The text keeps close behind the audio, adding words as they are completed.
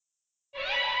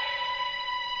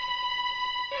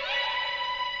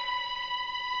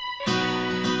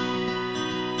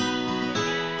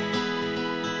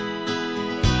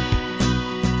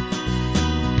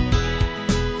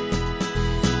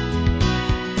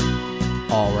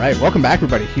All right, welcome back,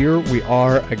 everybody. Here we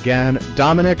are again.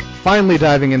 Dominic, finally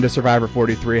diving into Survivor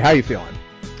 43. How you feeling?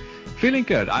 Feeling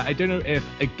good. I don't know if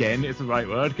again is the right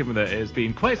word, given that it's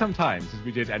been quite some time since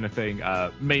we did anything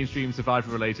mainstream Survivor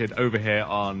related over here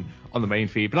on the main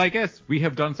feed. But I guess we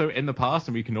have done so in the past,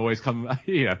 and we can always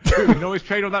we can always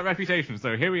trade on that reputation.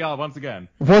 So here we are once again.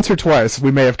 Once or twice,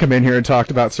 we may have come in here and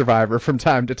talked about Survivor from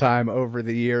time to time over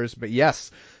the years. But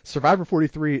yes, Survivor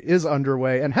 43 is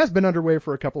underway and has been underway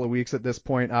for a couple of weeks at this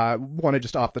point. Want to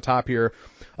just off the top here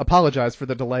apologize for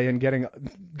the delay in getting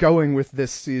going with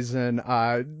this season.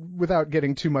 Without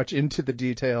getting too much into the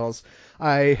details,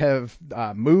 I have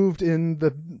moved in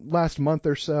the last month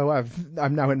or so.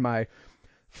 I'm now in my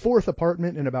fourth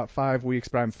apartment in about 5 weeks,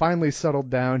 but I'm finally settled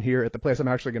down here at the place I'm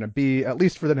actually going to be, at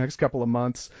least for the next couple of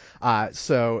months.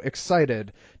 So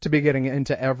excited to be getting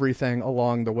into everything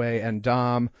along the way. And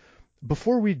Dom,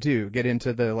 before we do get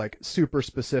into the super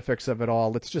specifics of it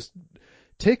all, let's just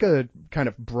take a kind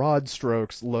of broad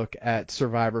strokes look at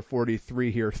Survivor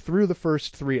 43 here through the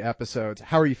first 3 episodes.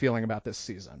 How are you feeling about this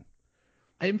season?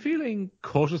 I'm feeling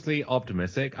cautiously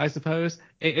optimistic, I suppose.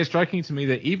 It's striking to me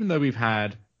that even though we've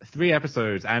had 3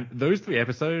 episodes, and those 3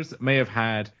 episodes may have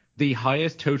had the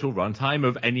highest total runtime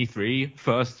of any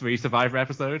first three Survivor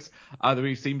episodes that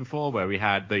we've seen before, where we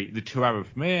had the 2-hour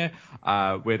premiere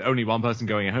with only one person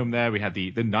going home there. We had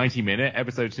the 90-minute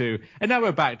episode 2, and now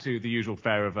we're back to the usual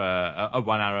fare of a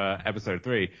 1-hour episode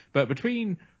 3. But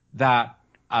between that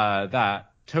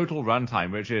total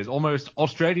runtime, which is almost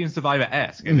Australian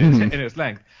Survivor-esque in its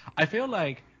length, I feel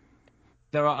like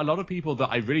there are a lot of people that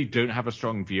I really don't have a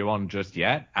strong view on just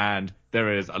yet, and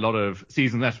there is a lot of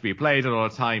season left to be played, a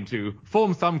lot of time to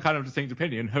form some kind of distinct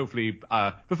opinion, hopefully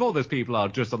before those people are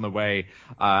just on the way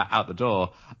out the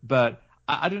door. But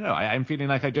I don't know. I'm feeling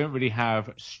like I don't really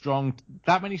have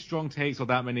that many strong takes or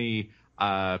that many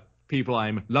people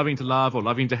I'm loving to love or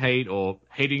loving to hate or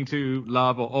hating to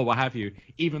love or what have you,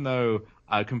 even though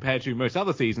compared to most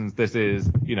other seasons, this is,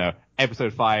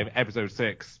 episode 5, episode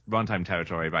 6 runtime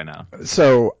territory by now.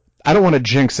 So I don't want to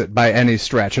jinx it by any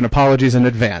stretch, and apologies in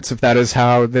advance if that is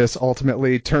how this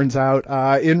ultimately turns out.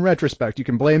 In retrospect, you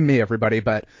can blame me, everybody,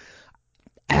 but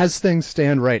as things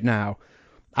stand right now,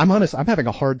 I'm honest, I'm having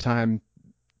a hard time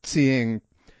seeing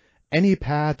any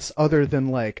paths other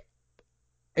than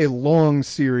a long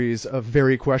series of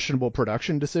very questionable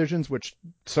production decisions, which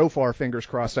so far, fingers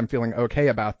crossed, I'm feeling okay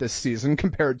about this season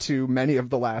compared to many of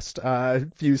the last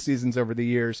few seasons over the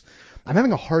years. I'm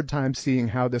having a hard time seeing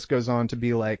how this goes on to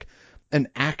be an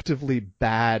actively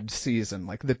bad season.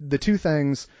 The two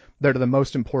things that are the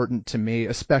most important to me,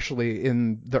 especially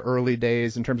in the early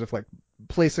days in terms of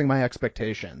placing my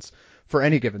expectations for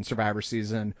any given Survivor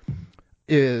season,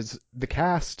 is the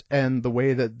cast and the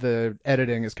way that the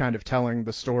editing is kind of telling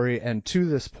the story. And to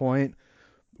this point,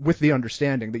 with the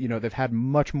understanding that, they've had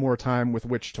much more time with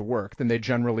which to work than they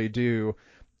generally do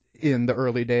in the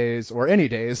early days or any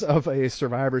days of a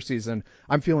Survivor season,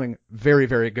 I'm feeling very,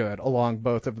 very good along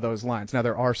both of those lines. Now,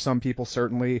 there are some people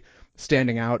certainly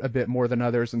standing out a bit more than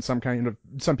others and some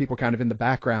people kind of in the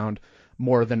background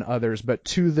more than others. But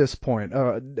to this point,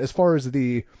 as far as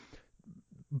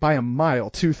by a mile,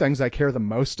 2 things I care the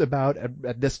most about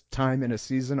at this time in a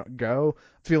season go,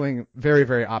 feeling very,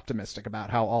 very optimistic about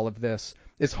how all of this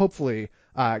is hopefully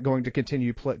going to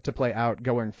continue to play out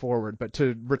going forward. But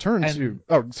to return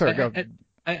go.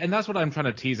 And that's what I'm trying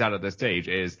to tease out at this stage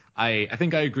is I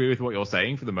think I agree with what you're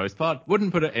saying for the most part.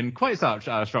 Wouldn't put it in quite such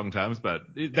strong terms, but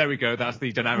there we go. That's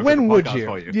the dynamic when of the would podcast you?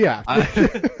 For you.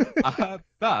 Yeah.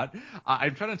 But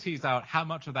I'm trying to tease out how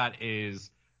much of that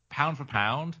is pound for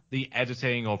pound, the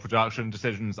editing or production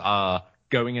decisions are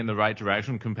going in the right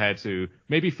direction compared to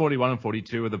maybe 41 and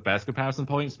 42 are the best comparison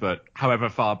points, but however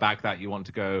far back that you want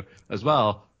to go as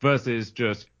well, versus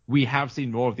just we have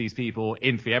seen more of these people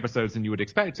in 3 episodes than you would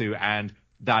expect to, and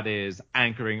that is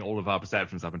anchoring all of our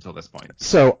perceptions up until this point.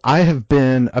 So I have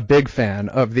been a big fan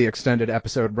of the extended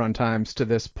episode runtimes to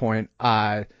this point.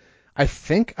 I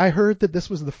think I heard that this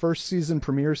was the first season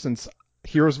premiere since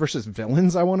Heroes versus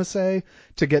Villains, I want to say,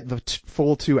 to get the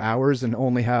full 2 hours and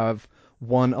only have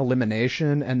one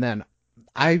elimination. And then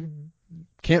I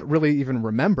can't really even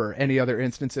remember any other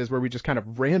instances where we just kind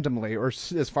of randomly, or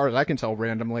as far as I can tell,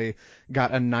 randomly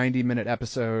got a 90-minute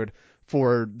episode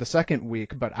for the second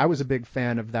week. But I was a big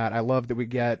fan of that. I love that we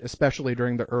get, especially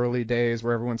during the early days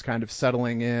where everyone's kind of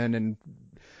settling in and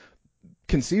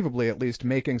conceivably at least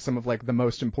making some of the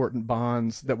most important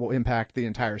bonds that will impact the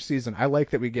entire season. I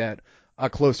like that we get a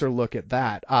closer look at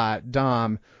that.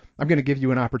 Dom, I'm going to give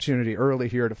you an opportunity early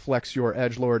here to flex your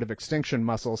edgelord of extinction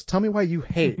muscles. Tell me why you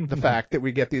hate the fact that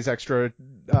we get these extra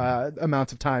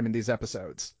amounts of time in these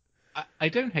episodes. I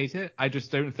don't hate it. I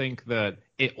just don't think that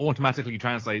it automatically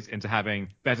translates into having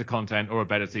better content or a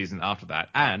better season after that.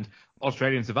 And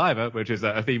Australian Survivor, which is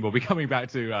a theme we'll be coming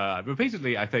back to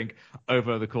repeatedly, I think,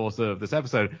 over the course of this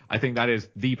episode, I think that is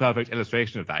the perfect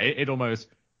illustration of that. It almost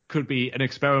could be an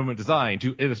experiment designed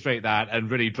to illustrate that and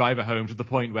really drive it home to the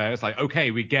point where it's like,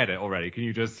 okay, we get it already. Can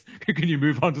you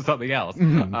move on to something else?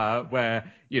 Mm-hmm.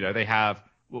 Where, they have,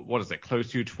 what is it, close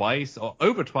to twice or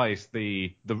over twice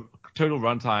the total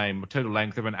runtime, total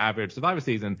length of an average Survivor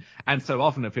season. And so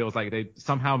often it feels like they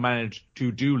somehow manage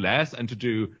to do less and to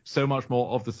do so much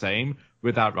more of the same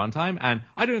without runtime. And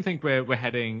I don't think we're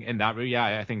heading in that route. Yeah,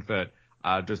 I think that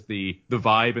just the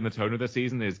vibe and the tone of the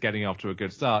season is getting off to a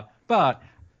good start. But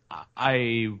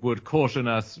I would caution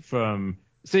us from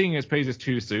seeing its praises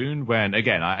too soon when,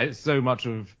 again, so much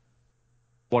of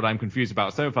what I'm confused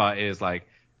about so far is like,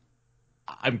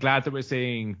 I'm glad that we're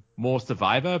seeing more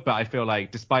Survivor, but I feel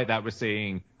like despite that, we're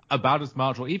seeing about as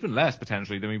much or even less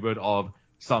potentially than we would of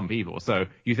some people. So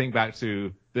you think back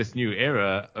to this new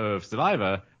era of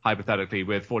Survivor, hypothetically,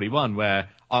 with 41, where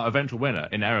our eventual winner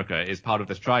in Erica is part of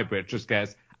this tribe which just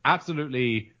gets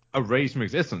absolutely erased from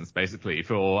existence, basically,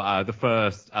 for the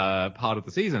first part of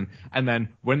the season. And then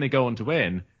when they go on to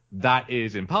win, that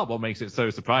is in part what makes it so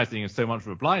surprising and so much of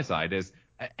a blindside is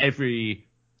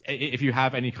if you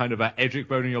have any kind of edric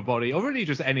bone in your body, or really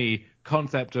just any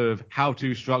concept of how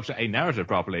to structure a narrative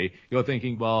properly, you're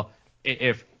thinking, well,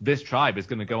 if this tribe is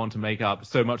going to go on to make up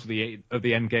so much of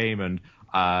the end game, and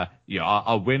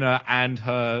our winner and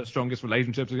her strongest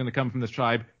relationships are going to come from this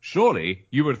tribe, surely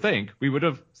you would think we would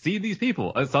have seen these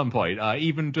people at some point,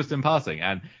 even just in passing,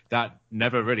 and that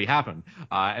never really happened.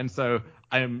 And so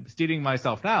I'm steeling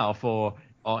myself now for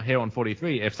here on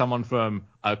 43, if someone from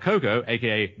Kogo,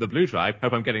 aka the Blue Tribe,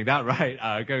 hope I'm getting that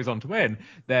right, goes on to win,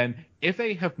 then if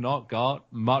they have not got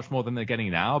much more than they're getting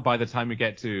now, by the time we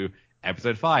get to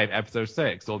episode 5, episode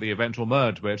 6, or the eventual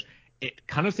merge, which it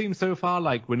kind of seems so far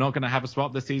like we're not going to have a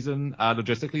swap this season,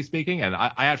 logistically speaking, and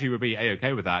I actually would be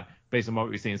A-okay with that based on what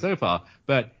we've seen so far.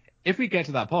 But if we get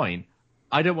to that point,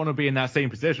 I don't want to be in that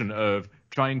same position of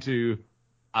trying to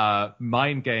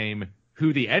mind game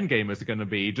who the end gamers are going to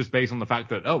be just based on the fact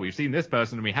that, we've seen this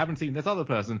person and we haven't seen this other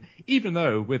person, even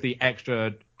though with the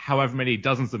extra however many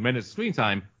dozens of minutes of screen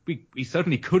time, we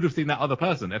certainly could have seen that other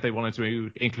person if they wanted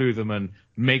to include them and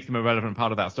make them a relevant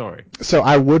part of that story. So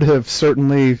I would have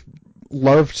certainly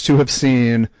loved to have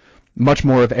seen much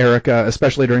more of Erica,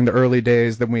 especially during the early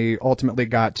days than we ultimately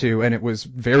got to, and it was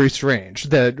very strange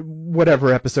that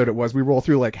whatever episode it was, we roll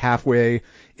through like halfway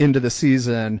into the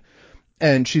season,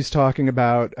 and she's talking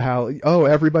about how,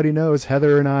 everybody knows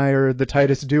Heather and I are the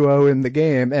tightest duo in the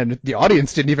game, and the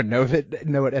audience didn't even know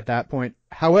it at that point.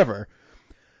 However,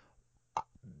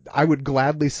 I would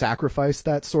gladly sacrifice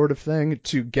that sort of thing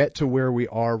to get to where we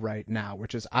are right now,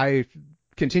 which is I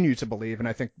continue to believe, and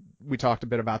I think we talked a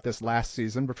bit about this last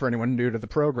season, but for anyone new to the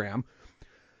program,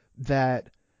 that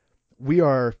we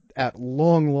are at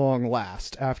long, long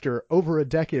last, after over a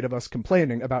decade of us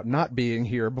complaining about not being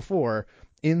here before,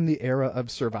 in the era of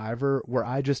Survivor where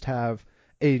I just have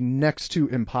a next to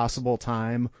impossible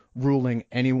time ruling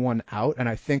anyone out. And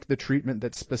I think the treatment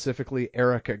that specifically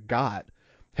Erica got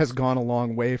has gone a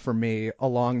long way for me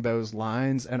along those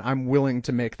lines, and I'm willing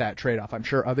to make that trade-off. I'm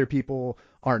sure other people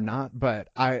are not, but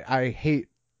I hate,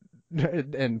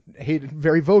 and hated,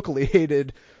 very vocally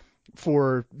hated,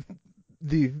 for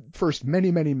the first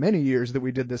many, many, many years that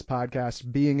we did this podcast,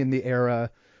 being in the era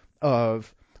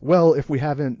of, well, if we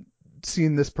haven't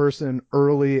seen this person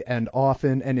early and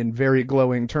often and in very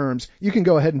glowing terms, you can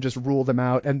go ahead and just rule them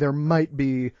out, and there might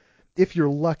be, if you're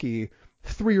lucky,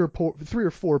 three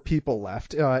or four people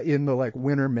left in the like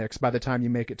winner mix by the time you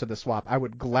make it to the swap. I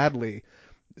would gladly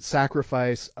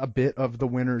sacrifice a bit of the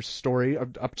winner's story,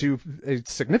 up to a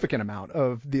significant amount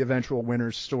of the eventual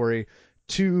winner's story,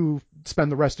 to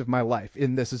spend the rest of my life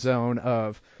in this zone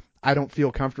of, I don't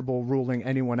feel comfortable ruling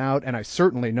anyone out, and I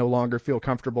certainly no longer feel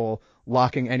comfortable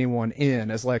locking anyone in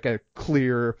as like a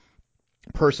clear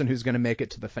person who's going to make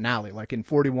it to the finale. Like in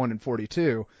 41 and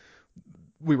 42,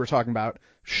 we were talking about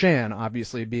Shan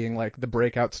obviously being like the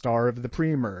breakout star of the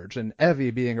pre-merge, and Evie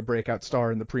being a breakout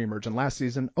star in the pre-merge, and last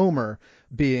season Omer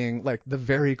being like the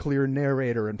very clear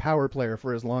narrator and power player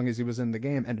for as long as he was in the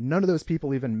game, and none of those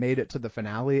people even made it to the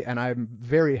finale. And I'm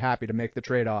very happy to make the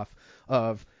trade-off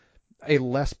of a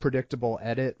less predictable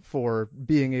edit for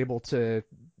being able to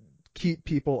keep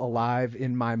people alive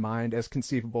in my mind as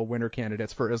conceivable winner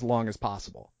candidates for as long as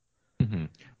possible. Mm-hmm.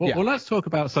 Well, let's talk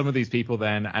about some of these people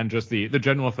then, and just the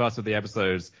general thrust of the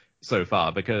episodes so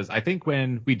far, because I think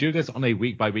when we do this on a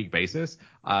week by week basis,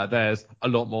 there's a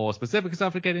lot more specific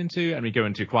stuff to get into, and we go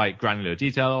into quite granular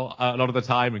detail a lot of the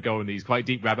time and go in these quite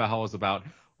deep rabbit holes about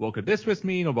what could this twist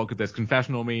mean or what could this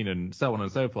confessional mean and so on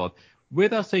and so forth.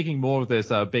 With us taking more of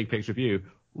this big picture view,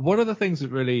 what are the things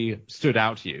that really stood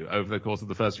out to you over the course of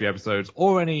the first few episodes,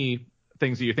 or any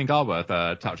things that you think are worth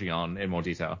touching on in more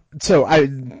detail? So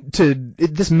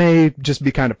this may just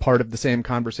be kind of part of the same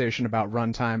conversation about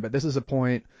runtime, but this is a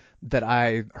point that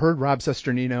I heard Rob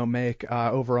Sesternino make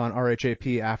over on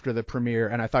RHAP after the premiere,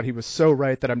 and I thought he was so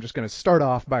right that I'm just going to start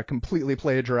off by completely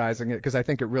plagiarizing it, because I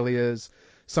think it really is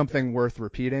something worth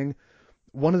repeating.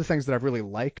 One of the things that I've really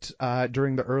liked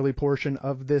during the early portion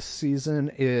of this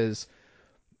season is,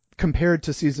 compared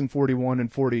to season 41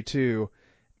 and 42,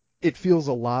 it feels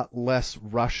a lot less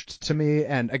rushed to me.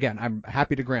 And again, I'm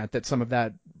happy to grant that some of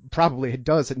that probably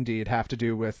does indeed have to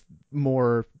do with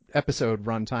more episode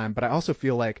runtime, but I also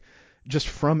feel like, just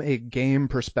from a game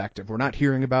perspective, we're not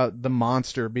hearing about the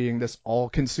monster being this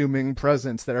all-consuming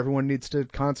presence that everyone needs to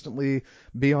constantly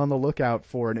be on the lookout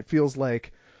for. And it feels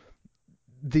like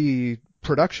the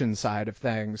production side of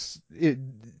things, it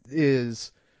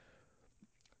is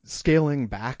scaling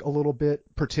back a little bit,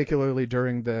 particularly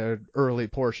during the early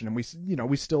portion. And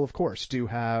we still, of course, do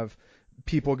have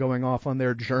people going off on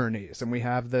their journeys, and we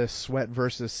have the sweat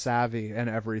versus savvy and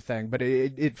everything. But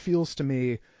it feels to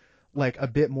me like a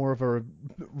bit more of a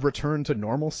return to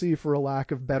normalcy, for a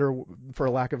lack of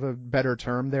a better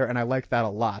term there. And I like that a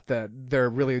lot, that they're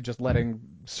really just letting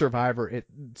Survivor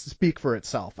speak for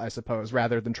itself, I suppose,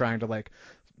 rather than trying to like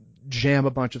jam a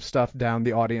bunch of stuff down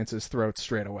the audience's throats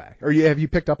straight away. Have you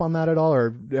picked up on that at all,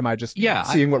 or am I just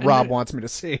seeing what Rob wants me to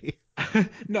see?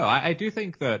 No, I do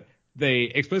think that they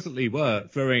explicitly were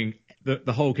throwing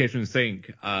the whole kitchen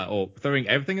sink, or throwing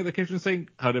everything at the kitchen sink,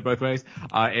 heard it both ways,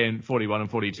 in 41 and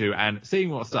 42, and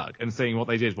seeing what stuck and seeing what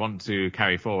they did want to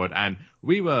carry forward. And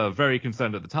we were very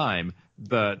concerned at the time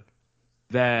that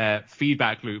their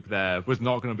feedback loop there was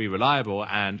not going to be reliable,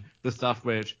 and the stuff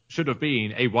which should have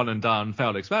been a one and done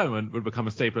failed experiment would become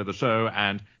a staple of the show,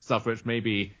 and stuff which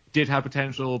maybe did have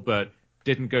potential but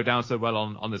didn't go down so well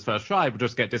on this first try would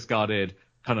just get discarded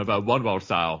kind of a one world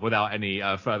style without any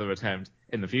further attempt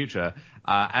in the future.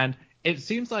 And it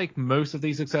seems like most of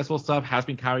the successful stuff has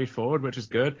been carried forward, which is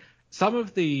good. Some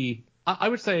of the, I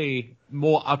would say,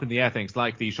 more up in the air things,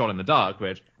 like the shot in the dark,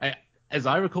 which, as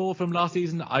I recall from last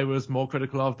season, I was more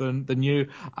critical of than you.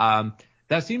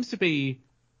 That seems to be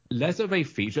less of a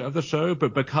feature of the show,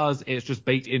 but because it's just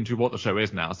baked into what the show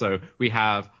is now. So we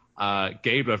have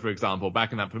Gabler, for example,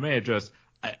 back in that premiere, just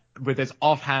with this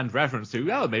offhand reference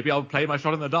to, oh, maybe I'll play my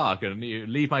shot in the dark and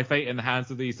leave my fate in the hands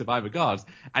of the Survivor gods.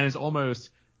 And it's almost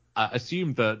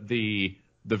assumed that the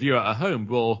viewer at home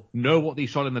will know what the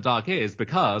shot in the dark is,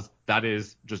 because that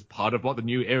is just part of what the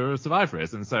new era of Survivor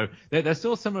is. And so there's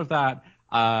still some of that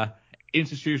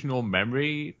institutional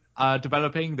memory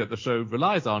developing that the show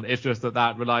relies on. It's just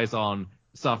that relies on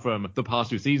stuff from the past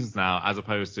 2 seasons now, as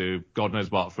opposed to God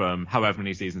knows what from however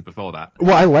many seasons before that.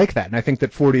 Well, I like that, and I think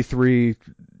that 43,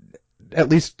 at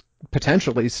least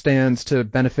potentially, stands to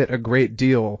benefit a great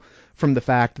deal from the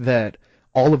fact that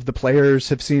all of the players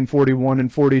have seen 41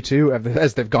 and 42,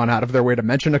 as they've gone out of their way to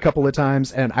mention a couple of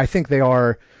times, and I think they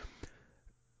are,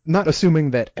 not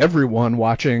assuming that everyone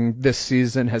watching this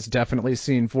season has definitely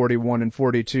seen 41 and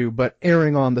 42, but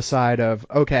erring on the side of,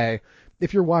 okay,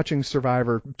 if you're watching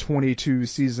Survivor 22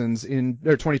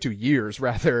 years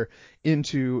rather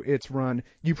into its run,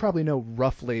 you probably know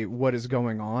roughly what is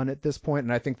going on at this point,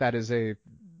 and I think that is a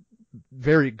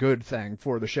very good thing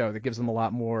for the show that gives them a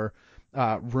lot more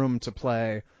room to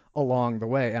play along the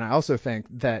way. And I also think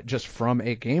that, just from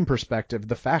a game perspective,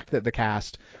 the fact that the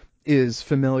cast is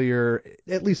familiar,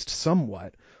 at least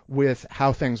somewhat, with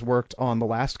how things worked on the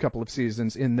last couple of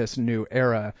seasons in this new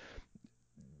era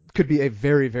could be a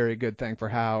very, very good thing for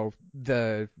how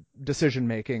the decision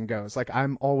making goes. Like,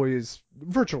 I'm always,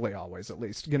 virtually always at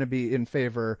least, going to be in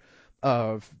favor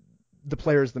of the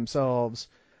players themselves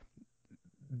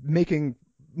making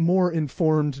more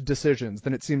informed decisions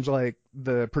than it seems like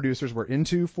the producers were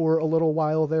into for a little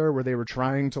while there, where they were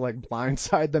trying to like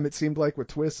blindside them, it seemed like, with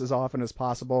twists as often as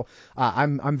possible.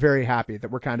 I'm very happy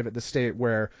that we're kind of at the state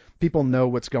where people know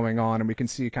what's going on, and we can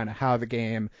see kind of how the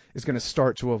game is going to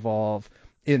start to evolve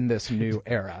in this new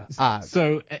era.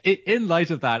 So in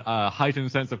light of that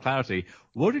heightened sense of clarity,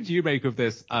 what did you make of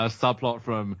this subplot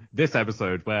from this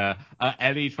episode where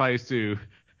Ellie tries to...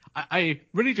 I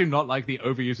really do not like the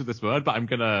overuse of this word, but I'm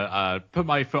going to put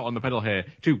my foot on the pedal here,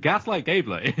 to gaslight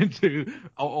Gabler into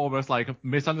almost like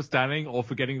misunderstanding or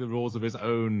forgetting the rules of his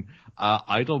own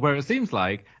idol, where it seems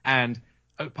like, and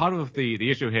part of the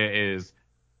issue here is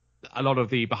a lot of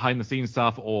the behind the scenes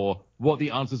stuff, or what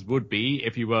the answers would be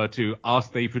if you were to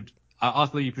ask the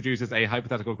producers a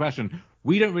hypothetical question.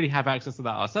 We don't really have access to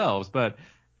that ourselves, but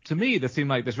to me, this seemed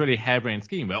like this really harebrained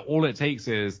scheme where all it takes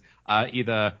is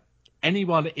either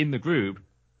anyone in the group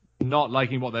not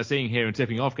liking what they're seeing here and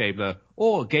tipping off Gabler,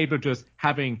 or Gabler just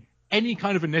having any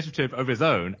kind of initiative of his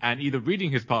own and either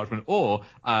reading his parchment or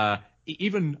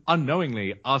even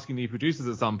unknowingly asking the producers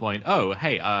at some point, oh,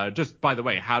 hey, just by the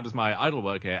way, how does my idol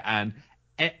work here? And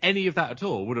any of that at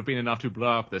all would have been enough to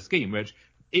blow up the scheme, which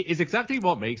is exactly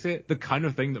what makes it the kind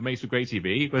of thing that makes for great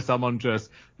TV, where someone just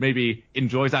maybe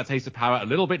enjoys that taste of power a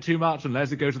little bit too much and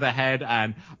lets it go to their head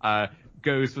and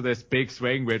goes for this big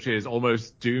swing, which is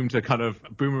almost doomed to kind of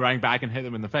boomerang back and hit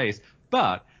them in the face.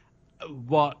 But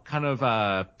what kind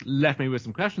of left me with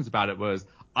some questions about it was,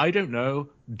 I don't know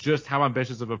just how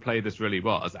ambitious of a play this really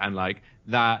was. And like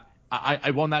that,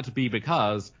 I want that to be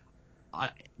because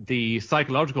the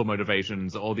psychological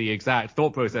motivations or the exact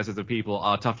thought processes of people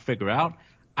are tough to figure out,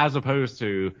 as opposed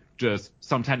to just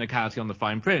some technicality on the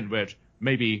fine print, which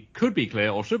maybe could be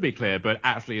clear or should be clear, but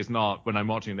actually is not when I'm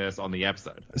watching this on the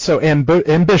episode. So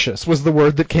ambitious was the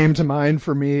word that came to mind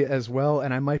for me as well,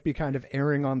 and I might be kind of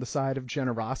erring on the side of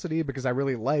generosity because I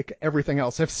really like everything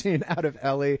else I've seen out of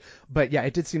Ellie. But yeah,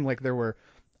 it did seem like there were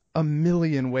a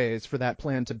million ways for that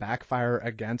plan to backfire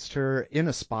against her in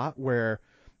a spot where,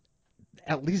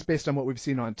 at least based on what we've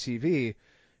seen on TV,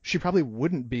 she probably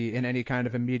wouldn't be in any kind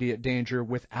of immediate danger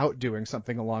without doing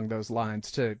something along those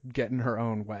lines to get in her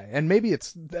own way. And maybe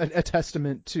it's a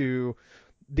testament to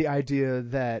the idea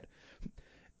that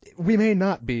we may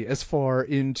not be as far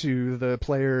into the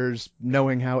players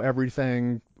knowing how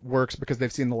everything works because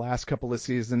they've seen the last couple of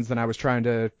seasons than I was trying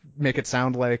to make it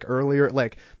sound like earlier.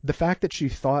 Like, the fact that she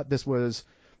thought this was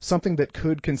something that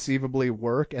could conceivably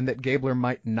work and that Gabler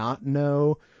might not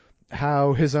know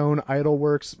how his own idol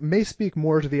works may speak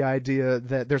more to the idea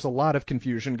that there's a lot of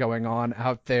confusion going on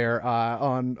out there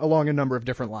along a number of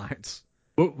different lines.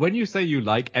 When you say you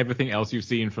like everything else you've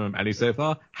seen from Ellie so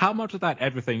far, how much of that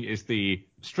everything is the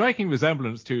striking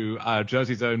resemblance to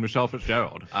Jersey's own Michelle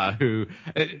Fitzgerald, who,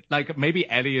 like, maybe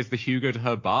Ellie is the Hugo to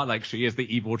her Bart, like she is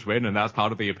the evil twin, and that's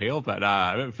part of the appeal,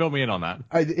 but fill me in on that.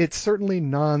 It's certainly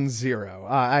non-zero.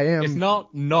 I am. It's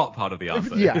not part of the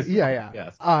answer. Yeah.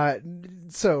 Yes.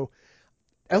 So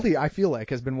Ellie, I feel like,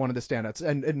 has been one of the standouts.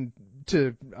 And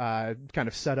to kind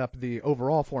of set up the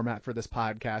overall format for this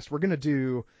podcast, we're going to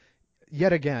do,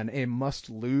 yet again, a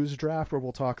must-lose draft where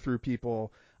we'll talk through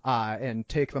people and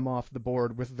take them off the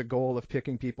board with the goal of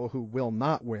picking people who will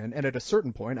not win. And at a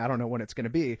certain point, I don't know when it's going to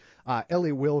be,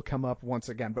 Ellie will come up once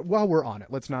again. But while we're on it,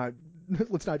 let's not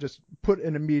just put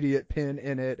an immediate pin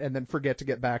in it and then forget to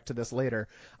get back to this later.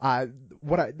 I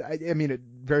mean, it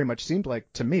very much seemed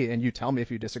like to me, and you tell me if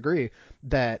you disagree,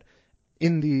 that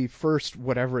in the first,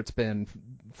 whatever it's been,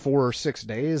 4 or 6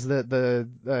 days,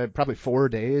 that probably 4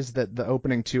 days that the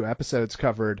opening 2 episodes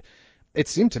covered, it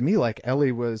seemed to me like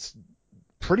Ellie was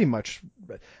pretty much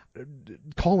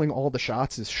calling all the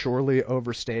shots is surely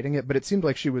overstating it, but it seemed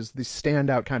like she was the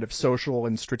standout kind of social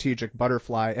and strategic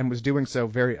butterfly and was doing so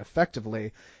very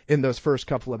effectively in those first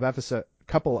couple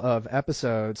of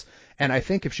episodes. And I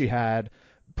think if she had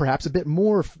perhaps a bit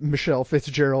more Michelle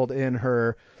Fitzgerald in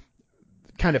her,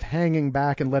 kind of hanging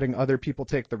back and letting other people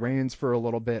take the reins for a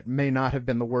little bit may not have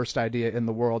been the worst idea in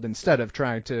the world, instead of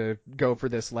trying to go for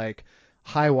this like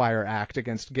high wire act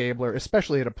against Gabler,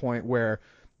 especially at a point where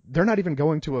they're not even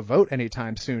going to a vote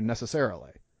anytime soon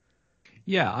necessarily.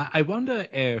 Yeah, I wonder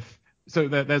if, so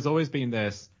there's always been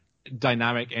this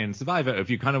dynamic in Survivor if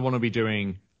you kind of want to be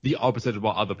doing the opposite of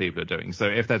what other people are doing. So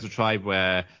if there's a tribe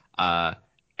where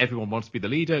everyone wants to be the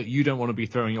leader, you don't want to be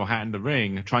throwing your hat in the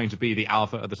ring, trying to be the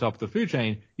alpha at the top of the food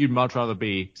chain. You'd much rather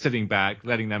be sitting back,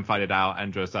 letting them fight it out,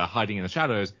 and just hiding in the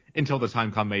shadows until the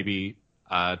time comes maybe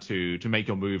to make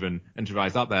your move and to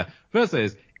rise up there.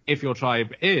 Versus, if your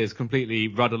tribe is completely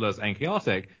rudderless and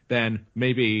chaotic, then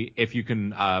maybe if you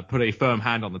can put a firm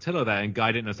hand on the tiller there and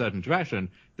guide it in a certain direction,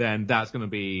 then that's going to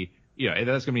be,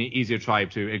 that's going to be an easier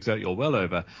tribe to exert your will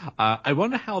over. I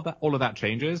wonder how all of that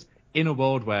changes in a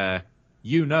world where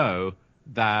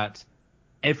that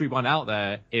everyone out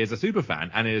there is a super fan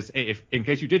and if in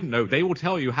case you didn't know, they will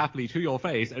tell you happily to your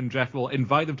face, and Jeff will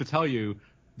invite them to tell you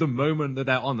the moment that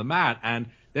they're on the mat, and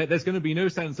there's going to be no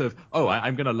sense of,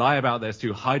 I'm going to lie about this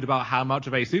to hide about how much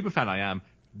of a super fan I am.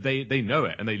 They know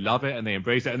it and they love it and they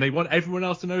embrace it and they want everyone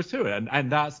else to know too. And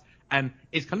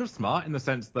it's kind of smart in the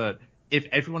sense that if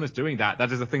everyone is doing that,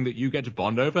 that is a thing that you get to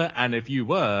bond over. And if you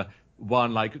were,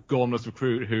 one like gormless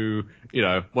recruit who,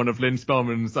 one of Lynn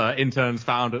Spellman's interns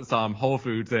found at some Whole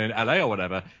Foods in LA or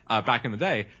whatever back in the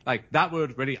day, like that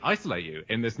would really isolate you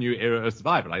in this new era of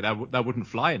Survivor. Like that wouldn't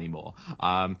fly anymore.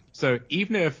 So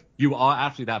even if you are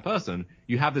actually that person,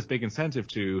 you have this big incentive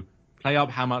to play up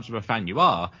how much of a fan you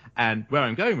are. And where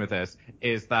I'm going with this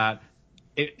is that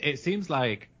it seems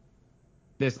like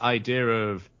this idea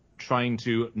of trying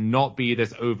to not be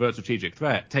this overt strategic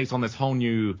threat takes on this whole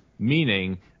new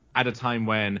meaning at a time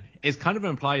when it's kind of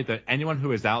implied that anyone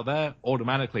who is out there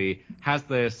automatically has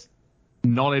this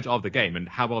knowledge of the game, and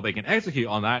how well they can execute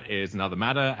on that is another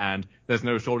matter. And there's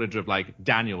no shortage of like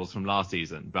Daniels from last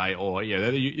season, right? Or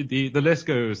the list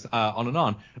goes on and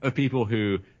on of people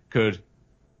who could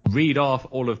read off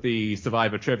all of the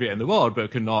Survivor trivia in the world, but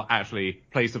could not actually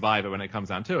play Survivor when it comes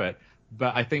down to it.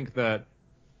 But I think that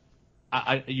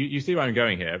you see where I'm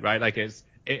going here, right? Like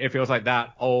it feels like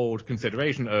that old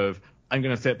consideration of I'm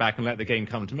going to sit back and let the game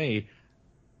come to me.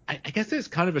 I guess it's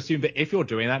kind of assumed that if you're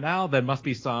doing that now, there must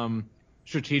be some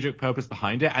strategic purpose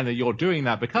behind it, and that you're doing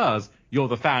that because you're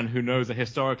the fan who knows that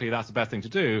historically that's the best thing to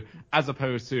do, as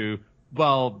opposed to,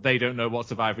 well, they don't know what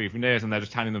Survivor even is, and they're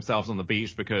just tanning themselves on the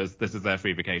beach because this is their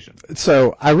free vacation.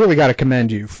 So I really got to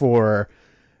commend you for.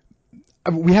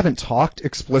 We haven't talked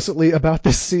explicitly about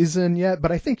this season yet,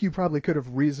 but I think you probably could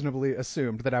have reasonably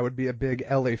assumed that I would be a big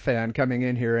Ellie fan coming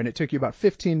in here, and it took you about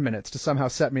 15 minutes to somehow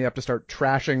set me up to start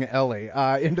trashing Ellie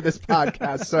into this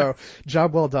podcast. So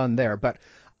job well done there. But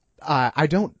I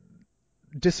don't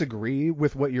disagree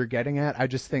with what you're getting at. I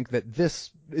just think that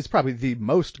this is probably the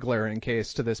most glaring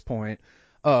case to this point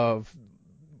of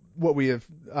what we have,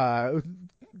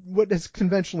 what has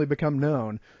conventionally become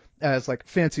known as like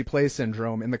fancy play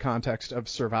syndrome in the context of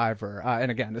Survivor.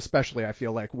 And again, especially I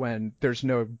feel like when there's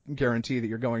no guarantee that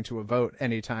you're going to a vote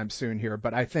anytime soon here.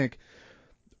 But I think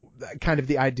kind of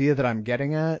the idea that I'm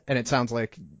getting at, and it sounds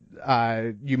like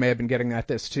you may have been getting at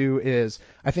this too, is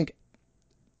I think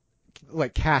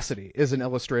like Cassidy is an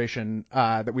illustration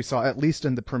that we saw at least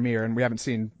in the premiere, and we haven't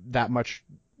seen that much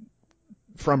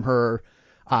from her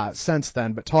since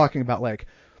then, but talking about like,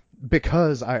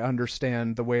 because I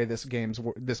understand the way this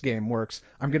game works,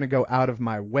 I'm going to go out of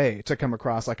my way to come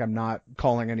across like I'm not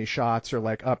calling any shots or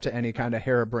like up to any kind of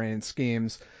harebrained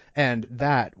schemes. And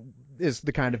that is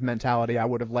the kind of mentality I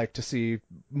would have liked to see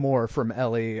more from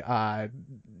Ellie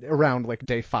around like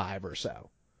day 5 or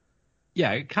so.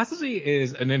 Yeah, Cassidy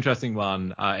is an interesting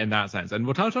one in that sense. And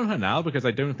we'll touch on her now because I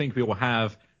don't think we will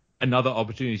have another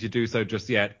opportunity to do so just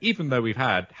yet, even though we've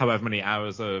had however many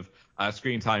hours of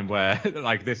screen time where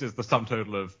like this is the sum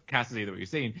total of Cassidy that we've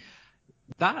seen.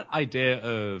 That idea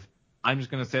of I'm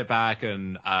just going to sit back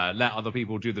and let other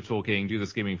people do the talking, do the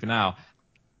scheming for now.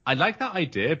 I like that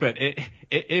idea, but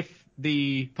if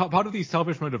the part of the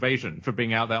selfish motivation for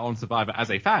being out there on Survivor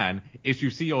as a fan is you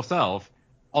see yourself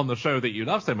on the show that you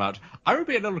love so much, I would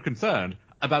be a little concerned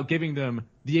about giving them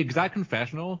the exact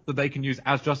confessional that they can use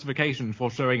as justification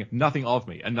for showing nothing of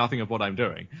me and nothing of what I'm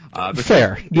doing.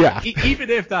 Fair, yeah.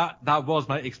 Even if that was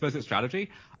my explicit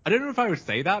strategy, I don't know if I would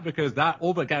say that, because that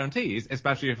all but guarantees,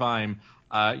 especially if I'm,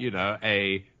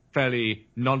 a fairly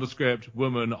nondescript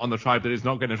woman on the tribe that is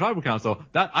not getting a tribal council,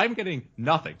 that I'm getting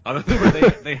nothing other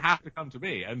than they have to come to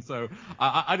me. And so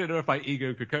I don't know if my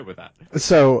ego could cope with that.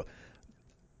 So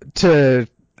to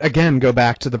again go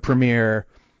back to the premiere,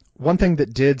 one thing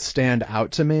that did stand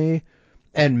out to me,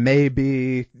 and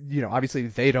maybe, obviously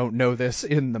they don't know this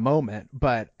in the moment,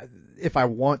 but if I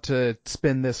want to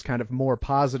spin this kind of more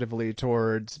positively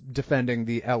towards defending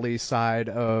the Ellie side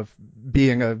of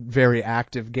being a very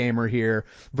active gamer here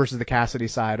versus the Cassidy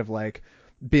side of like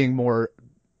being more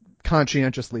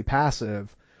conscientiously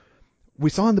passive,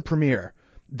 we saw in the premiere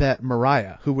that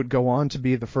Mariah, who would go on to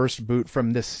be the first boot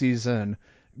from this season,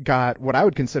 got what I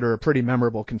would consider a pretty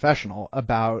memorable confessional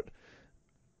about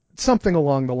something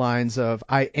along the lines of,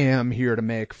 I am here to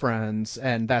make friends,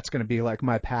 and that's going to be like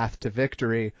my path to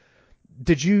victory.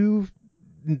 Did you,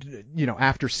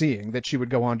 after seeing that she would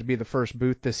go on to be the first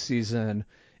boot this season,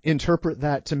 interpret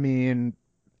that to mean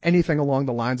anything along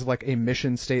the lines of like a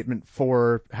mission statement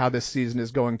for how this season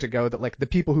is going to go, that like the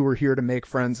people who are here to make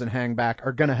friends and hang back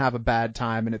are going to have a bad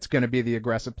time, and it's going to be the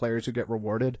aggressive players who get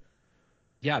rewarded?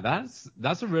 Yeah,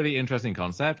 that's a really interesting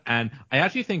concept. And I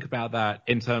actually think about that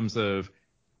in terms of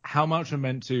how much I'm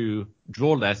meant to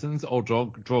draw lessons or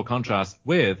draw contrasts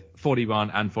with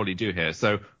 41 and 42 here.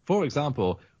 So, for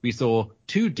example, we saw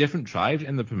 2 different tribes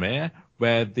in the premiere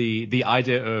where the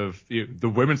idea of the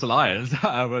Women's Alliance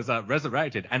was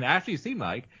resurrected, and it actually seemed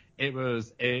like it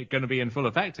was going to be in full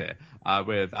effect here,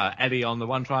 with Eddie on the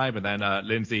one tribe and then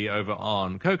Lindsay over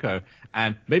on Coco.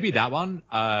 And maybe that one,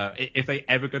 if they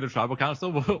ever go to tribal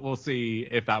council, we'll see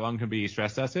if that one can be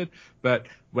stress tested. But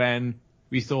when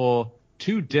we saw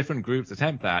two different groups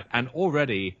attempt that, and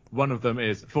already one of them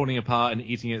is falling apart and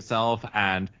eating itself,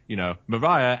 and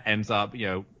Mariah ends up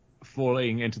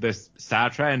falling into this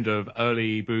sad trend of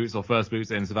early boots or first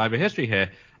boots in Survivor history here.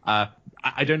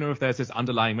 I don't know if there's this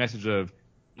underlying message of,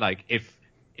 like,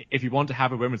 if you want to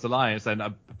have a women's alliance, then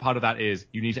a part of that is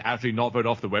you need to actually not vote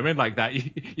off the women, like that.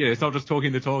 It's not just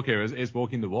talking the talk here, it's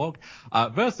walking the walk.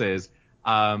 Versus,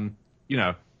 now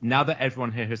that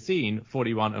everyone here has seen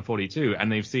 41 and 42,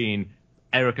 and they've seen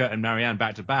Erica and Marianne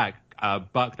back to back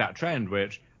buck that trend,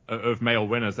 which of male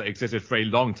winners that existed for a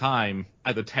long time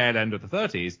at the tail end of the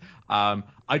 30s.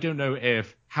 I don't know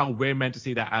if how we're meant to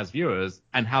see that as viewers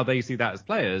and how they see that as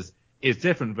players is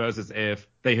different versus if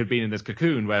they had been in this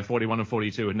cocoon where 41 and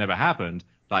 42 had never happened.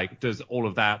 Like, does all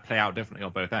of that play out differently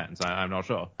on both ends? I'm not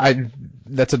sure.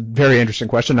 That's a very interesting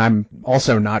question. I'm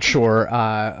also not sure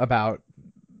about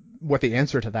what the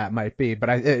answer to that might be, but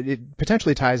it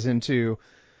potentially ties into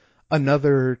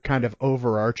another kind of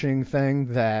overarching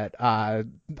thing that I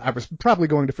was probably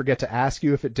going to forget to ask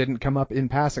you if it didn't come up in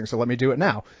passing, so let me do it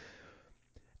now.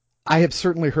 I have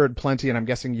certainly heard plenty, and I'm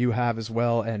guessing you have as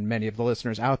well, and many of the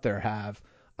listeners out there have,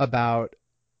 about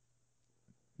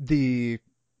the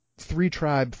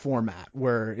three-tribe format,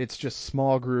 where it's just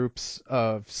small groups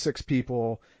of 6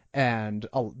 people, and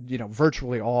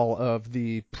virtually all of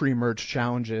the pre-merge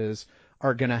challenges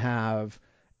are going to have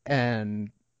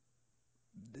an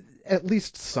at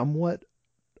least somewhat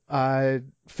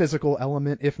physical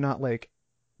element, if not like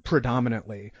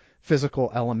predominantly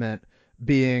physical element,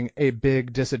 being a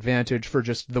big disadvantage for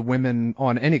just the women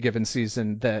on any given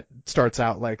season that starts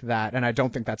out like that. And I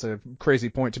don't think that's a crazy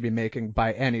point to be making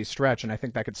by any stretch. And I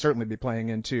think that could certainly be playing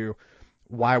into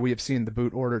why we have seen the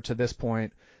boot order to this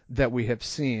point that we have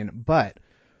seen. But,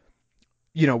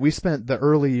 we spent the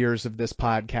early years of this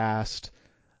podcast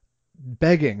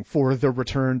begging for the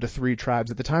return to 3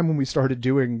 tribes. At the time when we started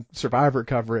doing Survivor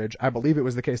coverage, I believe it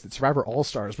was the case that Survivor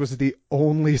All-Stars was the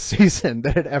only season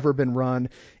that had ever been run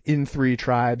in 3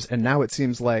 tribes, and now it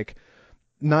seems like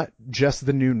not just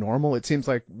the new normal, it seems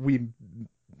like we,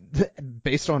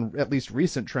 based on at least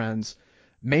recent trends,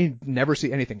 may never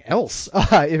see anything else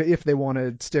if they want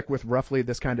to stick with roughly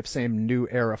this kind of same new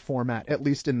era format, at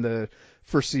least in the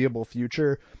foreseeable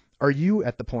future. Are you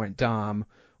at the point, Dom,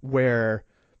 where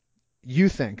you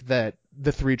think that the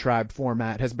 3-tribe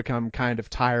format has become kind of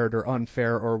tired or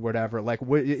unfair or whatever? Like,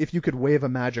 if you could wave a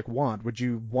magic wand, would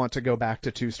you want to go back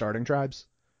to 2 starting tribes?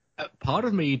 Part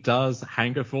of me does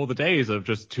hanker for the days of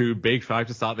just 2 big tribes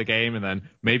to start the game and then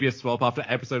maybe a swap after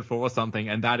episode 4 or something,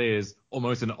 and that is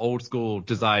almost an old school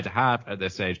desire to have at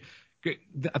this stage.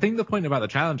 I think the point about the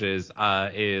challenges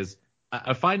is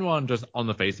a fine one just on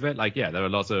the face of it. Like, yeah, there are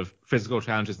lots of physical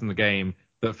challenges in the game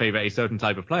that favor a certain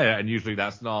type of player, and usually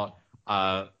that's not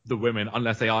the women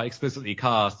unless they are explicitly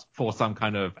cast for some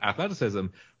kind of athleticism.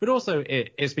 But also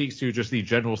it speaks to just the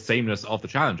general sameness of the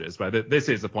challenges, right? This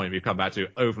is the point we've come back to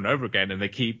over and over again, and they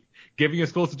keep giving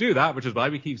us calls to do that, which is why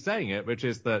we keep saying it, which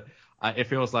is that it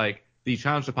feels like the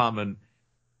challenge department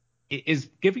is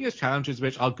giving us challenges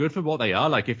which are good for what they are.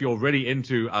 Like, if you're really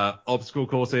into obstacle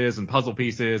courses and puzzle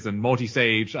pieces and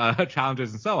multi-stage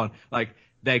challenges and so on, like,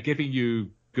 they're giving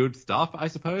you good stuff, I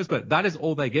suppose, but that is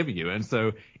all they're giving you. And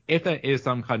so if there is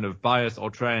some kind of bias or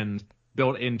trend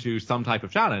built into some type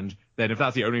of challenge, then if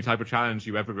that's the only type of challenge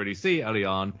you ever really see early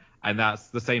on, and that's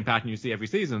the same pattern you see every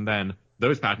season, then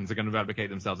those patterns are going to replicate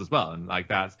themselves as well. And like,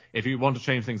 that's, if you want to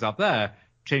change things up there,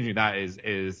 changing that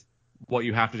is what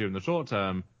you have to do in the short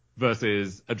term,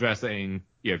 versus addressing,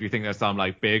 if you think there's some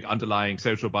like big underlying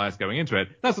social bias going into it,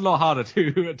 that's a lot harder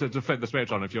to flip the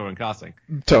switch on if you're in casting.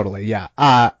 Totally,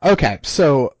 yeah. Okay,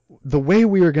 so the way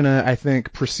we are going to, I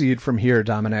think, proceed from here,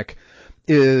 Dominic,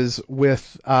 is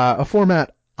with a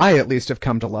format I at least have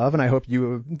come to love, and I hope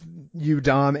you,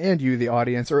 Dom, and you, the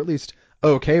audience, are at least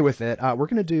okay with it. We're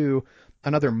going to do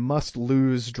another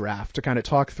must-lose draft to kind of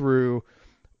talk through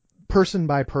person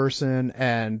by person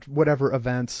and whatever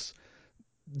events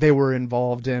they were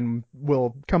involved in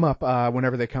will come up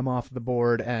whenever they come off the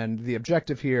board. And the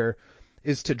objective here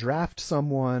is to draft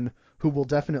someone who will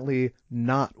definitely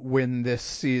not win this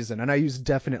season. And I use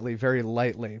definitely very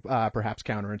lightly, perhaps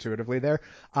counterintuitively there,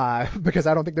 because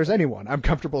I don't think there's anyone I'm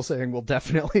comfortable saying will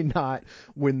definitely not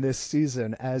win this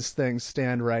season as things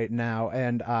stand right now.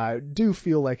 And I do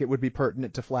feel like it would be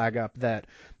pertinent to flag up that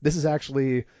this is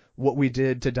actually what we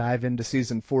did to dive into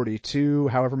season 42,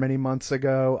 however many months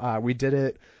ago. We did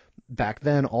it back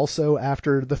then also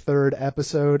after the third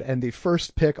episode, and the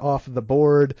first pick off the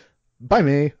board by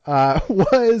me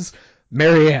was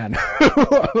Marianne.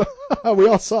 We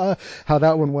all saw how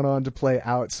that one went on to play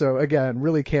out. So again,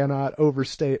 really cannot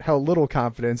overstate how little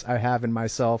confidence I have in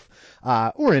myself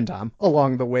or in Dom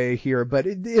along the way here. But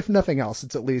if nothing else,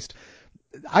 it's at least,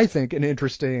 I think, an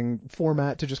interesting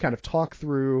format to just kind of talk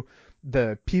through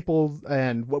the people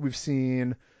and what we've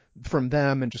seen from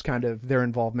them and just kind of their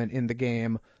involvement in the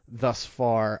game thus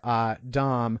far.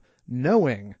 Dom,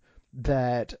 knowing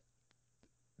that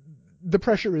the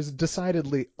pressure is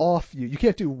decidedly off you, you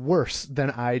can't do worse than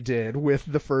I did with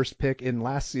the first pick in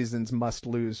last season's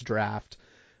must-lose draft.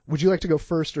 Would you like to go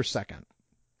first or second?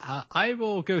 I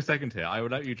will go second here. I will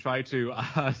let you try to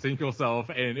think yourself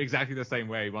in exactly the same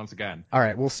way once again. All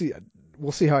right, we'll see.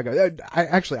 We'll see how I go.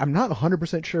 I'm not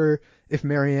 100% sure if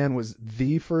Marianne was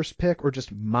the first pick or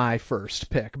just my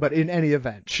first pick, but in any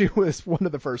event, she was one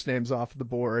of the first names off the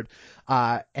board.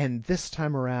 And this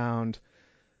time around,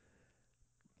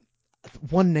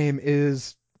 one name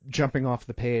is jumping off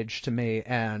the page to me,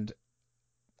 and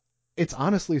it's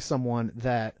honestly someone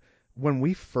that when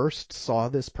we first saw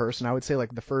this person, I would say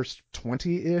like the first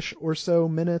 20-ish or so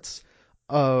minutes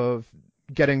of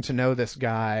getting to know this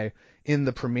guy in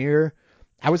the premiere,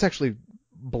 I was actually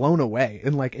blown away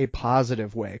in like a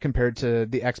positive way compared to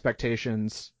the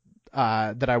expectations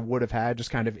that I would have had just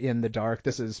kind of in the dark.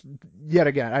 This is, yet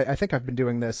again, I think I've been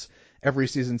doing this every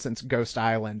season since Ghost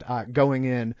Island, going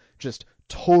in just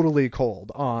totally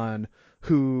cold on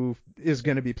who is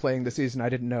going to be playing the season. I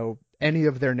didn't know any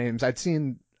of their names. I'd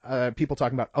seen people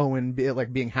talking about Owen,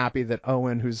 being happy that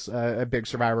Owen, who's a big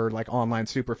Survivor like online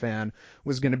super fan,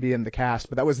 was going to be in the cast,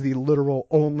 but that was the literal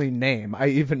only name I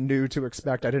even knew to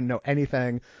expect. I didn't know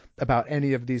anything about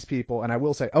any of these people, and I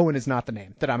will say Owen is not the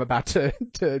name that I'm about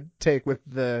to take with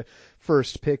the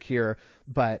first pick here,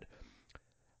 but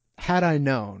had I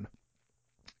known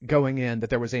going in that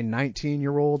there was a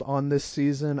 19-year-old on this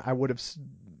season, I would have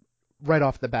right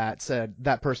off the bat said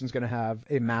that person's going to have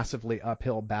a massively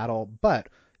uphill battle. But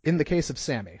in the case of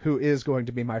Sammy, who is going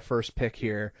to be my first pick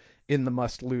here in the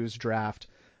must-lose draft,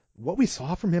 what we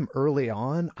saw from him early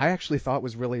on, I actually thought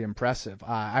was really impressive.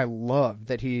 I love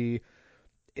that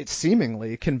it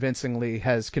seemingly convincingly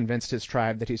has convinced his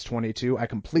tribe that he's 22. I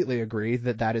completely agree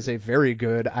that that is a very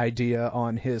good idea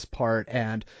on his part.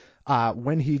 And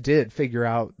when he did figure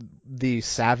out the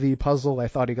savvy puzzle, I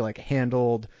thought he like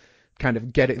handled kind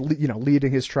of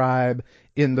leading his tribe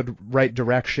in the right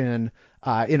direction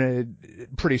in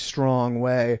a pretty strong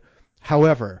way.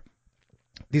 However,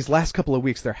 these last couple of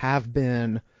weeks, there have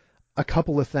been a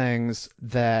couple of things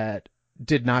that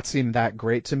did not seem that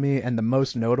great to me, and the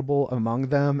most notable among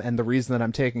them, and the reason that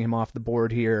I'm taking him off the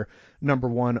board here, number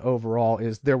one overall,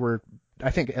 is there were, I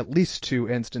think, at least two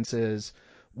instances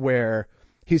where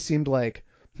he seemed like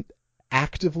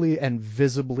actively and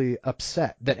visibly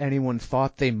upset that anyone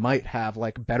thought they might have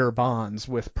like better bonds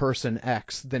with person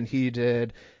X than he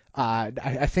did.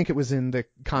 I think it was in the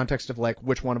context of like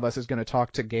which one of us is going to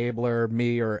talk to Gabler,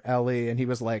 me or Ellie, and he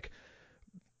was like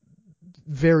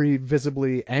very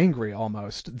visibly angry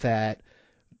almost that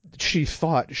she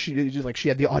thought she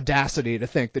had the audacity to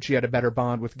think that she had a better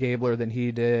bond with Gabler than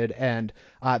he did. And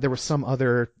there was some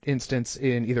other instance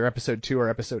in either episode 2 or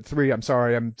episode 3, I'm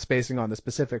sorry, I'm spacing on the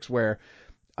specifics, where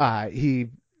he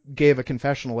gave a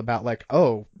confessional about like,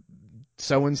 oh,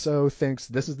 so-and-so thinks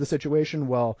this is the situation.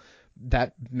 Well,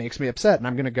 that makes me upset, and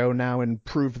I'm going to go now and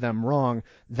prove them wrong.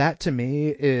 That to me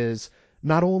is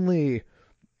not only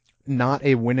not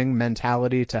a winning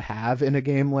mentality to have in a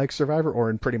game like Survivor,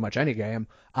 or in pretty much any game,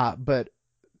 but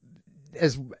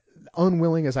as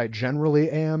unwilling as I generally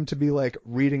am to be like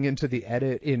reading into the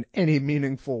edit in any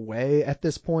meaningful way at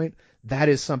this point, that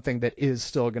is something that is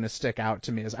still going to stick out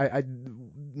to me, as I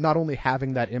not only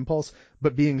having that impulse,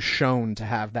 but being shown to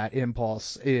have that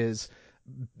impulse is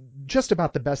just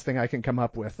about the best thing I can come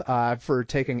up with for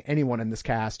taking anyone in this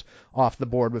cast off the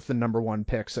board with the number one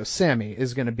pick. So Sammy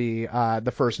is going to be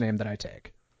the first name that I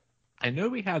take. I know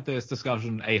we had this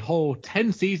discussion a whole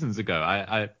 10 seasons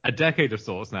ago, a decade of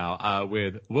sorts now,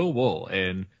 with Will Wall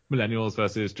in Millennials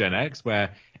versus Gen X,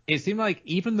 where it seemed like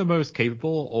even the most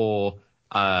capable or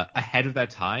ahead of their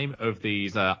time of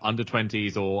these under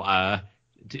 20s or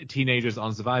teenagers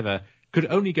on Survivor could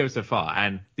only go so far,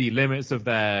 and the limits of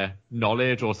their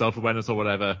knowledge or self-awareness or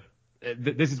whatever,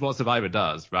 this is what Survivor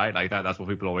does, right? Like that's what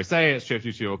people always say. It strips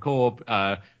you to your core,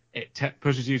 it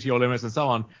pushes you to your limits and so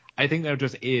on. I think there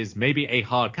just is maybe a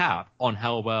hard cap on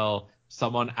how well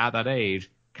someone at that age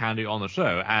can do on the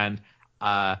show. And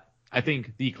I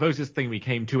think the closest thing we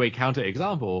came to a counter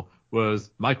example was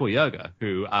Michael Yerger,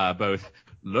 who both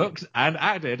looked and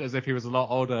acted as if he was a lot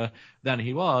older than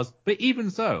he was. But even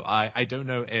so, I don't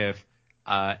know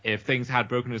if things had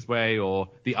broken his way or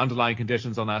the underlying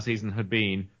conditions on that season had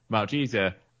been much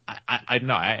easier. I don't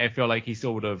know. I feel like he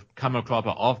still would have come a cropper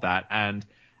of that. And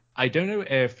I don't know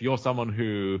if you're someone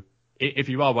who, if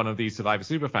you are one of these Survivor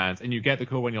super fans and you get the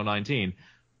call when you're 19,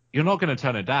 you're not going to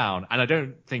turn it down. And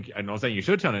I'm not saying you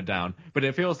should turn it down, but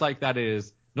it feels like that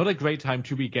is not a great time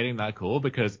to be getting that call,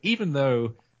 because even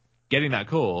though getting that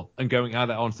call and going out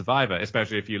there on Survivor,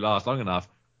 especially if you last long enough,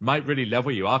 might really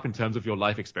level you up in terms of your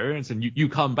life experience, and you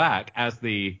come back as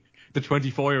the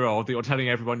 24-year-old that you're telling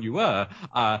everyone you were,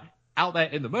 out there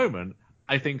in the moment,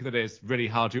 I think that it's really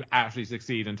hard to actually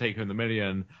succeed and take home the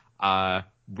million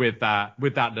with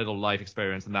that little life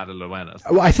experience and that little awareness.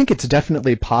 Well, I think it's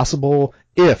definitely possible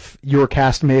if your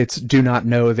castmates do not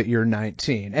know that you're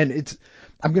 19. And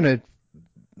I'm going to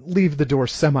leave the door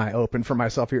semi-open for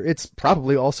myself here. It's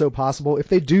probably also possible if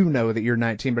they do know that you're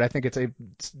 19, but I think it's a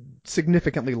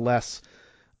significantly less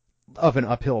of an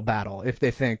uphill battle if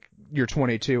they think you're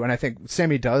 22. And I think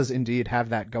Sammy does indeed have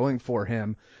that going for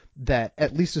him, that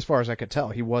at least as far as I could tell,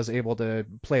 he was able to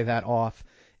play that off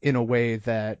in a way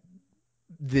that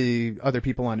the other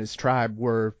people on his tribe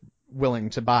were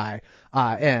willing to buy.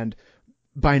 And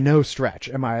by no stretch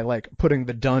am I like putting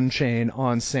the done chain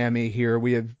on Sammy here.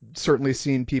 We have certainly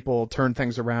seen people turn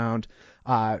things around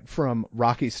from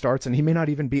rocky starts, and he may not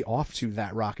even be off to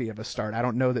that rocky of a start. I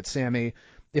don't know that Sammy,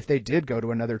 if they did go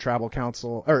to another tribal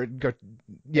council,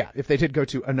 if they did go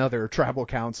to another tribal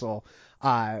council,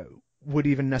 would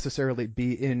even necessarily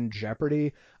be in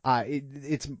jeopardy.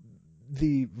 It's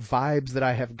the vibes that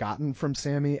I have gotten from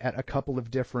Sammy at a couple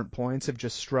of different points have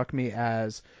just struck me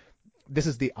as this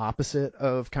is the opposite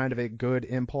of kind of a good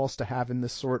impulse to have in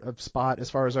this sort of spot, as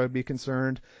far as I would be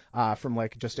concerned, from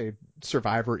like just a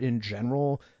Survivor in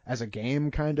general as a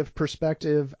game kind of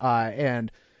perspective.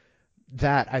 And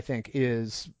that, I think,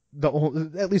 is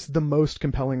at least the most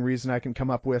compelling reason I can come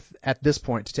up with at this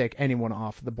point to take anyone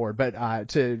off the board. But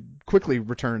to quickly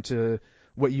return to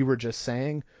what you were just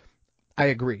saying, I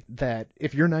agree that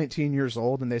if you're 19 years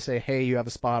old and they say, hey, you have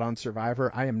a spot on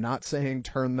Survivor, I am not saying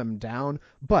turn them down,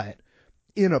 but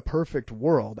in a perfect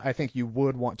world, I think you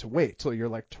would want to wait till you're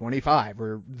like 25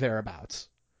 or thereabouts.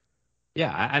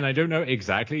 Yeah, and I don't know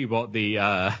exactly what the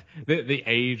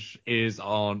age is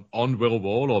on Will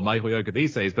Wall or Michael Yoga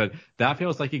these days, but that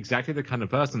feels like exactly the kind of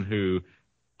person who,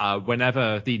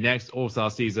 whenever the next All-Star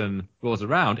season rolls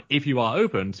around, if you are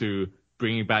open to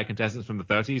bringing back contestants from the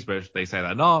 30s, which they say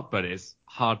they're not, but it's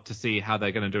hard to see how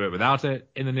they're going to do it without it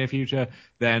in the near future,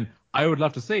 then I would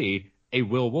love to see a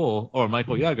Will Wall or a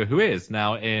Michael Yoga who is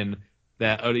now in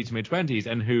their early to mid-20s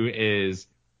and who is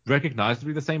recognized to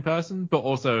be the same person, but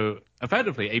also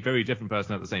effectively a very different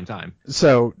person at the same time.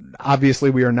 So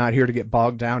obviously we are not here to get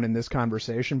bogged down in this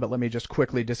conversation, but let me just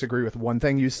quickly disagree with one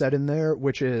thing you said in there,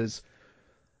 which is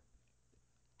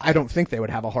I don't think they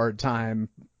would have a hard time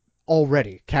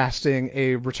already casting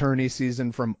a returnee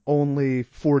season from only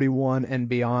 41 and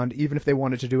beyond. Even if they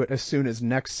wanted to do it as soon as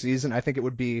next season, I think it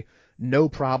would be no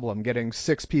problem getting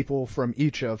 6 people from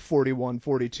each of 41,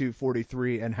 42,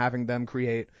 43 and having them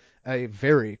create a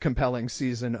very compelling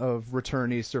season of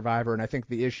returnee Survivor. And I think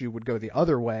the issue would go the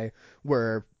other way,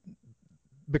 where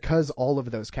because all of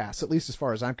those casts, at least as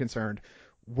far as I'm concerned,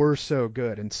 were so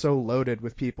good and so loaded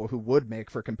with people who would make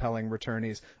for compelling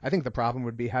returnees, I think the problem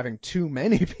would be having too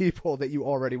many people that you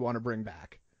already want to bring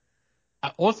back.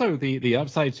 Also, the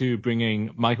upside to bringing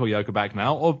Michael Yoka back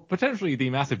now, or potentially the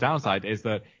massive downside, is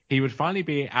that he would finally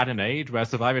be at an age where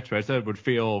Survivor Twitter would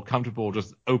feel comfortable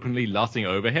just openly lusting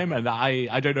over him, and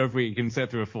I don't know if we can sit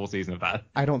through a full season of that.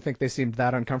 I don't think they seemed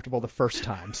that uncomfortable the first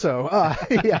time. So,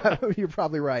 yeah, you're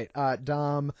probably right.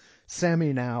 Dom,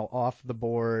 Sammy now off the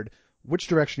board. Which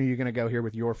direction are you going to go here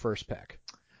with your first pick?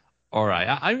 All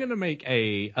right, I'm going to make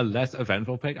a less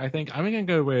eventful pick, I think. I'm going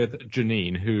to go with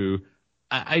Janine, who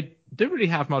I don't really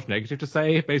have much negative to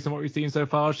say based on what we've seen so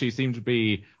far. She seemed to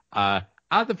be, at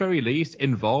the very least,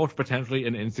 involved, potentially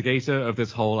an instigator of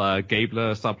this whole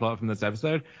Gabler subplot from this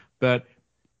episode. But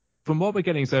from what we're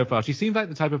getting so far, she seems like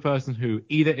the type of person who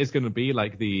either is going to be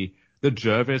like the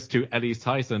Jervis to Ellie's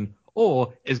Tyson,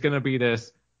 or is going to be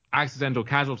this accidental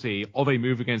casualty of a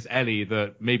move against Ellie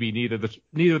that maybe neither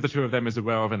of the two of them is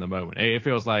aware of in the moment. It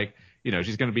feels like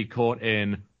she's going to be caught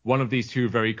in one of these two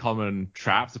very common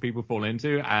traps that people fall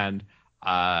into, and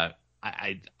I'm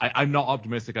not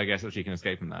optimistic, I guess, that she can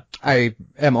escape from that. I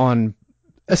am on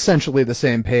essentially the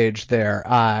same page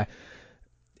there.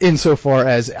 Insofar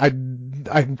as I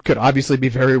could obviously be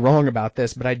very wrong about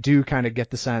this, but I do kind of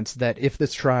get the sense that if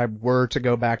this tribe were to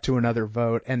go back to another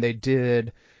vote and they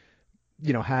did,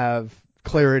 have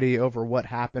clarity over what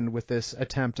happened with this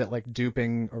attempt at like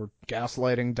duping or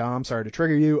gaslighting Dom, sorry to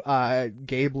trigger you,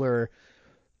 Gabler,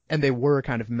 and they were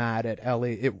kind of mad at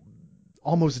Ellie, it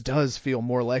almost does feel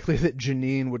more likely that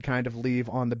Janine would kind of leave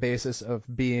on the basis of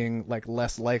being like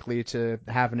less likely to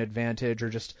have an advantage or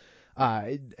just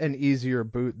an easier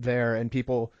boot there, and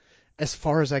people, as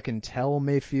far as I can tell,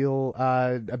 may feel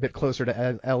a bit closer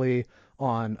to Ellie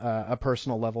on a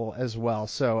personal level as well.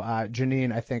 So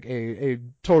Janine, I think a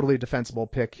totally defensible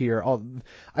pick here. I'm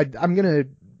gonna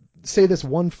say this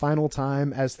one final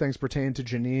time as things pertain to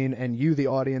Janine, and you, the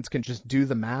audience, can just do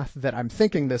the math that I'm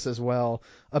thinking this as well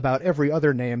about every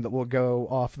other name that will go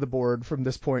off the board from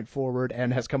this point forward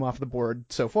and has come off the board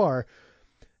so far.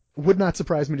 Would not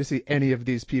surprise me to see any of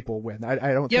these people win.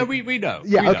 I don't. Yeah, think... we know.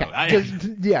 Yeah, we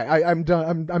okay. I'm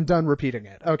done. I'm done repeating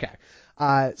it. Okay.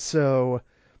 So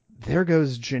there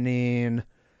goes Janine.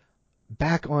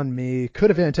 Back on me.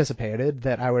 Could have anticipated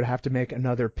that I would have to make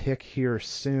another pick here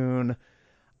soon.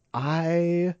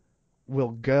 I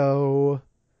will go,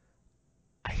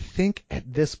 I think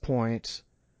at this point,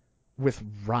 with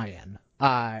Ryan.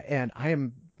 And I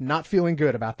am not feeling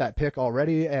good about that pick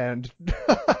already, and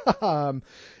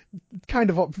kind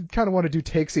of want to do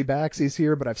takesy backsies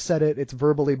here, but I've said it. It's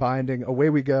verbally binding. Away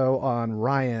we go on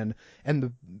Ryan.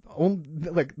 And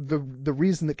the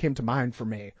reason that came to mind for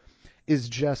me is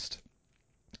just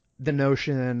the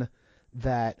notion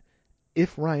that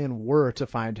if Ryan were to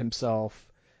find himself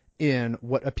in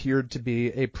what appeared to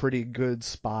be a pretty good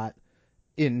spot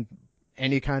in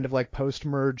any kind of like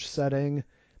post-merge setting,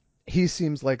 he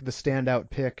seems like the standout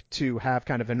pick to have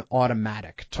kind of an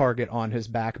automatic target on his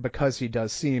back because he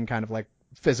does seem kind of like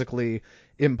physically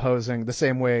imposing the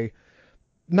same way,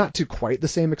 not to quite the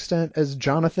same extent as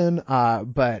Jonathan,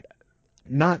 but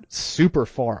not super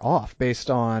far off based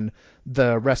on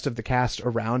the rest of the cast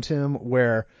around him,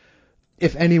 where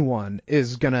if anyone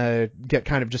is going to get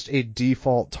kind of just a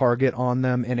default target on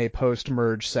them in a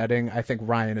post-merge setting, I think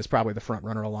Ryan is probably the front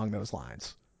runner along those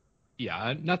lines.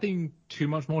 Yeah, nothing too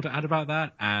much more to add about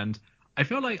that. And I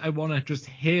feel like I want to just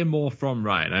hear more from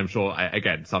Ryan. I'm sure,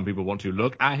 again, some people want to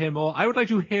look at him more. I would like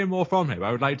to hear more from him.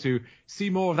 I would like to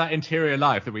see more of that interior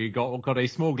life that we got a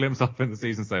small glimpse of in the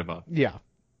season so far. Yeah.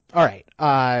 All right.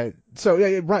 So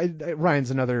Ryan's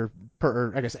another,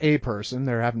 I guess, a person.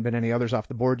 There haven't been any others off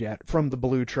the board yet from the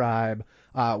Blue Tribe,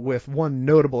 with one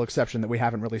notable exception that we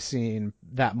haven't really seen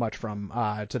that much from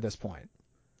to this point.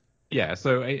 Yeah,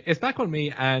 so it's back on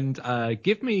me, and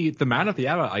give me the man of the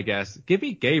hour, I guess. Give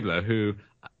me Gabler, who,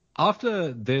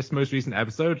 after this most recent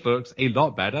episode, looks a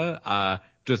lot better,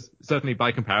 just certainly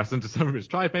by comparison to some of his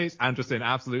tri-mates, and just in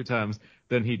absolute terms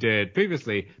than he did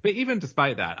previously. But even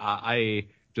despite that,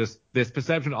 this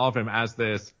perception of him as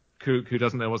this kook who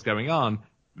doesn't know what's going on,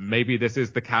 maybe this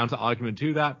is the counter argument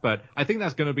to that, but I think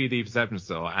that's going to be the perception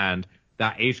still, and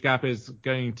that age gap is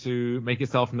going to make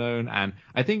itself known, and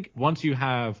I think once you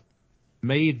have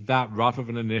made that rough of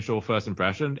an initial first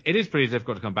impression, it is pretty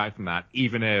difficult to come back from that,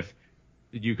 even if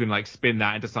you can like spin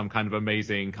that into some kind of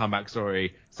amazing comeback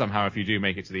story somehow if you do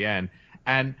make it to the end.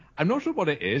 And I'm not sure what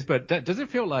it is, but does it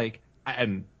feel like,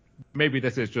 and maybe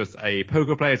this is just a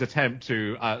poker player's attempt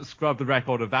to scrub the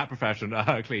record of that profession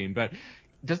clean, but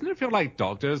doesn't it feel like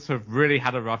doctors have really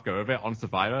had a rough go of it on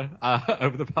Survivor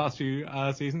over the past few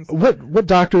seasons? What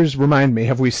doctors, remind me,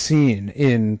 have we seen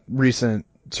in recent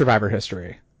Survivor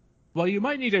history? Well, you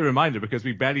might need a reminder because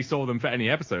we barely saw them for any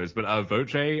episodes, but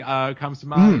Voce comes to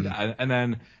mind, and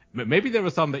then maybe there were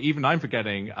some that even I'm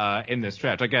forgetting in this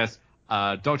stretch. I guess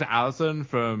Dr. Allison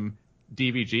from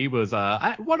DVG was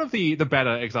one of the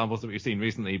better examples that we've seen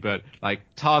recently, but like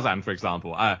Tarzan, for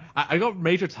example. I got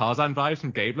major Tarzan vibes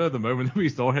from Gabler the moment that we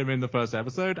saw him in the first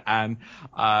episode, and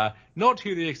not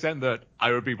to the extent that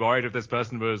I would be worried if this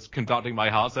person was conducting my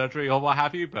heart surgery or what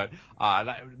have you, but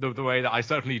the way that I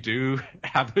certainly do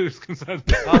have those concerns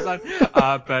with Tarzan.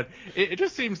 But it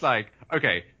just seems like,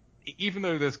 okay, even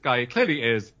though this guy clearly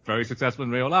is very successful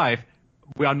in real life,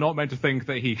 we are not meant to think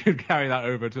that he could carry that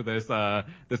over to this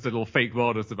little fake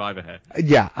world of Survivor here.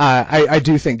 Yeah, I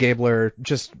do think Gabler,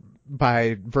 just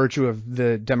by virtue of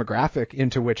the demographic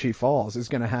into which he falls, is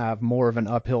going to have more of an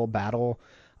uphill battle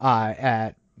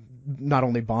at not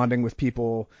only bonding with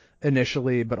people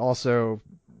initially, but also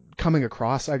coming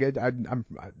across.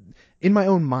 in my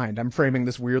own mind, I'm framing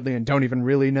this weirdly and don't even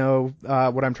really know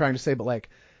what I'm trying to say, but like,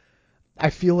 I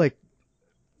feel like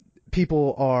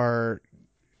people are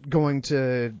going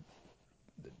to.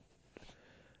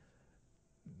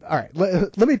 All right,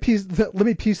 let me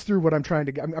piece through what I'm trying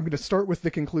to. I'm going to start with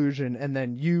the conclusion, and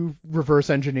then you reverse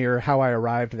engineer how I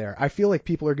arrived there. I feel like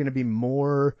people are going to be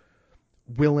more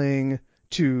willing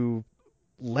to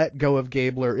let go of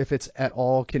Gabler if it's at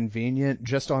all convenient,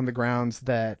 just on the grounds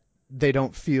that they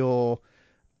don't feel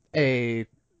a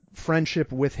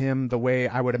friendship with him the way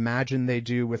I would imagine they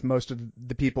do with most of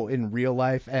the people in real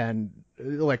life, and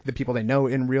like the people they know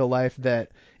in real life, that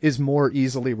is more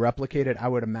easily replicated,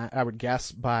 I would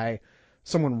guess, by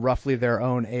someone roughly their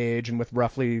own age and with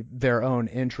roughly their own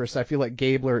interests. I feel like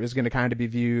Gabler is going to kind of be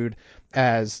viewed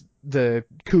as the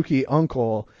kooky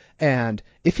uncle, and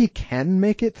if he can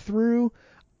make it through,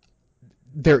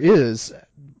 there is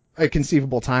a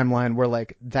conceivable timeline where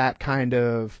like that kind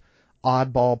of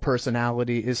oddball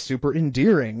personality is super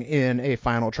endearing in a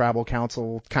final tribal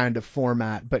council kind of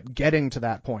format, but getting to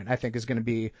that point I think is going to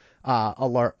be a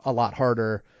lot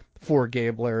harder for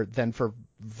Gabler than for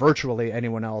virtually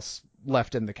anyone else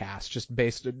left in the cast, just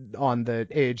based on the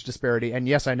age disparity. And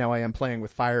yes, I know I am playing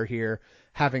with fire here,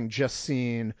 having just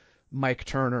seen Mike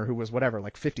Turner, who was whatever,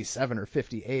 like 57 or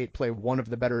 58, play one of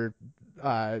the better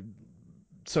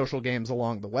social games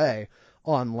along the way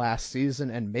on last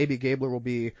season, and maybe Gabler will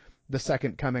be the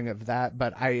second coming of that,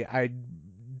 but I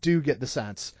do get the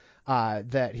sense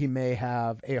that he may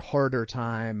have a harder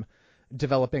time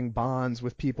developing bonds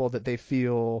with people that they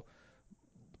feel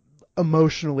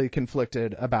emotionally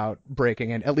conflicted about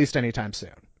breaking in, at least anytime soon.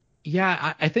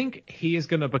 Yeah, I think he is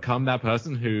going to become that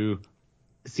person who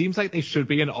seems like they should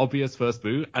be an obvious first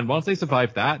boot, and once they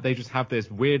survive that, they just have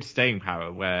this weird staying power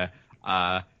where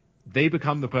they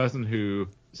become the person who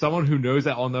someone who knows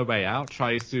they're on their way out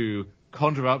tries to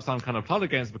conjure up some kind of plot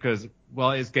against, because,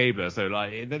 well, it's Gabler, so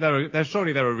like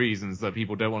surely there are reasons that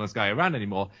people don't want this guy around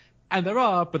anymore, and there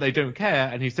are, but they don't care,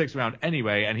 and he sticks around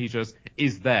anyway, and he just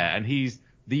is there, and he's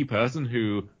the person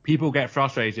who people get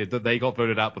frustrated that they got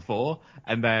voted out before,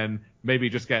 and then maybe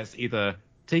just gets either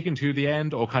taken to the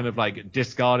end or kind of like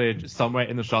discarded somewhere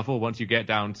in the shuffle once you get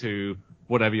down to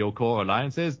whatever your core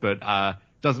alliance is, but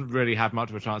doesn't really have much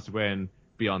of a chance to win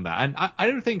beyond that. And I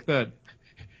don't think that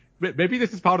maybe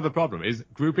this is part of the problem, is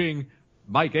grouping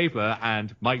Mike Gabler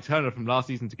and Mike Turner from last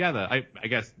season together. I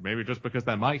guess maybe just because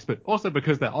they're Mikes, but also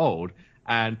because they're old.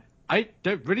 And I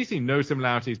don't really see no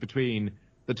similarities between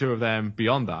the two of them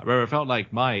beyond that, where it felt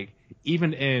like Mike,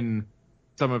 even in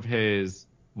some of his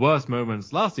worst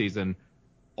moments last season,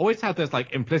 always had this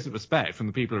like implicit respect from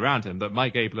the people around him that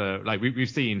Mike Gabler, like we've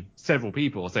seen several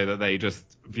people say that they just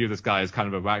view this guy as kind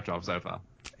of a whack job so far.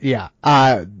 Yeah.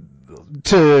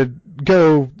 To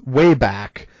go way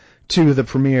back to the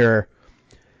premiere,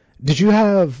 did you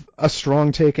have a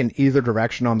strong take in either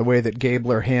direction on the way that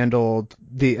Gabler handled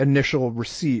the initial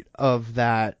receipt of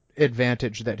that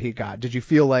advantage that he got? Did you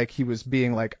feel like he was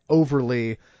being like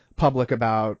overly public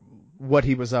about what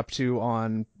he was up to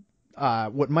on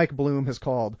what Mike Bloom has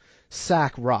called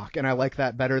Sack Rock, and I like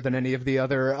that better than any of the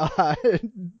other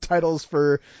titles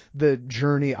for the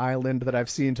Journey Island that I've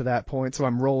seen to that point, so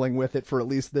I'm rolling with it for at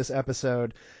least this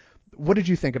episode. What did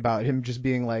you think about him just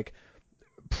being like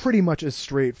pretty much as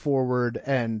straightforward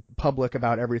and public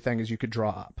about everything as you could draw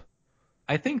up?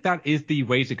 I think that is the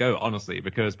way to go, honestly,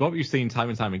 because what we've seen time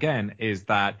and time again is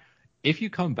that if you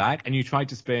come back and you try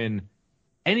to spin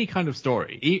any kind of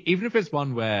story, even if it's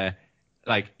one where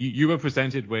like you were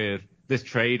presented with this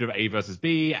trade of A versus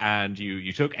B, and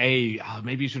you took A,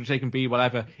 maybe you should have taken B,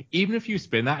 whatever. Even if you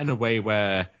spin that in a way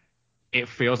where it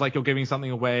feels like you're giving something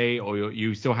away, or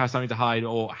you still have something to hide,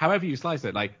 or however you slice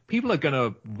it, like people are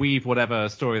gonna weave whatever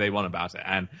story they want about it,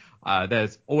 and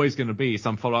there's always going to be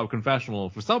some follow-up confessional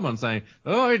for someone saying,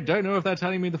 "Oh, I don't know if they're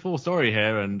telling me the full story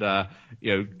here," and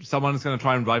someone's going to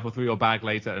try and rifle through your bag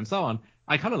later, and so on.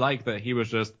 I kind of like that he was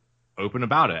just open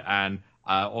about it and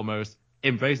almost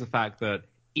embrace the fact that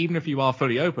even if you are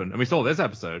fully open, and we saw this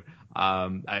episode,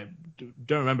 I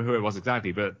don't remember who it was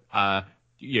exactly, but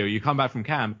you come back from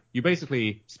camp, you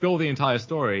basically spill the entire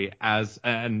story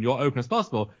and you're open as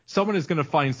possible. Someone is going to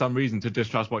find some reason to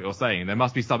distrust what you're saying. There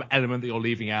must be some element that you're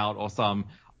leaving out, or some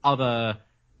other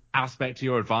aspect to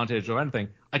your advantage or anything.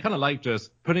 I kind of like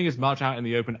just putting as much out in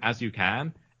the open as you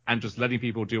can and just letting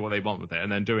people do what they want with it,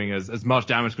 and then doing as much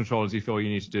damage control as you feel you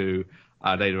need to do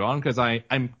later on. Because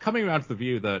I'm coming around to the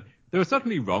view that there are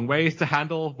certainly wrong ways to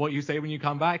handle what you say when you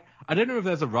come back. I don't know if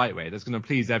there's a right way that's going to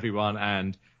please everyone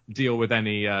and deal with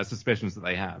any suspicions that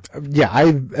they have. Yeah, I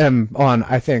am on,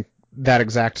 I think, that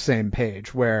exact same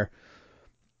page, where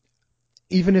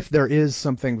even if there is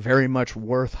something very much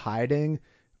worth hiding,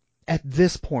 at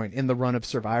this point in the run of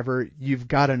Survivor, you've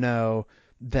got to know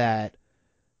that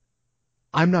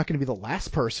I'm not going to be the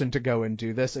last person to go and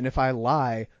do this. And if I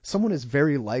lie, someone is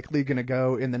very likely going to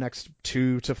go in the next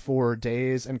 2 to 4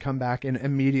 days and come back and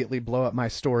immediately blow up my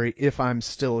story if I'm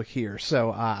still here.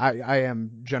 So I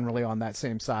am generally on that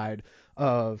same side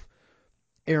of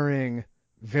erring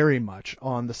very much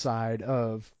on the side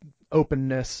of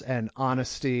openness and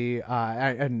honesty.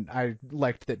 And I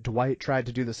liked that Dwight tried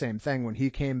to do the same thing when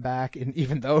he came back, and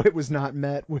even though it was not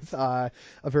met with a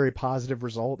very positive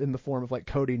result in the form of like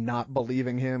Cody not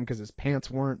believing him because his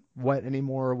pants weren't wet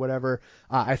anymore or whatever,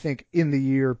 I think in the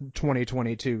year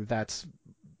 2022 that's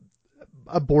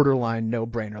a borderline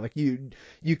no-brainer. Like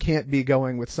you can't be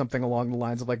going with something along the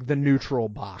lines of like the neutral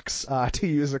box, to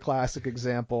use a classic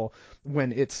example,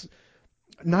 when it's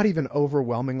not even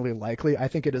overwhelmingly likely. I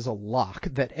think it is a lock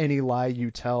that any lie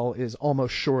you tell is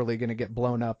almost surely going to get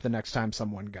blown up the next time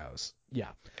someone goes. Yeah.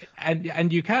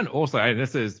 And you can also, and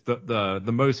this is the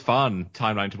most fun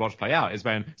timeline to watch play out, is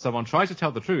when someone tries to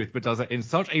tell the truth but does it in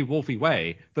such a wolfy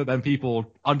way that then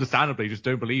people understandably just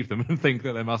don't believe them and think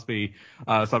that there must be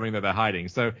something that they're hiding.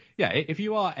 So yeah, if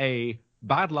you are a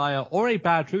bad liar or a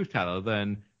bad truth teller,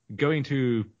 then going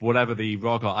to whatever the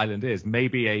rock or island is may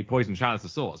be a poison chalice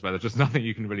of sorts, where there's just nothing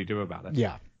you can really do about it.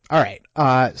 Yeah. All right.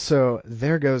 So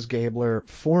there goes Gabler.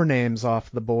 4 names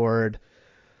off the board.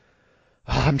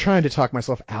 I'm trying to talk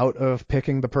myself out of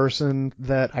picking the person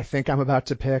that I think I'm about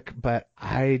to pick, but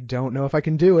I don't know if I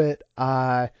can do it.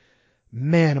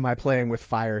 Man, am I playing with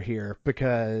fire here,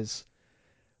 because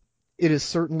it is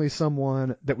certainly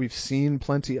someone that we've seen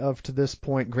plenty of to this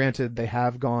point. Granted, they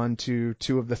have gone to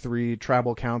 2 of the 3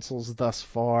 tribal councils thus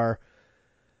far,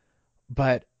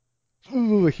 but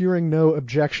hearing no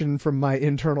objection from my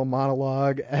internal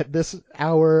monologue at this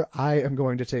hour, I am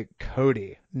going to take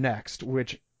Cody next,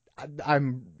 which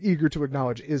I'm eager to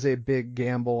acknowledge is a big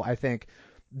gamble. I think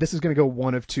this is going to go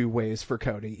one of 2 ways for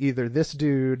Cody. Either this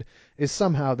dude is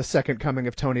somehow the second coming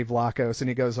of Tony Vlachos and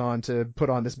he goes on to put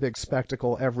on this big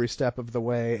spectacle every step of the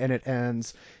way and it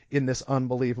ends in this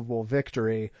unbelievable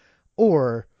victory,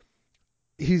 or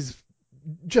he's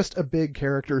just a big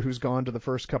character who's gone to the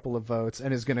first couple of votes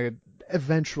and is going to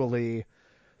eventually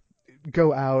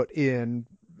go out in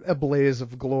a blaze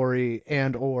of glory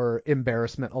and or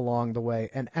embarrassment along the way.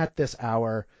 And at this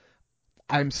hour,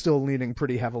 I'm still leaning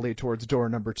pretty heavily towards door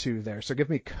number 2 there. So give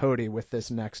me Cody with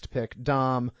this next pick.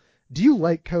 Dom, do you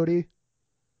like Cody?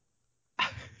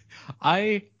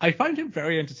 I find him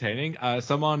very entertaining.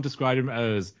 Someone described him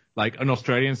as like an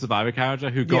Australian Survivor character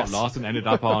who got lost and ended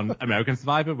up on American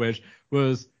Survivor, which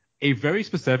was a very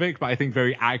specific, but I think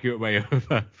very accurate way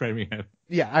of framing him.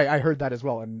 Yeah, I heard that as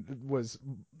well and was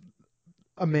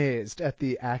amazed at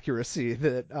the accuracy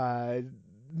that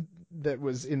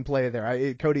was in play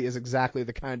there. Cody is exactly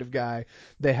the kind of guy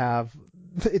they have,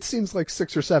 it seems like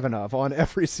 6 or 7 of on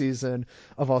every season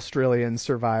of Australian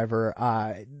Survivor.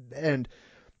 And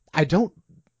I don't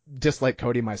dislike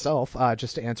Cody myself,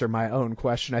 just to answer my own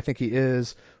question. I think he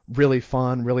is really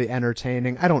fun, really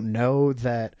entertaining. I don't know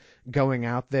that going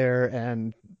out there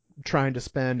and trying to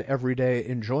spend every day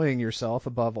enjoying yourself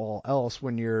above all else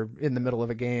when you're in the middle of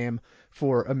a game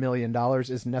for $1 million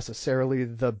is necessarily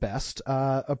the best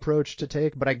approach to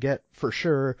take, but I get for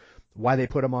sure why they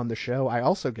put him on the show. I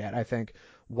also get, I think,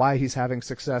 why he's having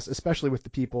success, especially with the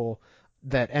people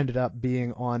that ended up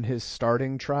being on his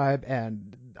starting tribe,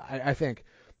 and I think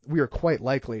we are quite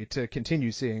likely to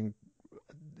continue seeing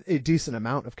a decent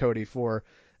amount of Cody for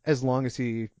as long as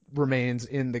he remains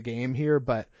in the game here,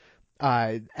 but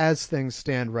as things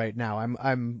stand right now,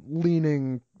 I'm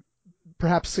leaning,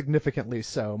 perhaps significantly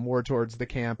so, more towards the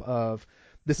camp of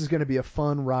this is going to be a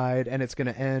fun ride and it's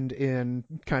going to end in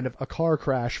kind of a car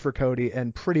crash for Cody,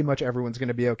 and pretty much everyone's going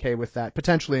to be okay with that,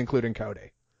 potentially including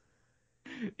Cody.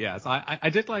 Yes, I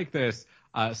did like this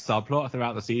subplot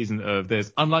throughout the season of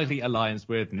this unlikely alliance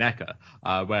with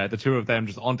NECA, where the 2 of them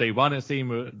just on day 1, it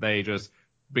seemed, they just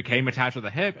became attached at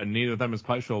the hip and neither of them was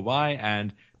quite sure why,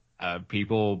 and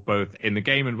people both in the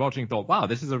game and watching thought, wow,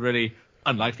 this is a really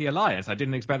unlikely alliance. I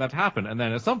didn't expect that to happen. And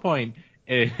then at some point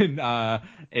in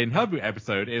her boot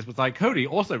episode, it was like Cody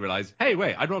also realized, hey,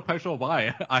 wait, I'm not quite sure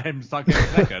why I am stuck in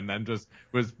NECA, and then just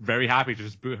was very happy to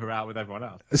just boot her out with everyone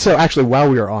else. So actually, while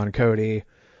we are on Cody,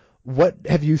 what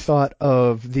have you thought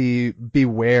of the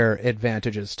Beware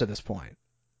advantages to this point?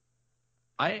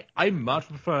 I much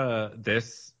prefer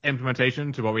this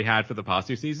implementation to what we had for the past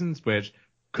 2 seasons, which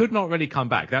could not really come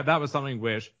back. That was something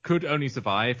which could only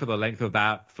survive for the length of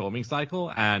that filming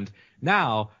cycle. And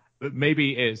now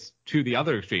maybe it's to the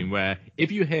other extreme, where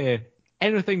if you hear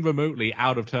anything remotely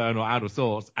out of turn or out of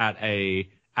sorts at a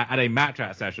match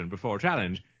chat session before a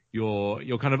challenge,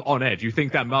 you're kind of on edge. You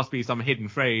think that must be some hidden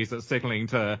phrase that's signaling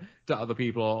to other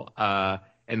people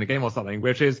in the game or something,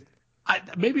 which is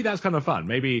maybe that's kind of fun.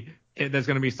 Maybe there's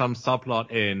going to be some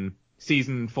subplot in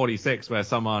season 46 where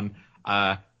someone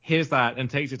hears that and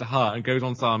takes it to heart and goes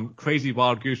on some crazy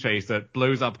wild goose chase that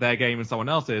blows up their game and someone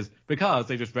else's because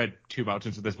they just read too much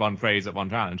into this one phrase at one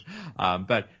challenge.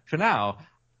 But for now,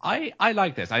 I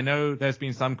like this. I know there's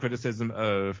been some criticism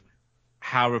of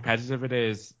how repetitive it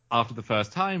is after the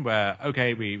first time, where,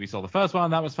 okay, we saw the first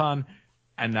one, that was fun,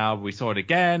 and now we saw it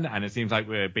again, and it seems like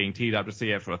we're being teed up to see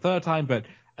it for a third time. But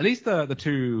at least the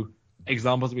two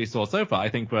examples that we saw so far, I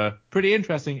think, were pretty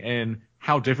interesting in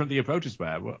how different the approaches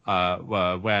were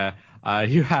where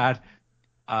you had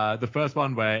the first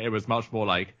one where it was much more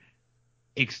like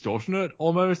extortionate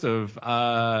almost of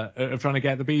trying to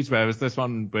get the beads, whereas this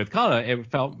one with Carla, it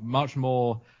felt much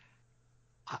more,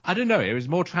 I don't know, it was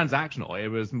more transactional. It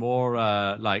was more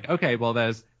like, okay, well,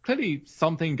 there's clearly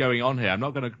something going on here. I'm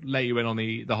not going to let you in on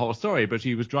the whole story, but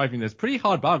she was driving this pretty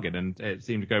hard bargain, and it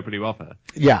seemed to go pretty well for her.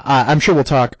 Yeah, I'm sure we'll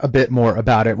talk a bit more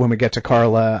about it when we get to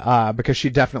Carla, because she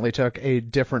definitely took a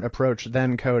different approach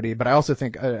than Cody. But I also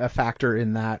think a factor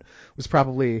in that was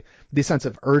probably the sense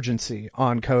of urgency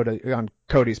on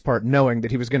Cody's part, knowing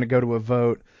that he was going to go to a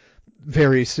vote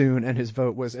very soon, and his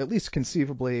vote was at least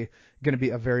conceivably going to be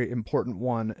a very important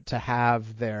one to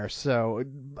have there. So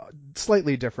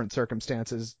slightly different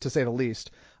circumstances, to say the least,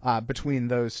 between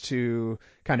those two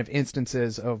kind of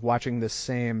instances of watching this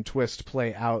same twist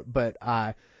play out. But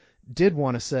I did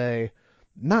want to say,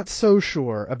 not so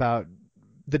sure about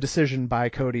the decision by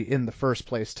Cody in the first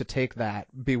place to take that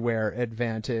beware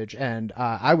advantage. And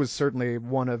I was certainly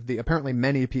one of the apparently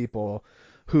many people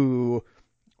who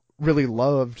really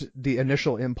loved the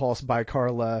initial impulse by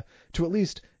Carla to at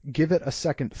least give it a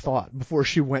second thought before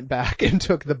she went back and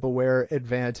took the beware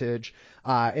advantage,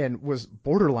 and was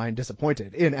borderline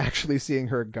disappointed in actually seeing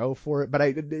her go for it. But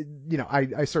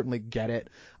I certainly get it,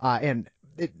 and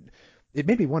it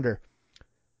made me wonder: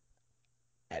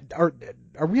 are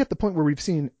we at the point where we've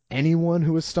seen anyone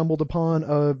who has stumbled upon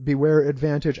a beware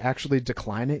advantage actually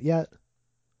decline it yet?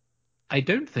 I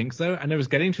don't think so. And it was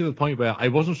getting to the point where I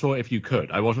wasn't sure if you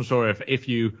could. I wasn't sure if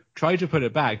you tried to put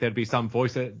it back, there'd be some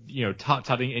voice that,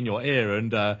 tut-tutting in your ear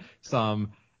and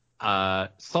some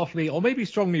softly or maybe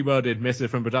strongly worded missive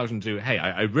from production to, hey,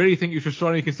 I really think you should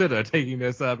strongly consider taking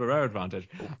this Barrera advantage.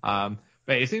 But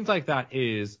it seems like that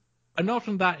is an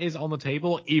option that is on the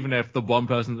table, even if the one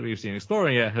person that we've seen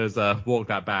exploring it has walked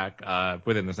that back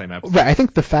within the same episode. Right. I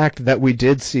think the fact that we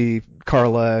did see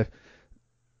Carla,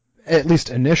 at least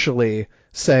initially,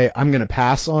 say, I'm going to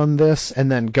pass on this,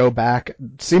 and then go back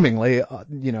seemingly,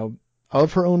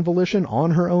 of her own volition,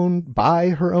 on her own, by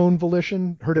her own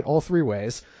volition, heard it all three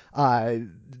ways,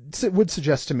 it would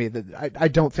suggest to me that I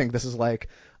don't think this is like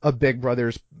a Big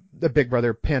Brother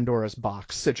Pandora's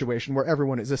box situation where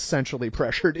everyone is essentially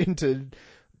pressured into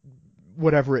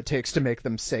whatever it takes to make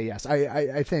them say yes.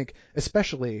 I think,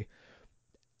 especially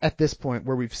at this point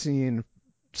where we've seen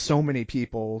so many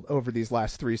people over these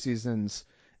last 3 seasons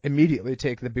immediately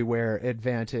take the beware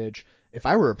advantage. If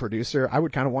I were a producer, I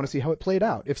would kind of want to see how it played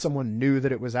out if someone knew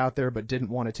that it was out there but didn't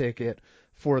want to take it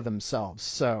for themselves.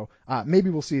 So maybe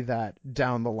we'll see that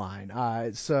down the line.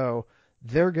 So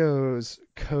there goes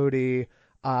Cody.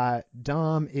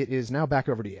 Dom, it is now back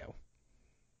over to you.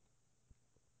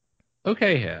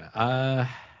 Okay, here.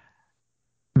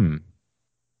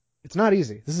 It's not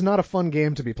easy. This is not a fun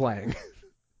game to be playing.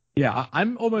 Yeah,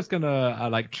 I'm almost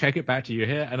gonna check it back to you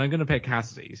here, and I'm gonna pick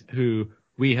Cassidy's, who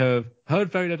we have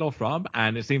heard very little from,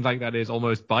 and it seems like that is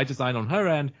almost by design on her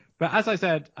end. But as I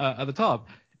said at the top,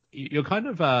 you're kind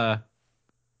of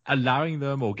allowing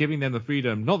them or giving them the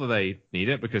freedom, not that they need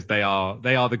it because they are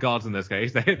the gods in this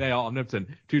case. They are omnipotent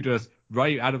to just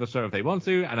write you out of the show if they want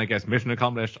to, and I guess mission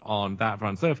accomplished on that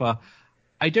front so far.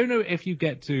 I don't know if you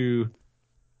get to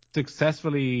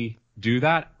successfully do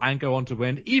that and go on to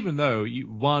win, even though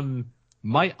one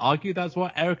might argue that's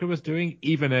what Erica was doing,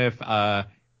 even if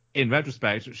in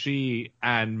retrospect she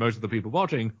and most of the people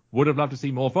watching would have loved to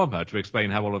see more from her to explain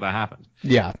how all of that happened.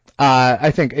 Yeah,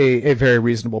 I think a very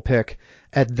reasonable pick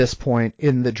at this point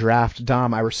in the draft.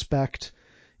 Dom, I respect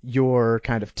your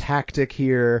kind of tactic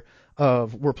here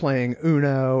of we're playing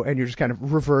Uno and you're just kind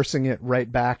of reversing it right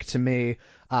back to me.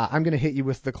 I'm going to hit you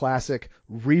with the classic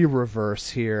re-reverse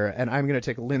here, and I'm going to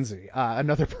take Lindsay,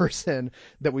 another person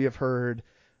that we have heard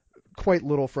quite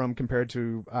little from compared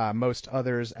to most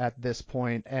others at this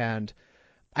point. And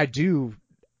I do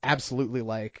absolutely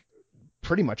like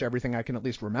pretty much everything I can at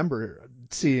least remember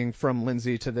seeing from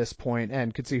Lindsay to this point,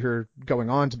 and could see her going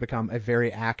on to become a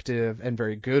very active and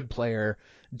very good player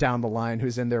down the line,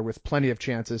 who's in there with plenty of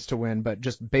chances to win. But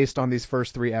just based on these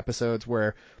first 3 episodes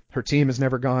where her team has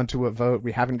never gone to a vote,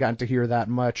 we haven't gotten to hear that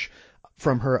much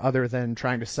from her other than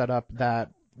trying to set up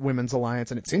that women's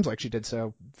alliance, and it seems like she did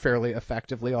so fairly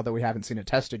effectively, although we haven't seen it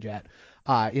tested yet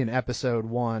in episode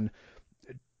 1.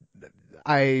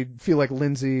 I feel like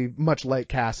Lindsay, much like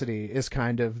Cassidy, is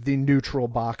kind of the neutral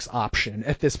box option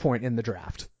at this point in the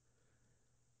draft.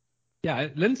 Yeah,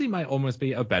 Lindsay might almost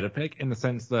be a better pick in the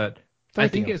sense that I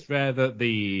Thank think you. it's rare that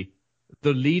the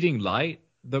leading light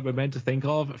that we're meant to think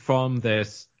of from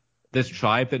this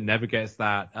tribe that never gets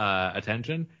that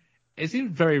attention, it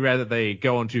seems very rare that they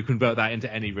go on to convert that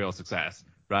into any real success,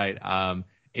 right?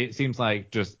 It seems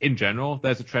like just in general,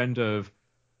 there's a trend of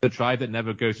the tribe that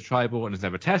never goes to tribal and has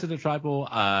never tested a tribal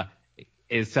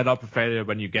is set up for failure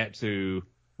when you get to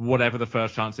whatever the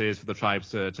first chance is for the tribes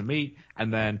to meet.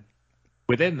 And then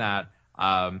within that,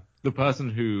 the person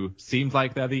who seems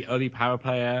like they're the early power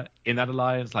player in that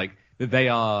alliance, like they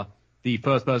are the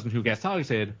first person who gets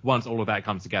targeted once all of that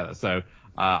comes together. So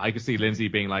I could see Lindsay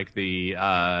being like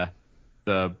the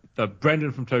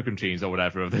Brendan from Token Cheese or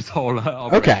whatever of this whole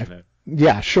operation. Okay.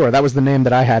 Yeah, sure. That was the name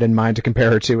that I had in mind to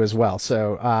compare her to as well.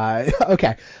 So,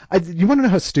 okay. You want to know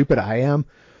how stupid I am?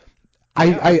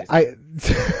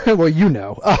 Well, you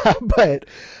know, but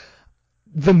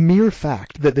the mere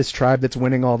fact that this tribe that's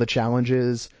winning all the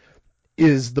challenges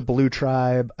is the blue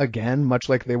tribe again, much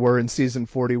like they were in season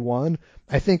 41,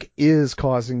 I think is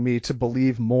causing me to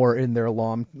believe more in their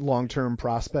long-term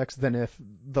prospects than if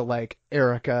the like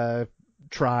Erica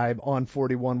tribe on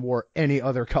 41 wore any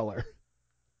other color.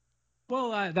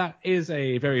 Well, that is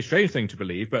a very strange thing to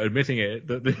believe, but admitting it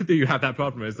that you have that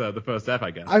problem is the first step,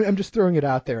 I guess. I'm just throwing it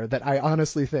out there that I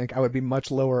honestly think I would be much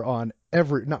lower on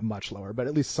not much lower, but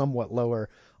at least somewhat lower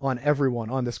on everyone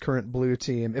on this current blue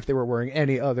team if they were wearing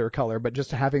any other color. But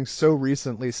just having so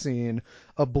recently seen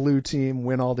a blue team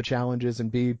win all the challenges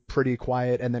and be pretty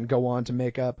quiet and then go on to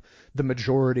make up the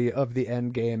majority of the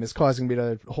end game is causing me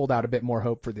to hold out a bit more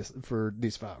hope for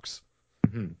these folks.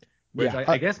 Mm-hmm. Which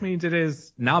I guess means it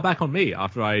is now back on me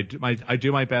after I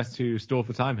do my best to stall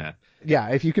for time here. Yeah,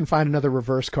 if you can find another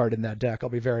reverse card in that deck, I'll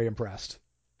be very impressed.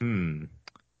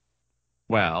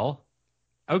 Well,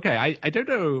 okay, I don't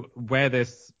know where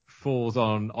this falls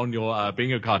on your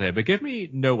bingo card here, but give me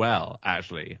Noelle,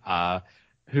 actually,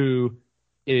 who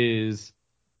is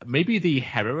maybe the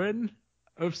heroine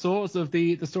of sorts of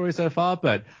the story so far,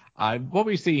 but what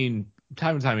we've seen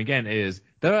time and time again is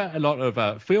there are a lot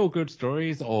of feel-good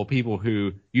stories or people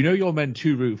who you're meant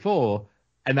to root for,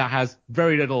 and that has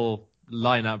very little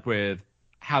line up with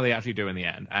how they actually do in the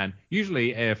end. And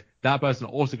usually if that person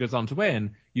also goes on to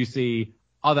win, you see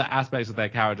other aspects of their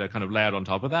character kind of layered on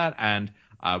top of that. And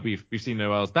we've seen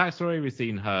Noelle's backstory, we've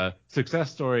seen her success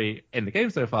story in the game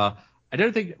so far. I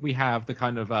don't think we have the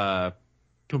kind of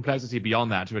complexity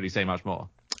beyond that to really say much more.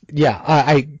 Yeah,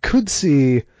 I could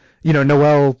see,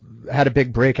 Noelle had a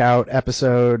big breakout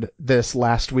episode this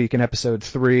last week in episode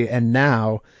 3, and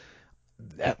now,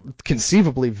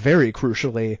 conceivably, very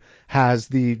crucially, has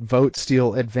the vote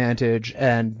steal advantage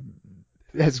and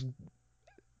has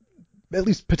at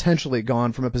least potentially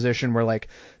gone from a position where like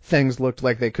things looked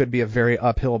like they could be a very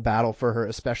uphill battle for her,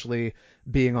 especially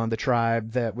being on the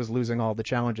tribe that was losing all the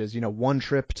challenges. One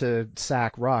trip to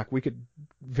Sack Rock, we could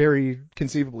very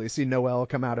conceivably see Noelle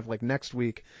come out of like next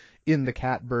week in the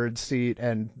catbird seat,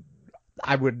 and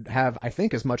I would have, I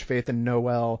think, as much faith in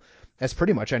Noelle as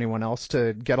pretty much anyone else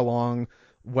to get along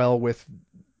well with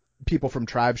people from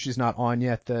tribes she's not on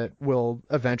yet that will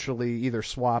eventually either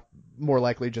swap, more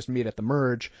likely just meet at the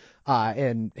merge,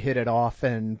 and hit it off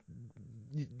and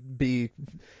be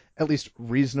at least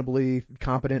reasonably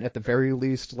competent at the very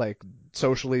least, like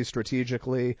socially,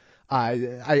 strategically.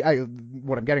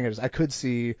 What I'm getting at is I could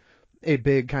see a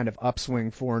big kind of upswing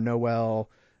for Noelle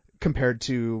compared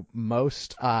to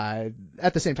most. At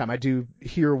the same time, I do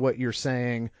hear what you're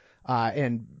saying,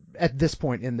 and at this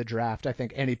point in the draft, I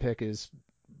think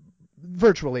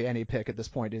virtually any pick at this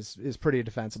point is pretty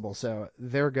defensible. So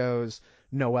there goes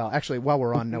Noelle. Actually, while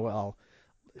we're on Noelle,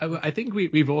 I think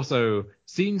we've also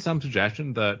seen some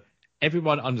suggestion that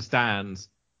everyone understands,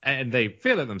 and they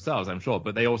feel it themselves, I'm sure,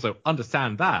 but they also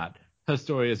understand that her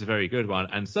story is a very good one.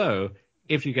 And so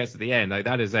if she gets to the end, like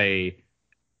that is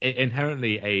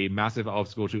inherently a massive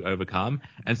obstacle to overcome.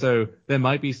 And so there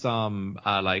might be some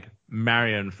like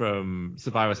Marion from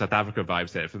Survivor South Africa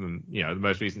vibes here from the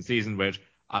most recent season, which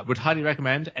would highly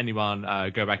recommend anyone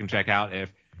go back and check out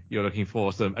if you're looking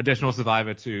for some additional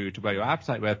Survivor to wear your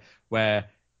appetite with, where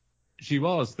she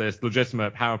was this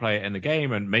legitimate power player in the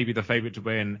game and maybe the favorite to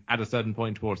win at a certain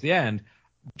point towards the end,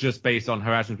 just based on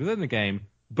her actions within the game.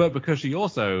 But because she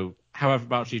also, however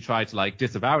much she tried to like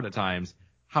disavow it at times,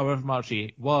 however much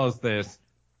she was this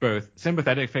both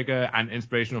sympathetic figure and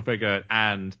inspirational figure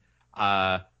and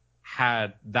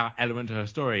had that element to her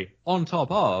story on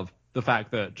top of the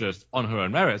fact that just on her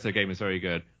own merits, her game is very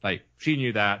good. Like, she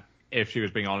knew that, if she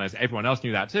was being honest, everyone else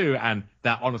knew that too, and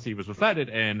that honesty was reflected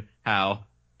in how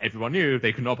everyone knew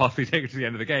they could not possibly take it to the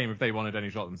end of the game if they wanted any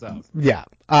shot themselves. Yeah.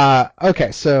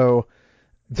 Okay, so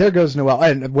there goes Noelle.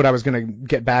 And what I was going to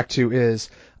get back to is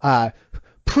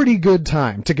pretty good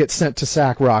time to get sent to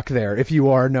Sack Rock there if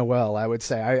you are Noelle, I would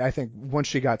say. I think once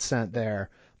she got sent there,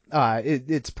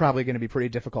 it's probably going to be pretty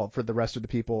difficult for the rest of the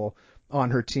people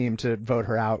on her team to vote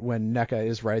her out when NECA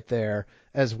is right there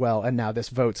as well. And now this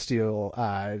vote steal,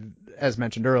 as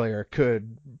mentioned earlier,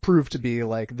 could prove to be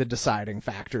like the deciding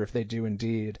factor if they do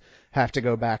indeed have to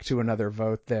go back to another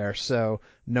vote there. So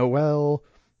Noelle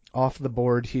off the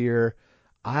board here.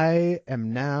 I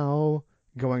am now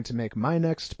going to make my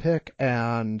next pick,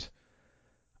 and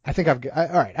I think all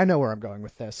right, I know where I'm going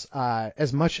with this.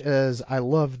 As much as I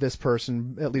love this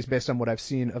person, at least based on what I've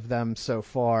seen of them so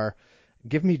far,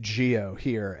 give me Geo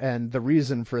here. And the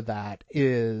reason for that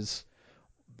is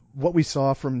what we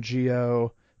saw from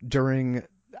Geo during,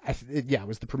 it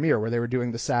was the premiere where they were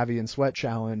doing the Savvy and Sweat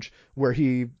challenge, where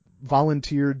he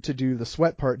volunteered to do the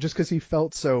sweat part just because he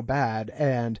felt so bad.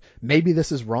 And maybe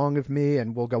this is wrong of me,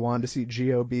 and we'll go on to see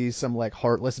Geo be some like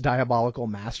heartless, diabolical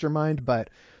mastermind,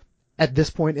 but at this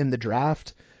point in the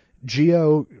draft,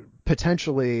 Geo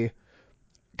potentially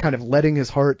kind of letting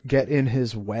his heart get in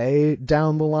his way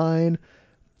down the line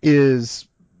is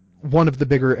one of the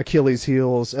bigger Achilles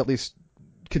heels, at least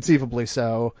conceivably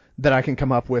so, that I can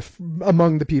come up with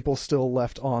among the people still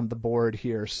left on the board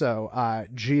here. So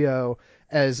Geo,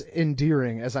 as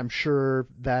endearing as I'm sure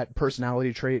that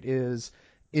personality trait is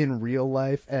in real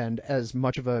life, and as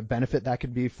much of a benefit that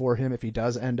could be for him if he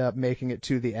does end up making it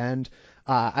to the end,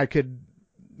 I could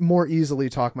more easily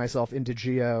talk myself into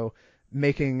Geo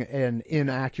making an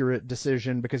inaccurate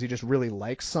decision because he just really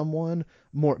likes someone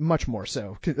much more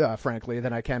so, frankly,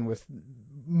 than I can with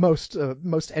most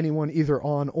anyone either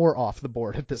on or off the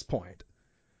board at this point.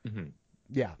 Mm-hmm.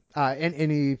 Yeah. And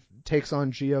any takes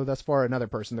on Geo thus far? Another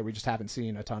person that we just haven't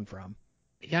seen a ton from.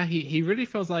 Yeah, he really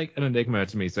feels like an enigma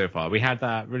to me so far. We had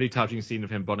that really touching scene of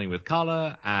him bonding with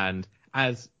Carla, and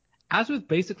as with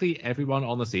basically everyone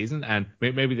on the season, and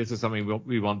maybe this is something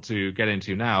we want to get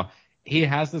into now, he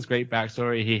has this great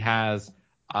backstory. He has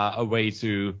a way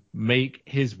to make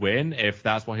his win, if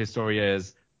that's what his story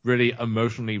is, really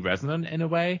emotionally resonant in a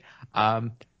way.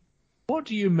 What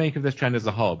do you make of this trend as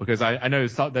a whole? Because I know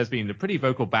there's been a pretty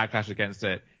vocal backlash against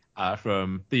it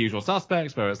from the usual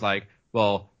suspects, where it's like,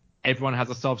 well, everyone has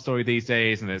a sob story these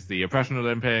days, and there's the Oppression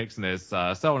Olympics, and there's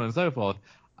so on and so forth.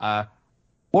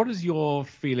 What has your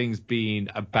feelings been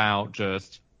about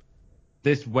just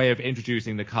this way of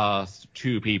introducing the cast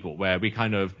to people, where we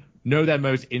kind of know their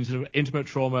most intimate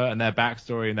trauma and their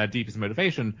backstory and their deepest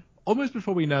motivation, almost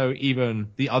before we know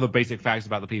even the other basic facts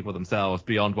about the people themselves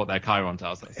beyond what their Chiron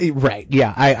tells us? Right,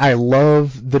 yeah. I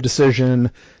love the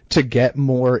decision to get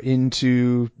more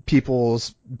into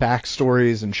people's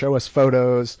backstories and show us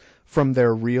photos from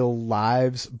their real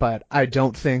lives, but I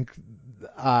don't think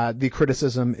the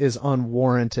criticism is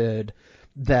unwarranted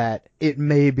that it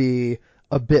may be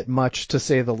a bit much, to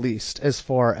say the least, as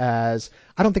far as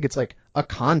I don't think it's like a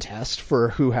contest for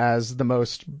who has the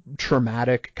most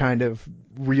traumatic kind of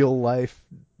real life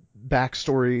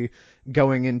backstory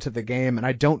going into the game, and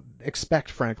I don't expect,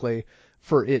 frankly,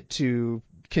 for it to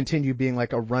continue being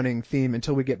like a running theme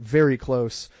until we get very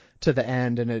close to the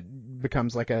end and it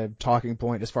becomes like a talking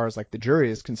point as far as like the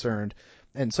jury is concerned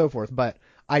and so forth. But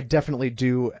I definitely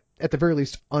do, at the very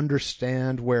least,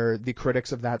 understand where the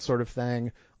critics of that sort of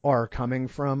thing are coming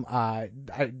from. I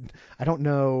don't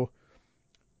know.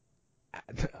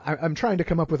 I'm trying to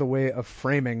come up with a way of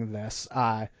framing this.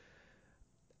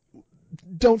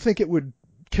 Don't think it would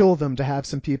kill them to have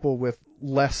some people with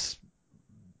less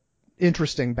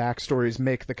interesting backstories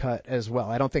make the cut as well.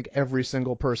 I don't think every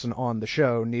single person on the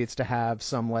show needs to have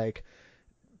some like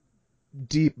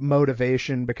deep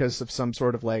motivation because of some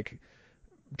sort of like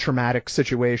traumatic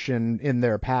situation in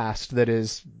their past that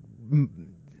is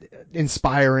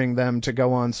inspiring them to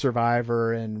go on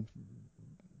Survivor and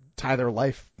tie their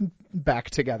life back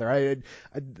together.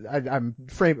 I'm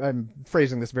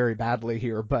phrasing this very badly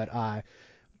here, but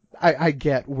I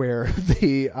get where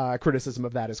the criticism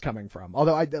of that is coming from.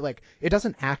 Although it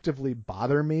doesn't actively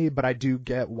bother me, but I do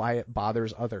get why it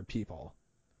bothers other people.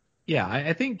 Yeah,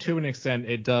 I think to an extent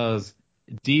it does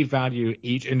devalue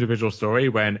each individual story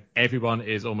when everyone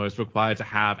is almost required to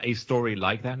have a story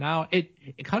like that now. It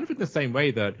kind of in the same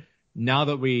way that now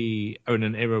that we are in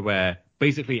an era where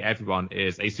basically everyone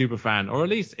is a super fan, or at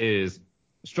least is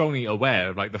strongly aware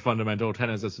of like the fundamental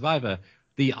tenets of Survivor,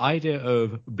 the idea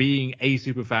of being a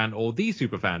super fan or the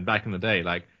super fan back in the day,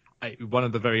 like one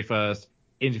of the very first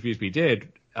interviews we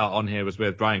did on here was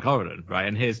with Brian Corridon, right?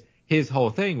 And his whole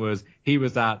thing was he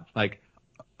was that like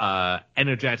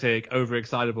energetic,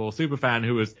 overexcitable super fan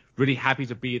who was really happy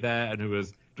to be there and who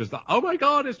was just like, oh my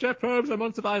god, it's Jeff Probst, I'm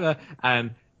on Survivor.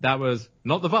 And that was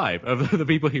not the vibe of the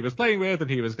people he was playing with,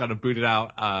 and he was kind of booted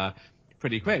out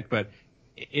pretty quick. But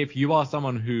if you are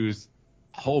someone whose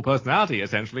whole personality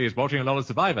essentially is watching a lot of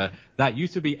Survivor, that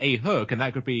used to be a hook, and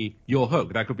that could be your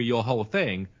hook, that could be your whole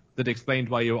thing that explained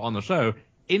why you were on the show,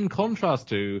 in contrast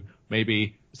to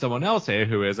maybe someone else here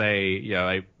who is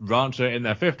a rancher in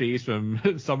their 50s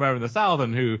from somewhere in the South,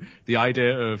 and who the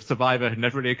idea of Survivor had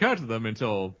never really occurred to them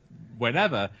until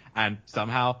whenever, and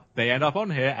somehow they end up on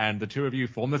here, and the two of you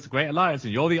form this great alliance,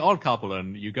 and you're the odd couple,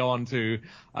 and you go on to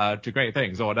great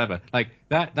things or whatever. Like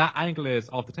that angle is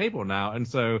off the table now. And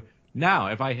so now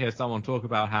if I hear someone talk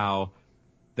about how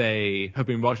they have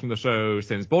been watching the show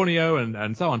since Borneo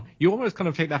and so on, you almost kind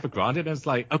of take that for granted, and it's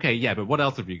like, okay, yeah, but what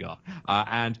else have you got?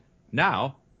 And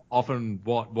now often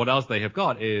what else they have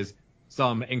got is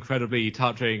some incredibly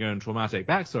touching and traumatic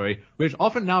backstory, which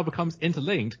often now becomes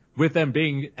interlinked with them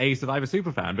being a Survivor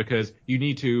superfan, because you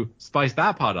need to spice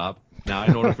that part up now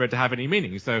in order for it to have any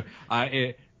meaning. So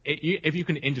if you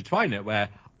can intertwine it, where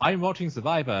I'm watching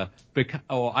Survivor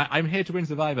I'm here to win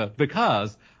Survivor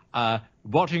because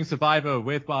watching Survivor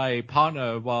with my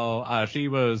partner while she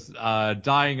was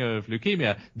dying of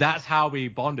leukemia, that's how we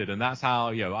bonded, and that's how,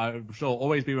 I shall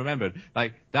always be remembered.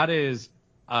 Like that is,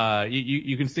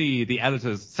 you can see the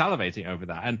editors salivating over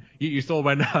that. And you saw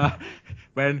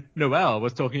when Noelle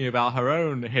was talking about her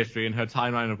own history and her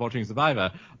timeline of watching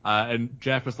Survivor, and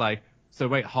Jeff was like, so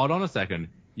wait, hold on a second.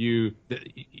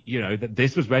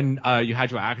 This was when you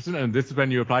had your accident, and this is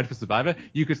when you applied for Survivor.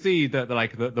 You could see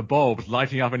the bulbs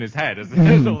lighting up in his head as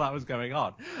all that was going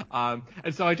on.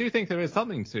 And so I do think there is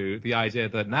something to the idea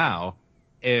that now,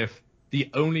 if the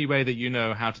only way that you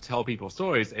know how to tell people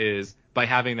stories is by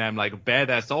having them like bare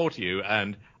their soul to you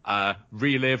and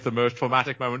relive the most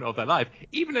traumatic moment of their life,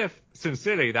 even if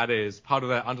sincerely that is part of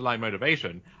their underlying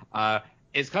motivation,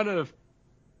 it's kind of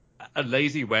a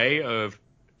lazy way of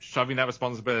shoving that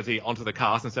responsibility onto the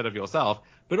cast instead of yourself.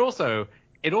 But also,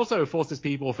 it also forces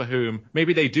people for whom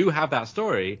maybe they do have that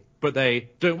story, but they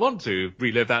don't want to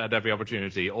relive that at every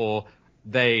opportunity, or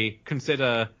they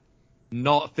consider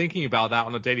not thinking about that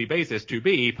on a daily basis to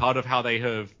be part of how they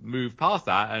have moved past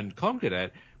that and conquered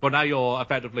it. But now you're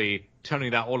effectively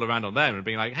turning that all around on them and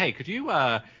being like, hey, could you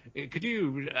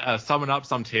summon up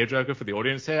some tearjerker for the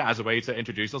audience here as a way to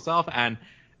introduce yourself? And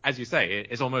as you say,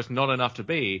 it's almost not enough to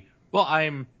be, well,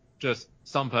 I'm just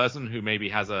some person who maybe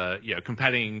has a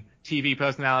compelling TV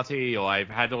personality, or I've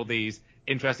had all these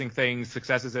interesting things,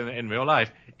 successes in real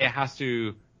life. It has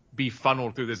to be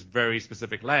funneled through this very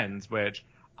specific lens, which,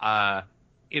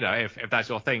 if that's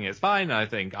your thing, it's fine. I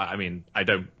think, I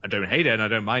don't hate it, and I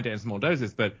don't mind it in small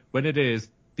doses, but when it is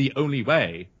the only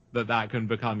way that can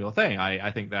become your thing,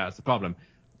 I think that's the problem.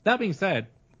 That being said,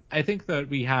 I think that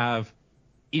we have,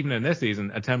 even in this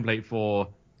season, a template for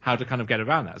how to kind of get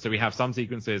around that. So we have some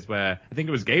sequences where, I think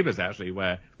it was Gaber's actually,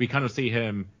 where we kind of see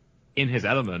him in his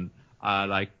element,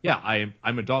 I'm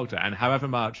a doctor, and however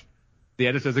much the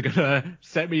editors are going to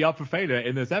set me up for failure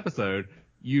in this episode,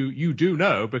 you do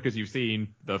know, because you've seen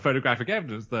the photographic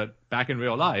evidence, that back in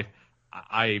real life,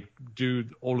 I do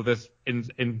all of this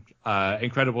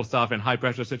incredible stuff in high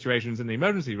pressure situations in the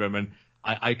emergency room, and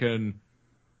I can,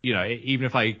 even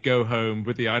if I go home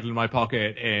with the idol in my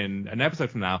pocket in an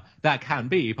episode from now, that can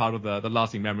be part of the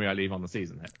lasting memory I leave on the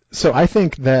season. So I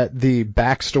think that the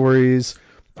backstories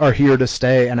are here to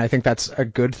stay, and I think that's a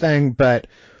good thing. But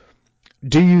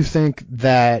do you think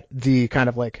that the kind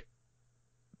of like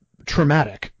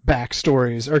traumatic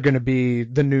backstories are going to be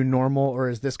the new normal, or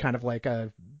is this kind of like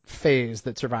a phase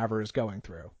that Survivor is going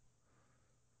through?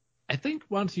 I think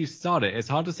once you start it, it's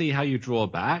hard to see how you draw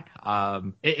back.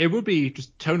 It would be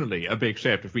just tonally a big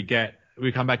shift if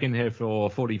we come back in here for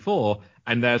 44,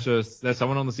 and there's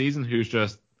someone on the season who's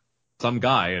just some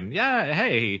guy, and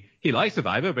hey, he likes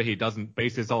Survivor, but he doesn't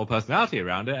base his whole personality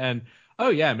around it. And oh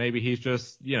yeah, maybe he's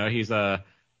just, he's a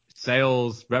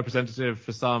sales representative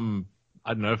for some,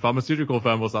 I don't know, pharmaceutical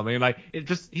firm or something. Like he's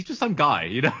just some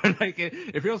guy, like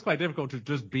it feels quite difficult to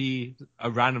just be a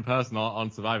random person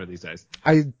on Survivor these days.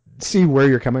 see where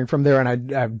you're coming from there,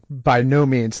 and I by no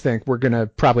means think we're going to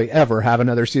probably ever have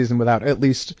another season without at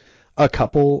least a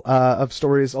couple of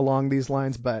stories along these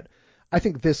lines, but I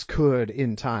think this could,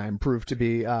 in time, prove to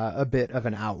be a bit of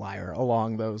an outlier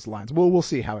along those lines. We'll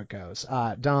see how it goes.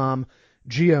 Dom,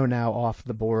 Geo now off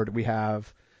the board. We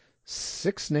have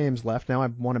 6 names left. Now I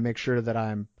want to make sure that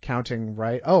I'm counting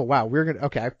right. Oh, wow.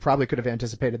 Okay, I probably could have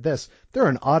anticipated this. There are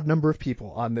an odd number of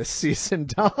people on this season,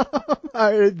 Dom,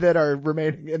 that are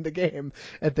remaining in the game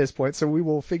at this point. So we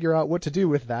will figure out what to do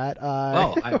with that.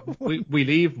 We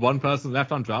leave one person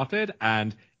left undrafted,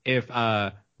 and if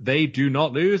they do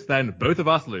not lose, then both of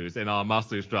us lose in our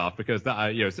must-lose draft, because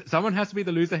someone has to be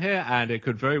the loser here, and it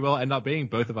could very well end up being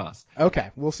both of us. Okay,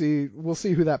 we'll see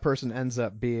who that person ends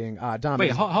up being. Dom.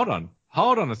 Wait, hold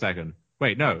on a second.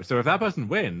 Wait, no. So if that person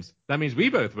wins, that means we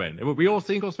both win. We all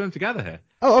sink or swim together here.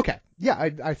 Oh, okay. Yeah,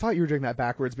 I thought you were doing that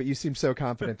backwards, but you seemed so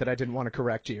confident that I didn't want to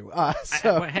correct you.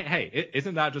 Hey,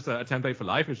 isn't that just a template for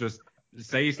life? It's just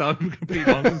say some complete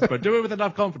nonsense, but do it with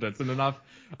enough confidence and enough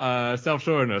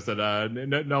self-sureness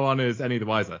that no one is any the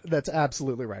wiser. That's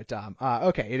absolutely right, Dom.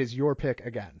 Okay, it is your pick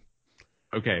again.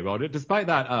 Okay, well, despite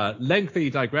that lengthy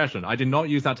digression, I did not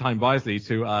use that time wisely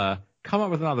to come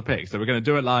up with another pick. So we're going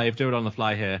to do it live, do it on the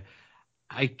fly here.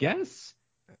 I guess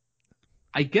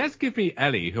give me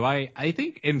Ellie, who I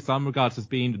think in some regards has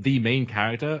been the main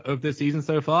character of this season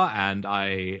so far, and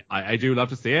I do love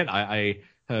to see it. I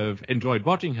have enjoyed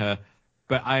watching her,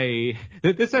 but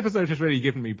this episode has really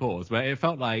given me pause, where it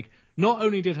felt like not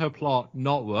only did her plot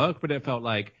not work, but it felt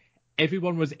like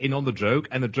everyone was in on the joke,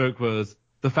 and the joke was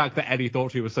the fact that Ellie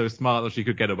thought she was so smart that she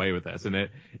could get away with this, and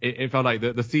it felt like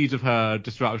the seeds of her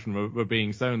destruction were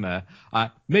being sown there.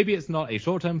 Maybe it's not a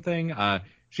short-term thing.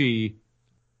 She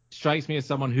strikes me as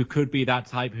someone who could be that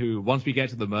type who, once we get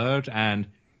to the merge and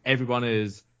everyone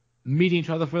is meeting each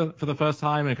other for the first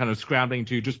time and kind of scrambling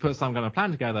to just put some kind of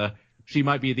plan together, she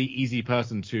might be the easy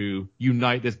person to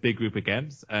unite this big group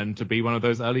against and to be one of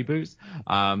those early boots.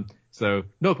 So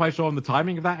not quite sure on the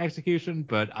timing of that execution,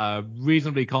 but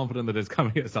reasonably confident that it's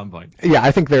coming at some point. Yeah,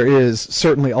 I think there is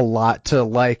certainly a lot to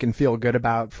like and feel good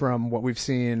about from what we've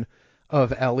seen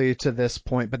of Ellie to this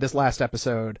point. But this last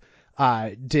episode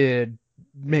did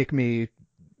make me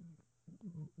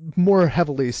more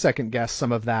heavily second guess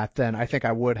some of that than I think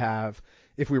I would have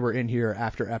if we were in here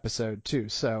after episode 2.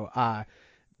 So,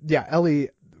 yeah, Ellie,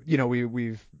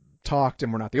 we've talked,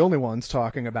 and we're not the only ones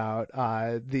talking about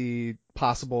the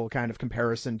possible kind of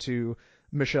comparison to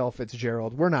Michelle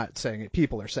Fitzgerald. We're not saying it.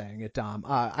 People are saying it, Dom.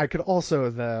 I could also,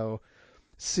 though,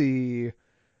 see,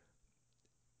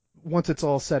 once it's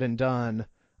all said and done,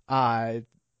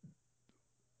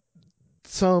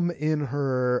 some in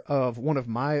her of one of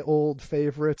my old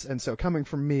favorites. And so coming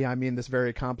from me, I mean this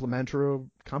very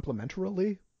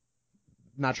complimentarily?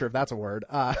 Not sure if that's a word.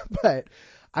 But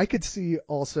I could see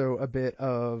also a bit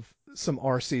of some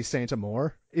R.C.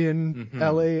 Saint-Amour in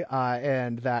Ellie,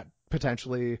 and that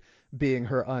potentially being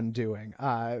her undoing.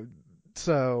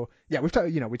 So yeah,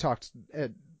 we talked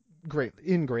in great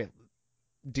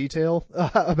detail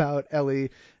about Ellie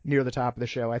near the top of the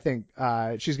show. I think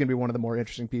she's going to be one of the more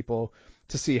interesting people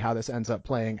to see how this ends up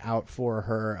playing out for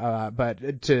her.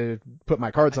 But to put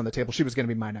my cards on the table, she was going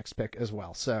to be my next pick as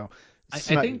well. So I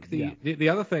think the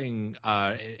other thing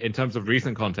in terms of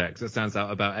recent context that stands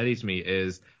out about Ellie to me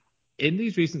is in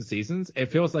these recent seasons,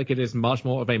 it feels like it is much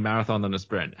more of a marathon than a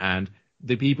sprint. And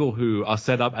the people who are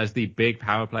set up as the big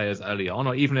power players early on,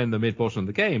 or even in the mid portion of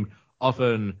the game,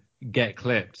 often get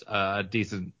clipped a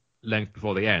decent length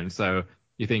before the end. So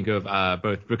you think of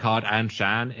both Ricard and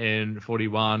Shan in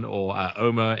 41, or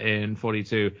Omer in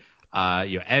 42,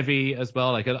 Evie as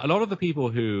well. Like a lot of the people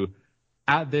who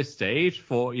at this stage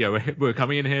we're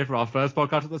coming in here for our first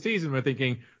podcast of the season, we're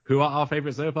thinking, who are our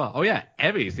favorites so far? Oh yeah,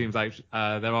 Evie seems like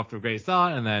they're off to a great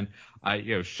start, and then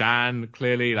Shan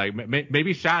clearly, like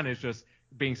maybe Shan is just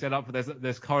being set up for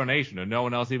this coronation and no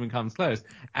one else even comes close.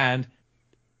 And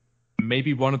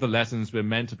maybe one of the lessons we're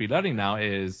meant to be learning now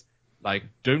is, like,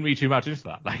 don't read too much into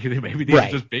that. Like, maybe these are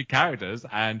just big characters,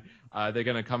 and they're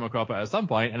going to come across at some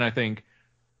point. And I think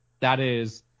that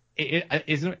is,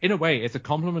 in a way, it's a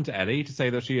compliment to Ellie to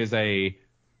say that she is a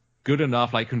good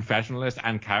enough, like, confessionalist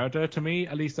and character to me,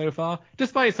 at least so far,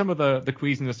 despite some of the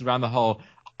queasiness around the whole,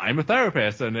 I'm a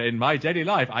therapist, and in my daily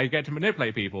life, I get to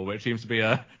manipulate people, which seems to be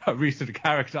a recent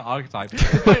character archetype.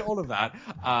 Despite all of that,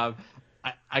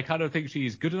 I kind of think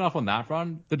she's good enough on that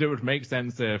front that it would make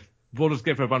sense if we'll just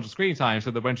give her a bunch of screen time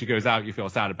so that when she goes out, you feel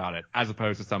sad about it, as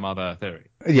opposed to some other theory.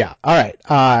 Yeah. All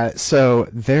right. So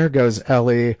there goes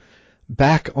Ellie.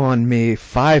 Back on me.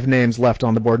 5 names left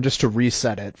on the board, just to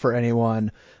reset it for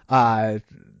anyone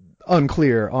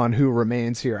unclear on who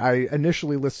remains here. I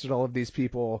initially listed all of these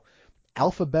people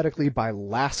alphabetically by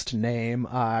last name.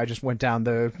 I just went down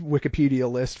the Wikipedia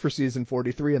list for season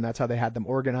 43, and that's how they had them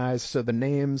organized. So the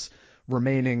names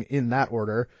remaining in that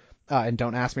order, and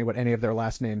don't ask me what any of their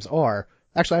last names are.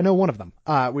 Actually, I know one of them.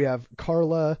 We have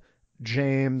Carla,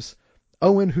 James,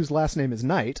 Owen, whose last name is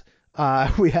Knight.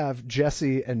 We have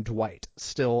Jesse and Dwight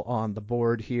still on the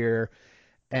board here,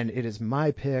 and it is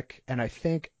my pick, and I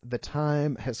think the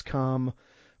time has come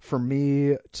for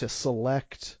me to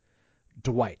select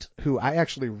Dwight, who I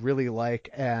actually really like,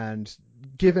 and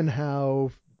given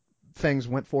how things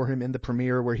went for him in the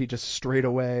premiere where he just straight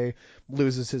away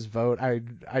loses his vote, I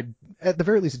at the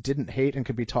very least didn't hate and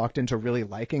could be talked into really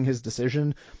liking his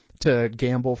decision to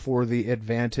gamble for the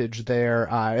advantage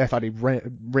there. I thought he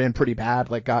ran pretty bad,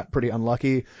 like got pretty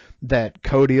unlucky that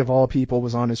Cody of all people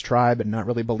was on his tribe and not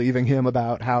really believing him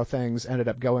about how things ended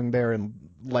up going there, and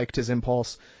liked his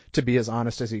impulse to be as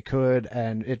honest as he could,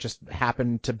 and it just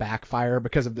happened to backfire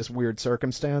because of this weird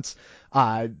circumstance.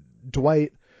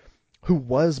 Dwight, who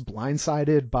was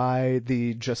blindsided by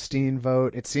the Justine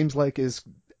vote, it seems like is,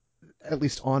 at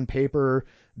least on paper,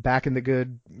 back in the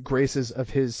good graces of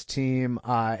his team.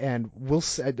 And we'll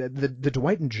say the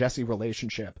Dwight and Jesse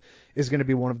relationship is going to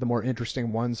be one of the more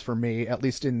interesting ones for me, at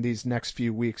least in these next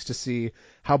few weeks, to see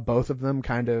how both of them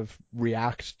kind of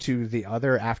react to the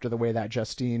other after the way that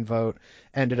Justine vote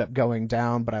ended up going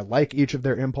down. But I like each of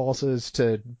their impulses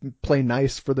to play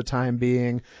nice for the time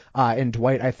being. And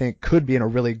Dwight, I think, could be in a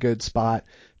really good spot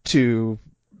to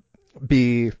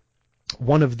be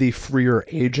one of the freer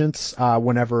agents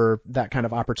whenever that kind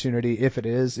of opportunity, if it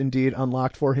is indeed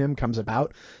unlocked for him, comes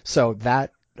about. So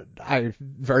that I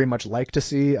very much like to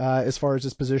see as far as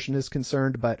his position is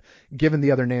concerned. But given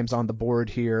the other names on the board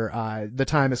here, the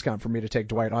time has come for me to take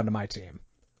Dwight onto my team.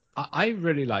 I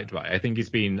really like Dwight. I think he's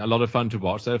been a lot of fun to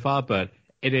watch so far, but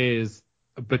it is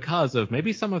because of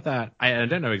maybe some of that. I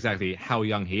don't know exactly how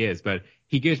young he is, but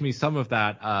he gives me some of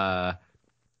that.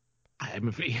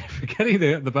 I'm forgetting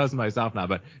the person myself now,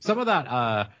 but some of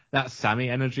that Sammy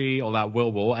energy or that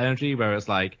Will Wall energy, where it's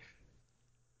like,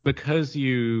 because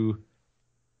you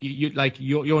like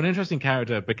you're an interesting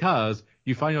character because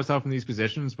you find yourself in these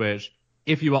positions which,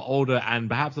 if you are older and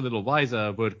perhaps a little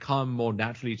wiser, would come more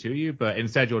naturally to you, but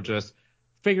instead you're just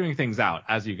figuring things out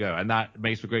as you go, and that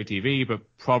makes for great TV, but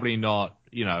probably not,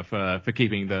 for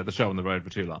keeping the show on the road for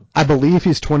too long. I believe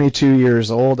he's 22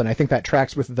 years old, and I think that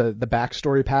tracks with the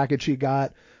backstory package he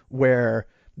got, where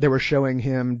they were showing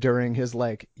him during his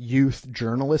like youth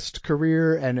journalist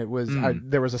career, and it was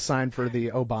there was a sign for the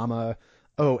Obama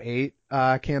 08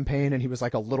 campaign, and he was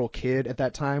like a little kid at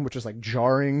that time, which was like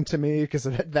jarring to me because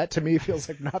that to me feels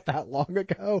like not that long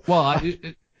ago. Well,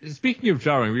 speaking of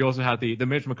jarring, we also had the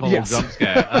Mitch McConnell jump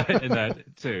scare in there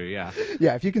too. Yeah.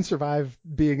 Yeah, if you can survive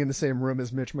being in the same room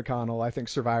as Mitch McConnell, I think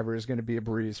Survivor is going to be a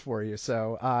breeze for you.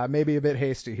 So maybe a bit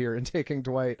hasty here in taking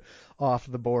Dwight off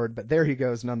the board, but there he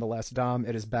goes nonetheless. Dom,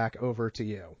 it is back over to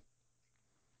you.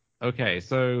 Okay,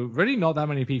 so really not that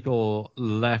many people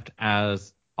left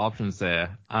as options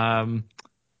there.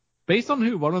 Based on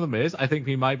who one of them is, I think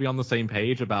we might be on the same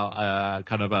page about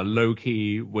kind of a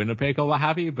low-key winner pick or what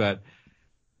have you, but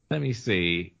let me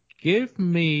see. Give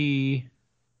me...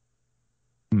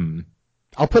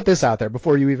 I'll put this out there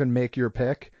before you even make your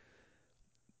pick.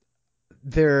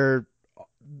 I'm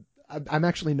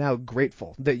actually now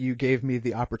grateful that you gave me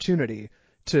the opportunity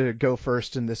to go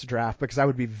first in this draft, because I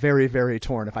would be very, very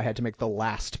torn if I had to make the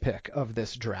last pick of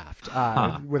this draft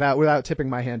without tipping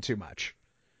my hand too much.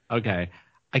 Okay.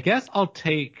 I guess I'll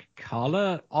take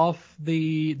Carla off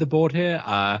the board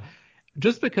here,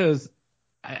 just because,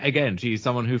 again, she's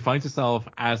someone who finds herself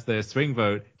as the swing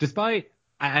vote,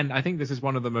 and I think this is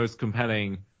one of the most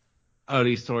compelling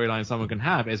early storylines someone can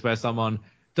have, is where someone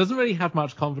doesn't really have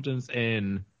much confidence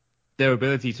in their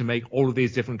ability to make all of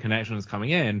these different connections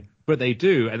coming in, but they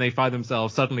do, and they find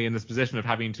themselves suddenly in this position of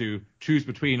having to choose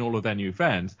between all of their new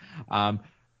friends.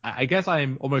 I guess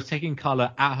I'm almost taking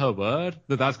Carla at her word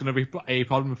that that's going to be a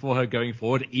problem for her going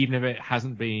forward, even if it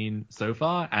hasn't been so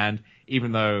far. And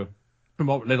even though, from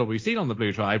what little we've seen on the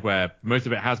Blue Tribe, where most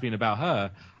of it has been about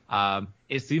her,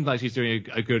 it seems like she's doing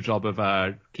a good job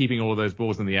of keeping all of those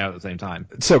balls in the air at the same time.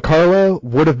 So Carla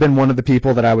would have been one of the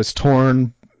people that I was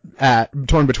torn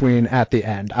between at the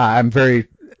end. I'm very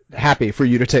happy for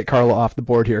you to take Carla off the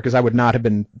board here, because I would not have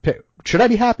been should I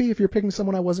be happy if you're picking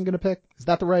someone I wasn't going to pick? Is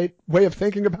that the right way of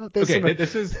thinking about this? Okay,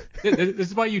 this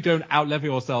is why you don't out-level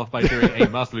yourself by doing a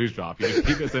must-lose draft. You just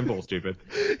keep it simple, stupid.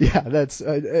 Yeah, that's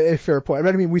a fair point.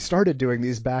 But I mean, we started doing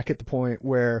these back at the point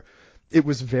where it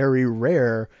was very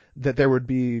rare that there would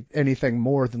be anything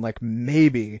more than like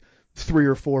maybe 3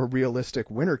 or 4 realistic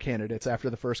winner candidates after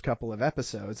the first couple of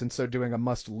episodes, and so doing a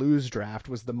must-lose draft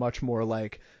was the much more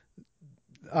like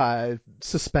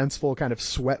suspenseful, kind of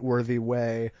sweat-worthy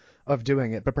way of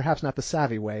doing it, but perhaps not the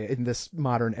savvy way in this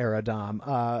modern era, Dom,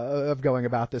 of going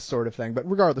about this sort of thing. But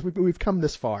regardless, we've come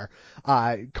this far.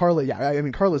 Carla, yeah, I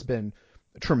mean, Carla's been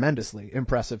tremendously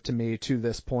impressive to me to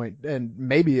this point, and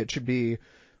maybe it should be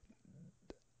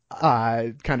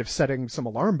kind of setting some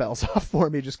alarm bells off for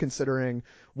me, just considering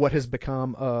what has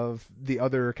become of the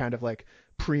other kind of like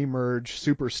pre-merge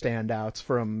super standouts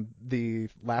from the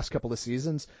last couple of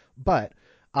seasons. But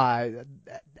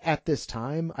at this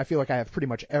time, I feel like I have pretty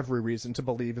much every reason to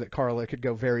believe that Carla could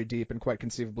go very deep and quite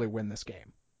conceivably win this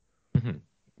game. Mm-hmm.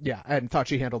 Yeah, and thought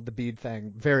she handled the bead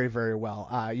thing very, very well.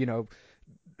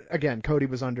 Again, Cody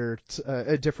was under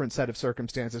a different set of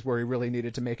circumstances where he really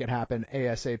needed to make it happen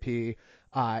ASAP,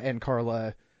 and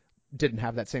Carla didn't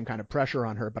have that same kind of pressure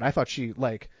on her. But I thought she,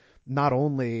 like, not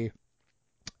only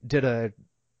did a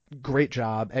great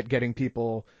job at getting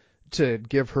people to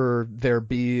give her their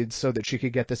beads so that she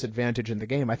could get this advantage in the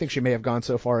game. I think she may have gone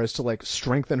so far as to like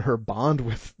strengthen her bond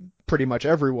with pretty much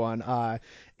everyone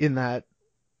in that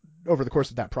over the course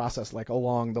of that process, like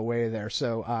along the way there.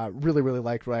 So really, really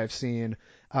liked what I've seen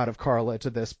out of Carla to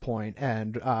this point,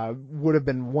 and would have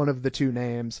been one of the two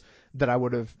names that I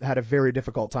would have had a very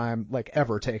difficult time like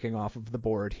ever taking off of the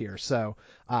board here. So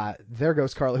there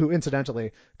goes Carla, who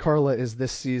incidentally, Carla is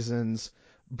this season's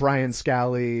Brian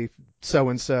Scally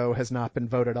so-and-so has not been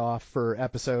voted off for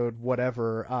episode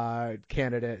whatever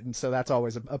candidate, and so that's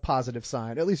always a positive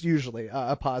sign, at least usually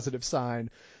a positive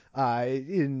sign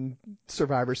in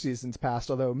Survivor seasons past,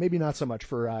 although maybe not so much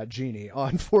for Jeannie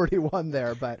on 41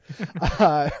 there, but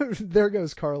there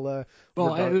goes Carla.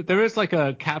 Well, there is like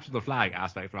a capture the flag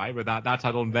aspect, right? Where that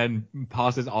title then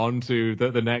passes on to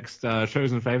the next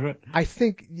chosen favorite. I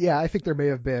think there may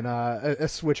have been a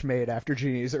switch made after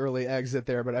Jeannie's early exit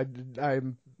there, but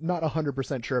I'm not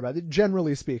 100% sure about it.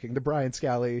 Generally speaking, the Brian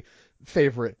Scally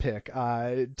favorite pick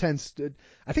tends to,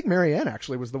 I think Marianne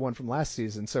actually was the one from last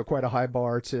season, so quite a high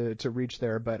bar to reach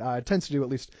there, but tends to do at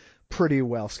least pretty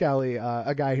well. Scally,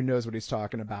 a guy who knows what he's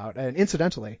talking about. And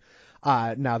incidentally,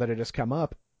 now that it has come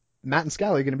up, Matt and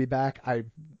Scally are going to be back, I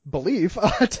believe,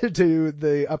 to do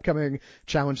the upcoming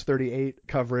Challenge 38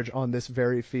 coverage on this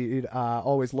very feed.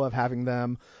 Always love having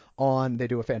them on. They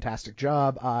do a fantastic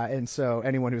job. And so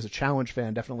anyone who's a Challenge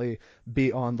fan, definitely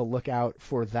be on the lookout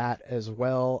for that as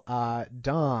well.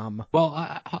 Dom.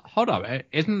 Well, hold up.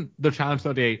 Isn't the Challenge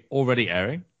 38 already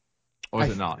airing? Or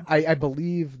is it not? I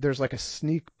believe there's like a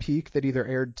sneak peek that either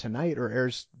aired tonight or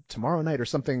airs tomorrow night or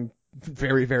something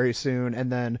very, very soon, and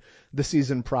then the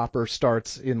season proper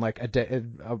starts in like a day,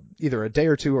 either a day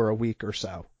or two or a week or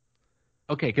so.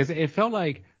 Okay, because it felt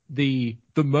like the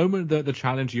moment that the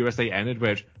Challenge USA ended,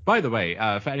 which, by the way,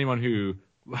 for anyone who,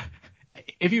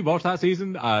 if you watched that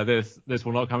season, this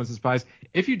will not come as a surprise.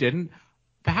 If you didn't,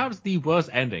 perhaps the worst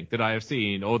ending that I have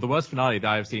seen, or the worst finale that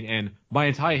I have seen in my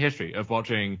entire history of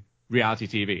watching reality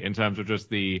TV, in terms of just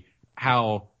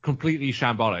how completely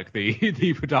shambolic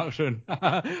the production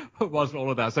was for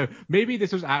all of that. So maybe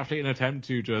this was actually an attempt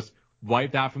to just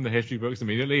wipe that from the history books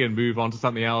immediately and move on to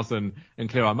something else and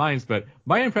clear our minds. But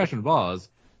my impression was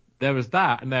there was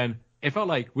that, and then it felt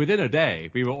like within a day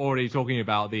we were already talking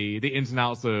about the ins and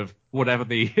outs of whatever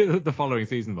the the following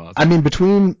season was. I mean,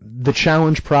 between the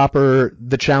Challenge proper,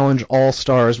 the Challenge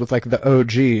All-Stars with like the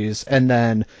OGs, and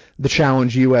then the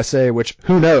Challenge USA, which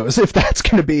who knows if that's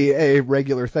going to be a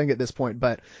regular thing at this point,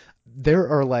 but there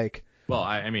are like... Well,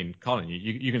 I mean, Colin,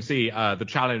 you can see the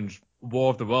Challenge War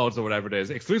of the Worlds or whatever it is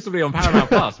exclusively on Paramount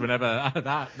Plus whenever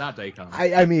that day comes.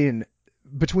 I mean,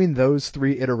 between those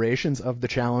 3 iterations of the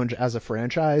Challenge as a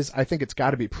franchise, I think it's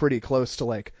got to be pretty close to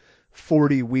like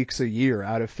 40 weeks a year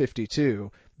out of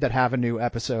 52 that have a new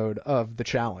episode of the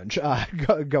Challenge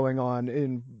going on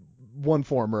in one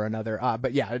form or another.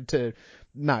 But yeah, to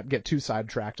not get too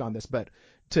sidetracked on this, but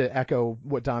to echo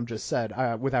what Dom just said,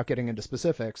 without getting into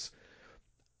specifics,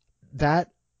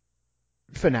 that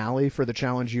finale for the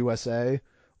Challenge USA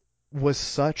was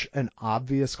such an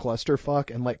obvious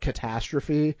clusterfuck and like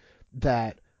catastrophe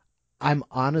that I'm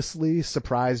honestly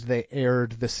surprised they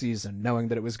aired the season knowing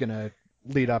that it was going to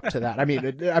lead up to that. I mean,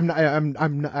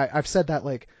 I've said that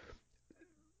like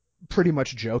pretty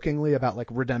much jokingly about like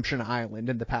Redemption Island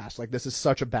in the past. Like, this is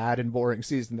such a bad and boring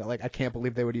season that like I can't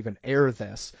believe they would even air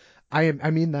this. I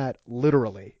mean that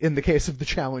literally in the case of the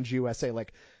Challenge USA.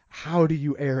 Like, how do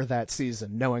you air that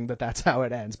season knowing that that's how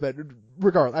it ends? But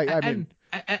regardless, I mean,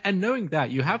 and knowing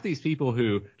that you have these people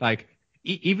who like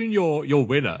even your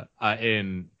winner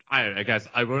in I guess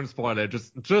I won't spoil it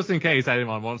just in case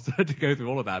anyone wants to go through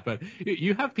all of that. But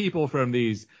you have people from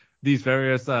these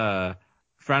various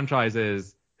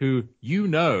franchises who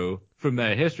from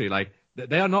their history, like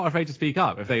they are not afraid to speak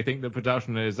up if they think the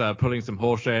production is pulling some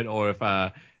horseshit, or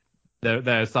if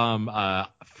there's some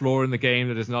flaw in the game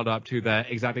that is not up to their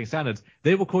exacting standards.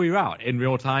 They will call you out in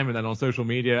real time and then on social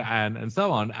media and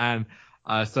so on. And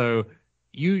so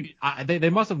they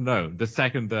must have known the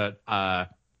second that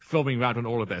filming wrapped on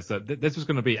all of this that this was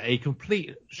going to be a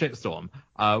complete shitstorm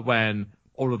when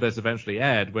all of this eventually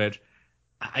aired, which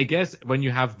I guess when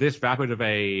you have this rapid of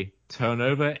a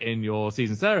turnover in your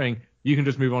season's airing, you can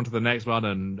just move on to the next one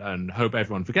and hope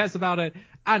everyone forgets about it.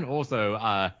 And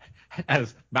also,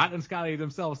 as Matt and Scally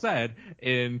themselves said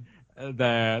in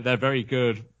their very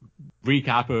good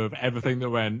recap of everything that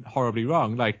went horribly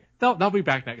wrong, like they'll be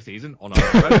back next season on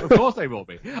our of course they will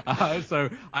be. So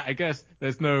I guess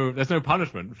there's no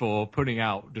punishment for putting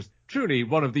out just truly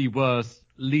one of the worst,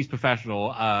 least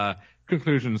professional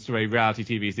conclusions to a reality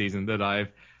TV season that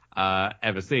I've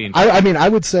ever seen. I mean, I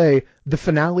would say the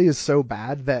finale is so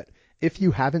bad that if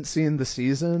you haven't seen the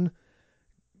season,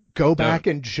 go back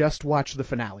and just watch the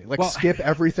finale. Like, skip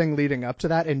everything leading up to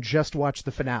that and just watch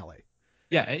the finale.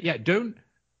 Yeah. Don't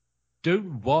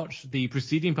watch the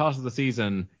preceding parts of the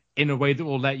season in a way that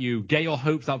will let you get your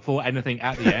hopes up for anything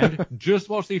at the end. Just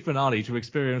watch the finale to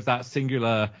experience that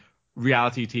singular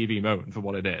reality TV moment for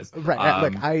what it is. Right.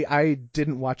 Look, I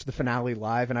didn't watch the finale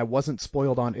live, and I wasn't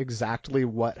spoiled on exactly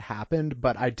what happened,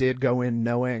 but I did go in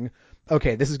knowing,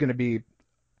 okay, this is going to be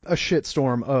a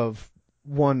shitstorm of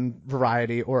one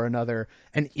variety or another,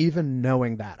 and even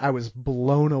knowing that, I was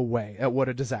blown away at what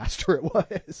a disaster it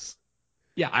was.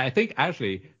 Yeah, I think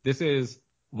actually this is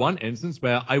one instance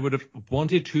where I would have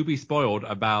wanted to be spoiled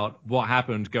about what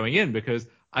happened going in, because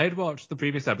I had watched the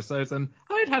previous episodes and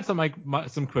I had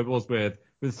some quibbles with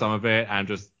some of it and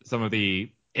just some of the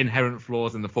inherent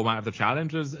flaws in the format of the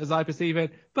challenge as I perceive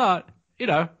it. But,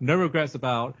 no regrets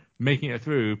about making it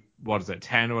through,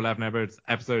 10 or 11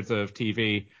 episodes of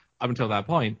TV up until that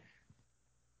point.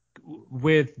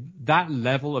 With that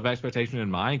level of expectation in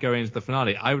mind going into the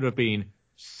finale, I would have been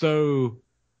so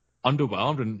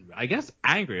underwhelmed and I guess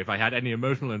angry if I had any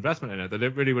emotional investment in it, that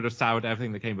it really would have soured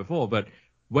everything that came before. But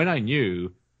when I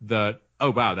knew that,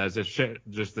 oh wow, there's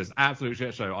just this absolute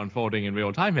shit show unfolding in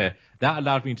real time here, that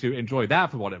allowed me to enjoy that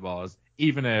for what it was,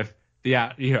 even if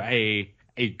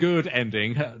a good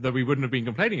ending that we wouldn't have been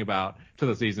complaining about to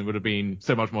the season would have been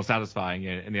so much more satisfying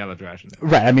in the other direction.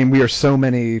 Right. I mean, we are so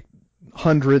many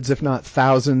hundreds, if not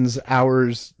thousands,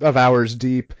 hours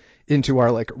deep into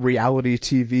our like reality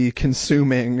TV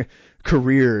consuming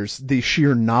careers. The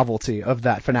sheer novelty of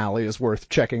that finale is worth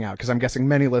checking out, because I'm guessing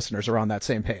many listeners are on that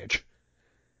same page.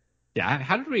 Yeah,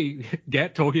 how did we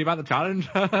get talking about the challenge?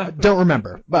 Don't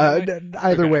remember. But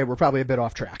either way, we're probably a bit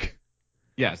off track.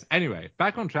 Yes. Anyway,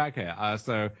 back on track here.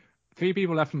 So 3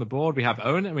 people left on the board. We have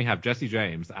Owen and we have Jesse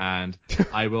James, and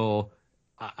I will,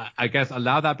 I guess,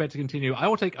 allow that bit to continue. I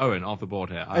will take Owen off the board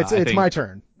here. It's my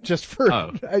turn. Just for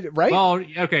right? Well,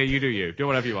 okay, you do you. Do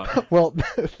whatever you want. Well,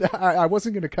 I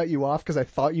wasn't going to cut you off because I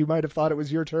thought you might have thought it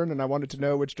was your turn, and I wanted to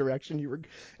know which direction you were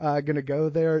going to go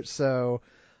there. So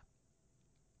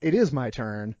it is my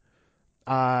turn.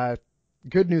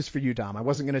 Good news for you, Dom. I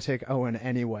wasn't going to take Owen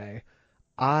anyway.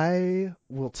 I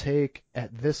will take,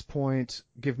 at this point,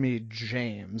 give me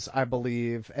James, I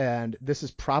believe, and this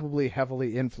is probably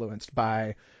heavily influenced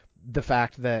by the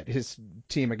fact that his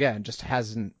team, again, just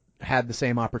hasn't had the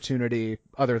same opportunity,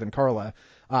 other than Carla,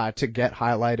 to get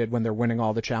highlighted when they're winning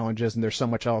all the challenges, and there's so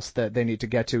much else that they need to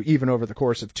get to, even over the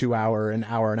course of 2 hour and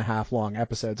hour and a half long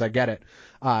episodes. I get it,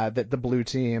 that the blue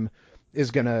team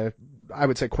is going to, I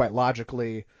would say quite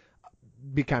logically,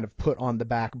 be kind of put on the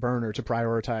back burner to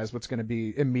prioritize what's going to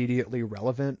be immediately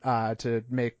relevant to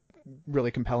make really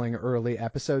compelling early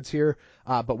episodes here.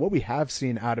 But what we have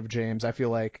seen out of James, I feel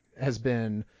like, has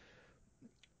been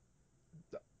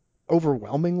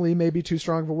overwhelmingly, maybe too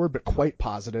strong of a word, but quite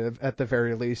positive at the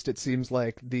very least. It seems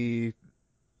like the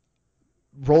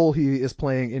role he is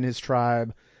playing in his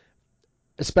tribe,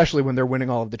 especially when they're winning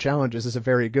all of the challenges, is a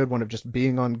very good one, of just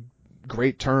being on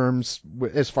great terms,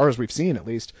 as far as we've seen at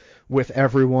least, with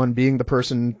everyone, being the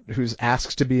person who's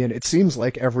asked to be in, it seems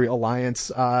like, every alliance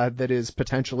that is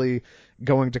potentially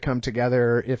going to come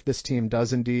together if this team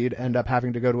does indeed end up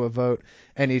having to go to a vote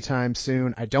anytime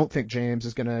soon. I don't think James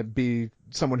is going to be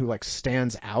someone who like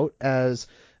stands out as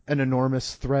an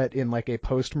enormous threat in like a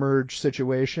post-merge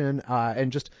situation,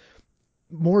 and just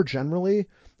more generally,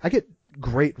 I get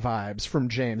great vibes from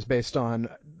James based on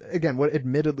again, what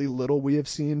admittedly little we have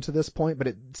seen to this point, but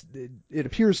it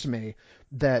appears to me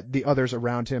that the others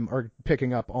around him are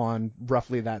picking up on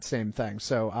roughly that same thing.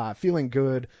 So feeling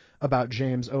good about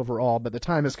James overall, but the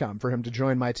time has come for him to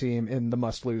join my team in the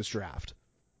must-lose draft.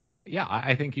 Yeah,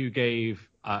 I think you gave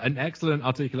an excellent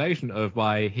articulation of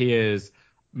why he is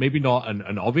maybe not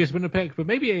an obvious winner pick, but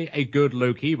maybe a good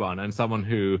low-key one, and someone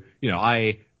who,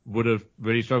 I would have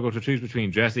really struggled to choose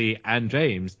between Jesse and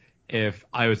James if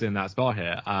I was in that spot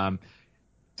here.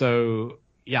 So,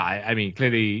 yeah, I mean,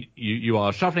 clearly you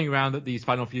are shuffling around these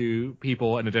final few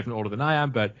people in a different order than I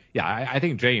am, but yeah, I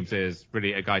think James is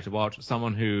really a guy to watch,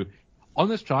 someone who, on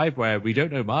this tribe where we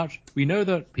don't know much, we know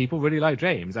that people really like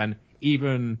James, and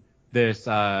even this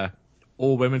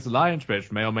all women's alliance,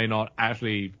 which may or may not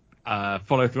actually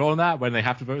follow through on that when they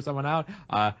have to vote someone out,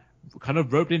 kind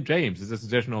of roped in James as this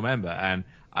additional member. And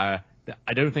I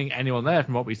don't think anyone there,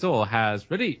 from what we saw, has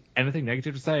really anything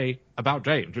negative to say about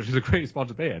James, which is a great spot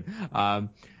to be in.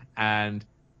 And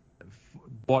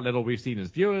what little we've seen as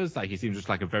viewers, like, he seems just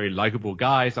like a very likable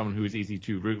guy, someone who is easy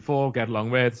to root for, get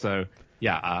along with. So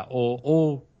yeah,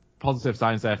 all positive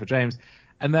signs there for James.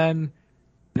 And then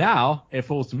now it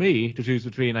falls to me to choose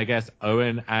between, I guess,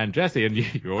 Owen and Jesse, and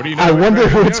you already know. I wonder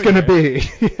who it's going to be.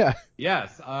 Yeah.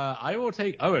 Yes, I will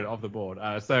take Owen off the board.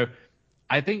 So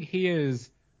I think he is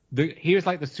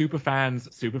like the super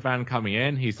fan coming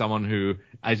in. He's someone who,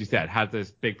 as you said, had this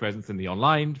big presence in the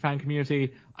online fan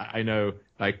community. I know,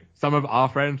 like, some of our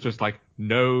friends just like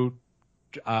know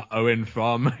Owen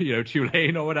from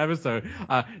Tulane or whatever. So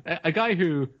a guy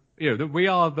who we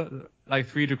are like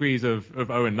 3 degrees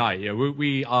of Owen Knight.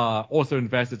 We are also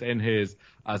invested in his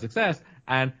success,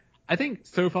 and I think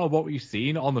so far what we've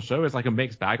seen on the show is like a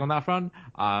mixed bag on that front.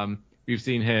 We've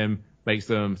seen him make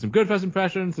some good first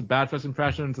impressions, some bad first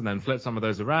impressions, and then flip some of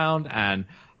those around. And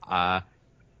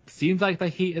seems like the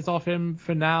heat is off him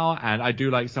for now. And I do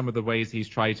like some of the ways he's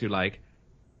tried to like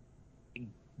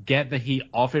get the heat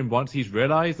off him once he's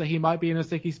realized that he might be in a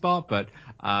sticky spot. But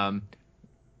I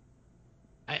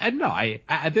don't know.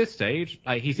 At this stage,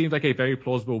 he seems like a very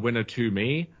plausible winner to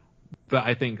me. But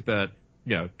I think that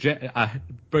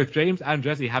both James and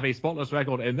Jesse have a spotless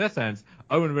record in this sense.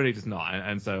 Owen really does not,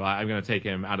 and so I'm going to take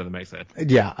him out of the mix here.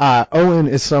 Yeah, Owen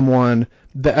is someone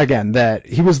that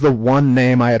he was the one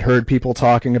name I had heard people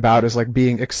talking about as like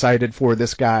being excited for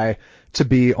this guy to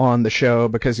be on the show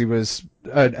because he was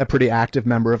a pretty active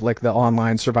member of like the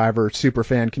online Survivor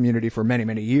superfan community for many,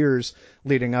 many years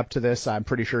leading up to this. I'm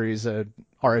pretty sure he's a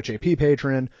RHAP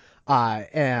patron,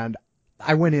 and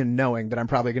I went in knowing that I'm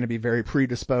probably going to be very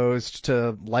predisposed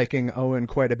to liking Owen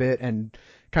quite a bit and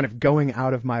kind of going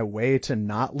out of my way to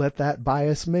not let that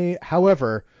bias me.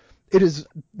 However, it is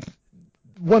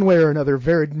one way or another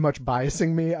very much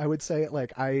biasing me, I would say.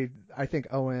 Like, I think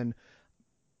Owen,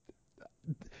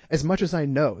 as much as I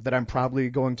know that I'm probably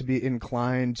going to be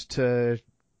inclined to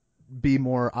be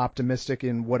more optimistic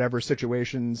in whatever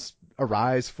situations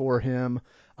arise for him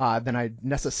than I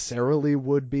necessarily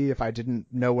would be if I didn't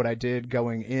know what I did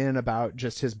going in about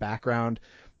just his background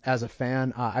as a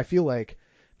fan. I feel like,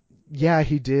 yeah,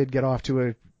 he did get off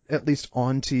to at least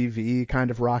on TV kind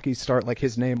of rocky start. Like,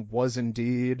 his name was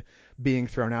indeed being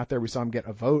thrown out there. We saw him get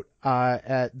a vote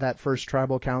at that first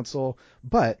tribal council,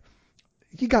 but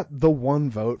he got the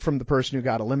one vote from the person who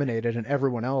got eliminated, and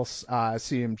everyone else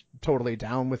seemed totally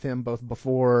down with him both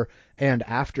before and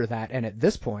after that. And at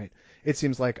this point, it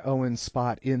seems like Owen's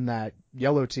spot in that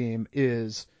yellow team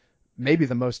is maybe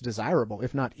the most desirable,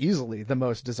 if not easily the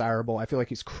most desirable. I feel like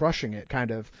he's crushing it,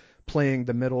 kind of playing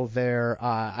the middle there.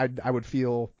 I would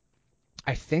feel,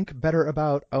 I think, better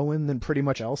about Owen than pretty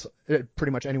much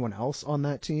anyone else on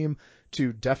that team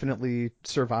to definitely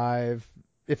survive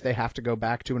if they have to go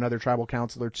back to another tribal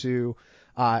council or two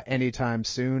anytime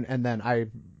soon. And then I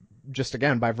just,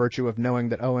 again, by virtue of knowing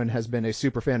that Owen has been a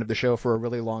super fan of the show for a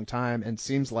really long time and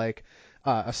seems like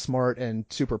a smart and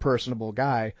super personable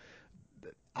guy,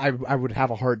 I would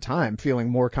have a hard time feeling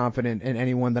more confident in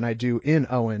anyone than I do in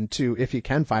Owen to, if he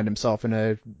can find himself in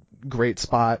a great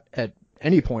spot at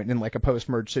any point in like a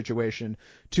post-merge situation,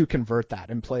 to convert that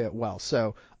and play it well.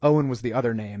 So Owen was the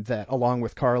other name that, along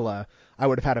with Carla, I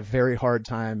would have had a very hard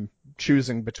time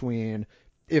choosing between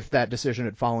if that decision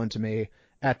had fallen to me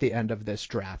at the end of this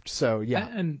draft. So yeah.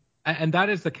 And that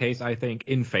is the case, I think,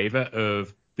 in favor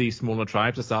of these smaller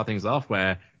tribes to start things off,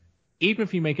 where even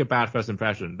if you make a bad first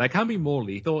impression, they can be more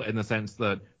lethal in the sense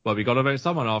that, well, we got to vote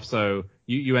someone off, so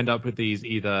you end up with these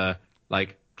either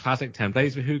like classic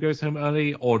templates for who goes home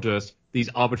early, or just these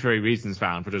arbitrary reasons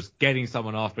found for just getting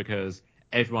someone off because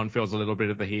everyone feels a little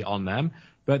bit of the heat on them.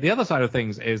 But the other side of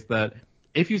things is that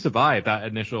if you survive that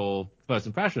initial first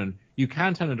impression, you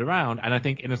can turn it around. And I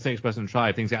think in a 6-person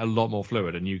tribe, things get a lot more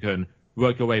fluid and you can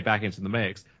work your way back into the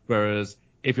mix. Whereas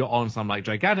if you're on some like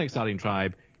gigantic starting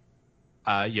tribe,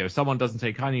 someone doesn't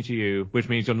take kindly to you, which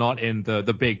means you're not in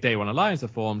the big day one alliance that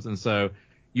forms. And so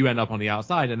you end up on the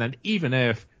outside. And then even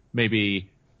if maybe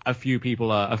a few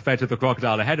people are fed to the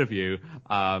crocodile ahead of you,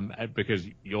 because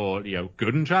you're,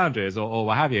 good in challenges or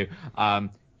what have you,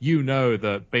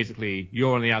 that basically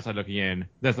you're on the outside looking in.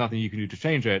 There's nothing you can do to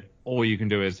change it. All you can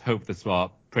do is hope for the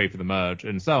swap, pray for the merge,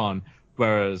 and so on.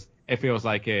 Whereas it feels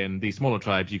like in these smaller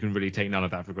tribes, you can really take none of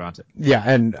that for granted. Yeah,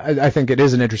 and I think it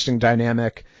is an interesting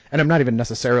dynamic. And I'm not even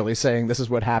necessarily saying this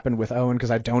is what happened with Owen,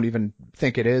 because I don't even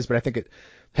think it is, but I think it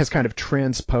has kind of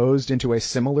transposed into a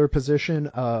similar position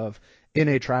of, in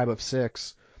a tribe of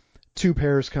 6, 2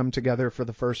 pairs come together for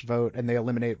the first vote and they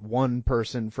eliminate one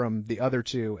person from the other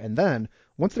 2. And then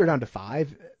once they're down to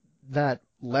 5, that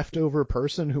leftover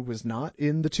person who was not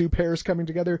in the 2 pairs coming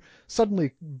together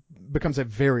suddenly becomes a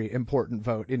very important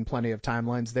vote in plenty of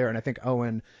timelines there. And I think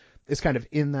Owen is kind of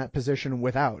in that position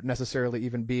without necessarily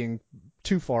even being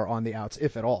too far on the outs,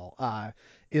 if at all,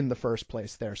 in the first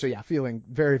place there. So yeah, feeling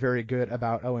very, very good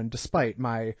about Owen, despite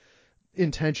my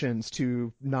intentions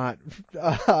to not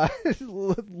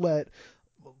let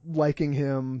liking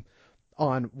him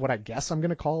on what I guess I'm going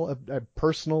to call a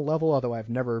personal level, although I've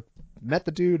never met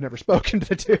the dude, never spoken to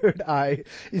the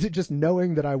dude. Just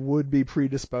knowing that I would be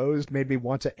predisposed made me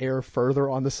want to err further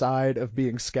on the side of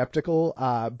being skeptical,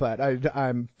 but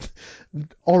I'm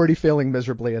already failing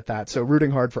miserably at that. So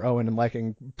rooting hard for Owen and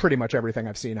liking pretty much everything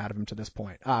I've seen out of him to this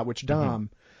point, which Dom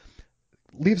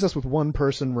leaves us with one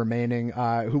person remaining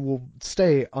who will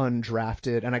stay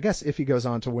undrafted. And I guess if he goes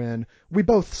on to win, we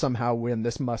both somehow win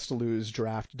this must-lose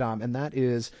draft, Dom, and that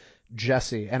is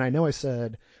Jesse. And I know I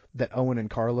said that Owen and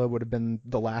Carla would have been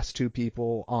the last 2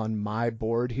 people on my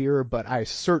board here, but I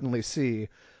certainly see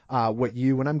what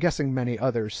you, and I'm guessing many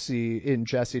others, see in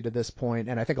Jesse to this point.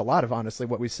 And I think a lot of, honestly,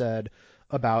 what we said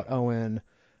about Owen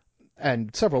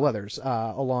and several others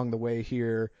along the way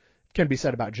here can be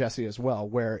said about Jesse as well,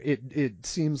 where it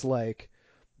seems like,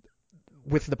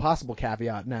 with the possible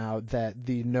caveat now that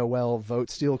the Noel vote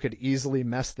steal could easily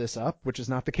mess this up, which is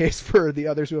not the case for the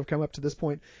others who have come up to this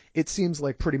point, it seems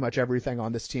like pretty much everything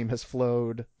on this team has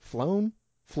flowed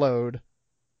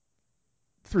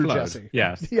through Jesse.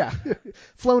 Yes. Yeah.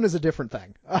 Flown is a different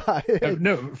thing.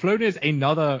 No, flown is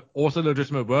another also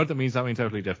legitimate word that means something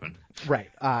totally different.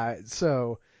 Right.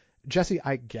 So Jesse,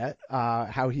 I get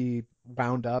how he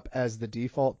wound up as the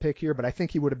default pick here, but I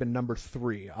think he would have been number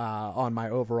 3 on my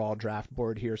overall draft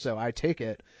board here. So I take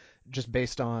it, just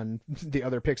based on the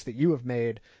other picks that you have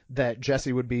made, that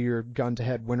Jesse would be your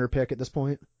gun-to-head winner pick at this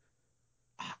point?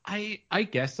 I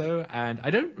guess so, and I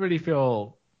don't really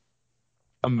feel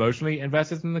emotionally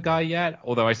invested in the guy yet,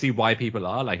 although I see why people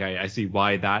are. Like, I see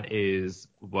why that is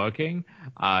working.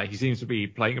 He seems to be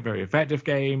playing a very effective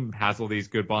game, has all these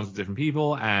good bonds with different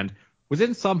people, and was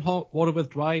in some hot water with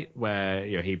Dwight where,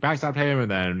 he backstabbed him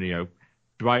and then,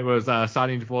 Dwight was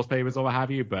signing divorce papers or what have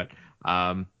you, but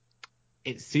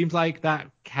it seems like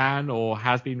that can or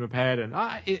has been repaired, and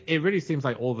it really seems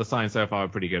like all the signs so far are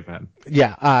pretty good for him.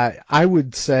 Yeah, I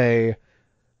would say,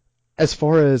 as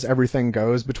far as everything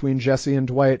goes between Jesse and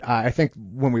Dwight, I think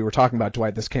when we were talking about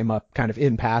Dwight, this came up kind of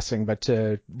in passing, but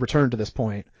to return to this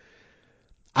point,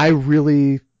 I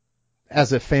really,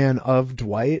 as a fan of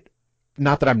Dwight,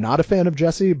 not that I'm not a fan of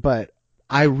Jesse, but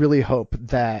I really hope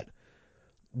that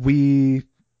we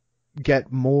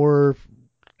get more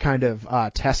kind of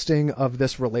testing of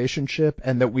this relationship,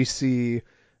 and that we see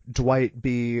Dwight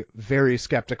be very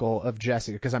skeptical of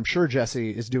Jesse, because I'm sure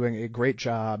Jesse is doing a great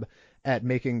job at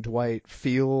making Dwight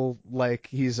feel like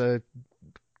he's a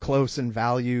close and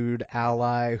valued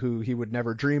ally who he would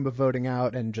never dream of voting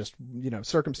out, and just,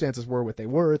 circumstances were what they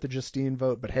were at the Justine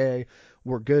vote, but hey,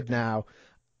 we're good now.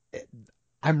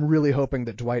 I'm really hoping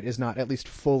that Dwight is not at least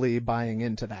fully buying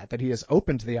into that he is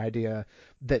open to the idea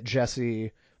that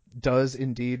Jesse does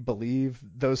indeed believe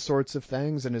those sorts of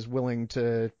things and is willing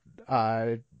to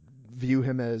view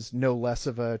him as no less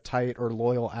of a tight or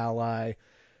loyal ally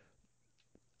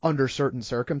under certain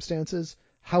circumstances.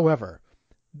 However,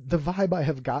 the vibe I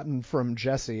have gotten from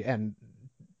Jesse, and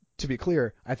to be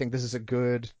clear, I think this is a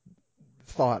good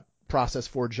thought process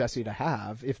for Jesse to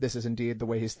have, if this is indeed the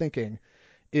way he's thinking,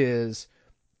 is,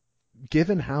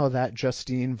 given how that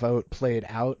Justine vote played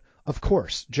out, of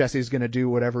course, Jesse's going to do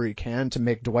whatever he can to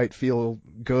make Dwight feel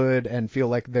good and feel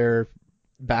like they're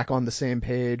back on the same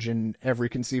page in every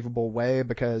conceivable way,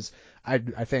 because I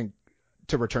think,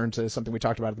 to return to something we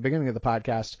talked about at the beginning of the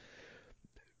podcast,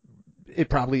 it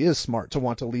probably is smart to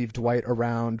want to leave Dwight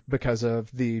around because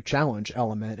of the challenge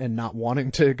element and not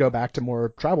wanting to go back to more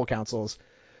tribal councils.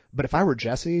 But if I were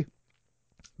Jesse,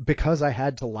 because I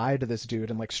had to lie to this dude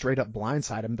and like straight up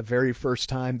blindside him the very first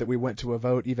time that we went to a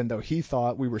vote, even though he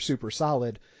thought we were super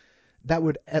solid, that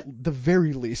would at the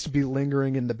very least be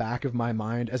lingering in the back of my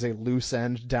mind as a loose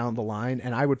end down the line.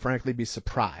 And I would frankly be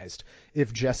surprised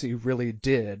if Jesse really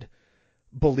did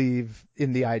believe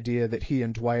in the idea that he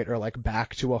and Dwight are like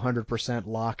back to 100%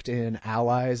 locked in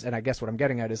allies. And I guess what I'm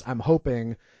getting at is I'm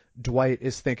hoping Dwight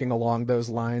is thinking along those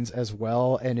lines as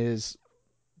well and is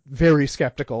very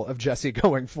skeptical of Jesse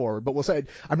going forward. But we'll say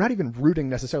I'm not even rooting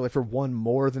necessarily for one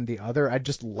more than the other. I'd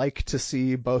just like to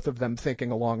see both of them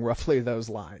thinking along roughly those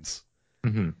lines.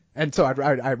 Mm-hmm. And so I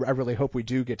really hope we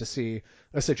do get to see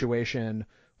a situation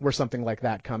where something like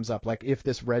that comes up. Like if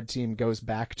this red team goes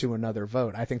back to another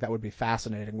vote, I think that would be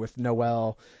fascinating with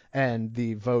Noel and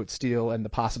the vote steal and the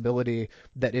possibility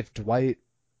that if Dwight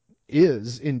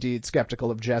is indeed skeptical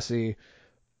of Jesse,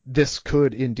 this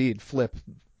could indeed flip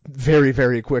very,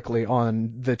 very quickly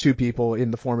on the two people in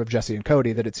the form of Jesse and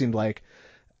Cody that it seemed like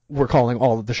were calling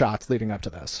all of the shots leading up to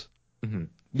this. Mm-hmm.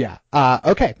 Yeah.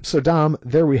 Okay. So Dom,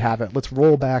 there we have it. Let's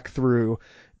roll back through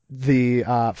the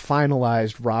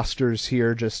finalized rosters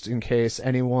here, just in case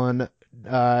anyone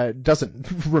doesn't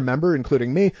remember,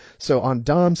 including me. So on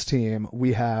Dom's team,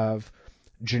 we have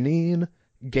Janine,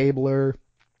 Gabler,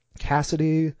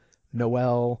 Cassidy,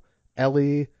 Noel,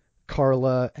 Ellie,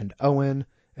 Carla, and Owen.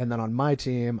 And then on my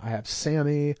team, I have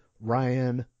Sammy,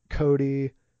 Ryan,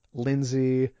 Cody,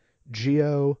 Lindsay,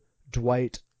 Gio,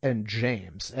 Dwight, and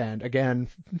James. And again,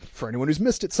 for anyone who's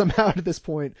missed it somehow at this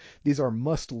point, these are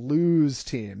must-lose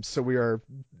teams. So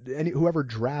whoever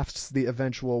drafts the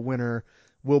eventual winner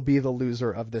will be the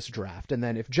loser of this draft. And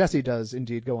then if Jesse does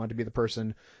indeed go on to be the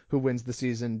person who wins the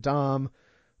season, Dom,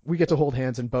 we get to hold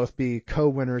hands and both be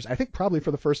co-winners, I think probably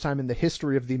for the first time in the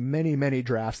history of the many, many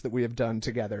drafts that we have done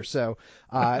together. So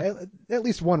at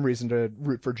least one reason to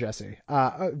root for Jesse,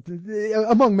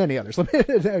 among many others.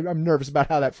 I'm nervous about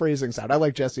how that phrasing sounds. I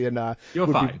like Jesse and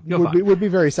would be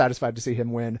very satisfied to see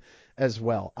him win as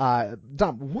well.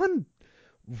 Dom, one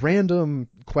random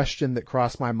question that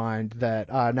crossed my mind that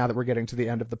now that we're getting to the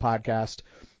end of the podcast,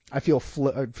 I feel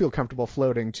comfortable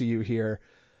floating to you here.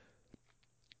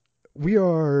 We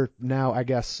are now, I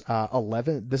guess,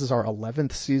 11. This is our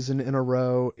 11th season in a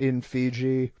row in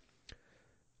Fiji.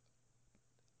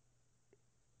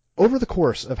 Over the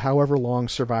course of however long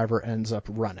Survivor ends up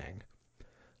running,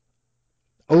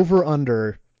 over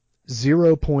under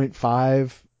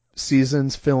 0.5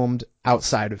 seasons filmed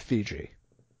outside of Fiji.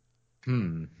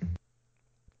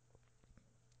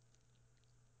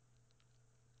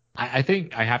 I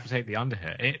think I have to take the under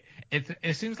here.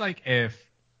 It seems like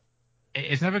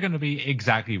it's never going to be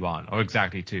exactly 1 or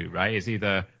exactly 2, right? It's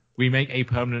either we make a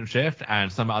permanent shift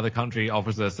and some other country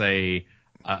offers us a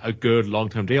good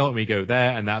long-term deal and we go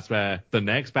there and that's where the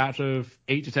next batch of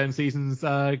 8 to 10 seasons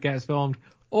gets filmed,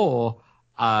 or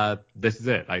this is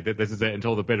it. Like this is it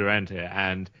until the bitter end here.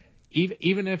 And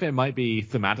even if it might be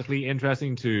thematically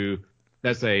interesting to,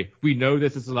 let's say, we know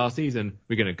this is the last season,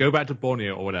 we're going to go back to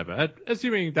Borneo or whatever,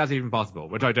 assuming that's even possible,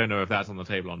 which I don't know if that's on the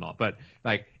table or not. But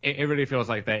like, it really feels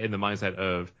like they're in the mindset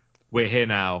of, we're here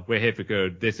now, we're here for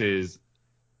good. This is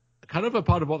kind of a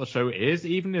part of what the show is,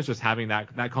 even is just having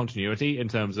that continuity in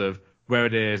terms of where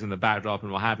it is and the backdrop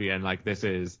and what have you. And like, this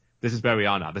is where we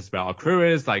are now. This is where our crew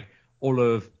is. Like, all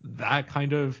of that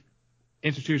kind of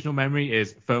institutional memory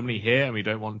is firmly here, and we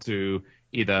don't want to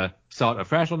either start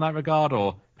afresh on that regard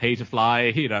or pay to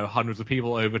fly, hundreds of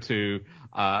people over to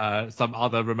some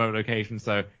other remote location.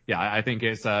 So yeah, I think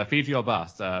it's Fiji or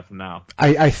bust from now.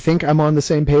 I think I'm on the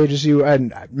same page as you,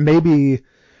 and maybe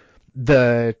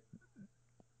the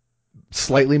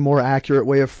slightly more accurate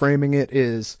way of framing it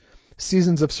is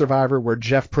seasons of Survivor where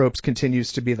Jeff Probst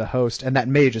continues to be the host, and that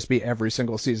may just be every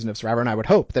single season of Survivor, and I would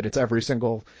hope that it's every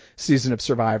single season of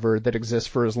Survivor that exists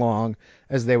for as long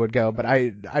as they would go. But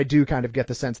I do kind of get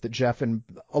the sense that Jeff and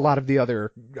a lot of the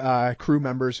other crew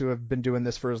members who have been doing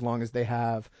this for as long as they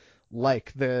have,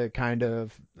 like the kind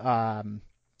of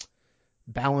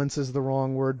balance is the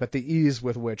wrong word, but the ease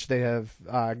with which they have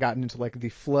gotten into like the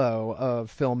flow of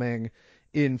filming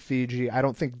in Fiji. I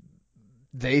don't think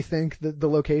they think that the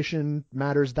location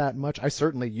matters that much. I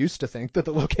certainly used to think that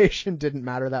the location didn't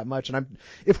matter that much. And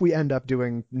if we end up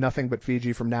doing nothing but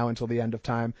Fiji from now until the end of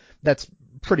time, that's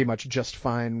pretty much just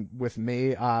fine with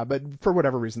me. But for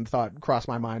whatever reason, the thought crossed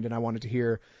my mind and I wanted to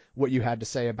hear what you had to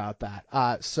say about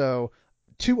that. So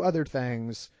 2 other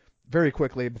things very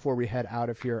quickly before we head out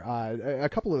of here. A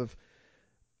couple of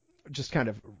just kind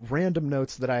of random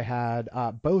notes that I had,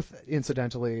 both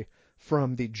incidentally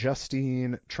from the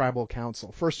Justine Tribal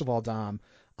Council. First of all, Dom,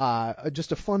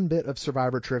 just a fun bit of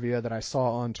Survivor trivia that I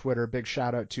saw on Twitter. Big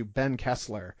shout out to Ben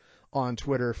Kessler on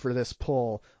Twitter for this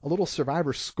poll. A little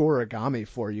Survivor scoreigami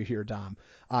for you here, Dom.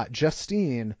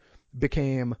 Justine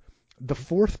became the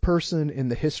fourth person in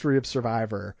the history of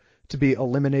Survivor to be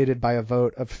eliminated by a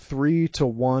vote of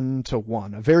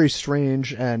 3-1-1. A very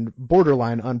strange and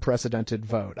borderline unprecedented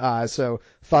vote. So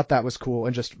thought that was cool.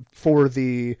 And just for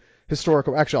the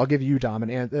historical, actually, I'll give you, Dom,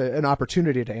 an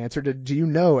opportunity to answer. Do you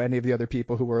know any of the other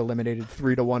people who were eliminated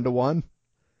 3-1-1?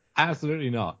 Absolutely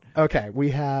not. Okay,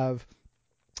 we have.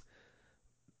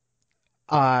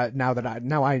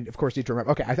 Now I of course need to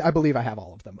remember. Okay, I believe I have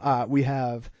all of them. We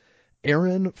have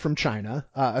Aaron from China,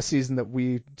 a season that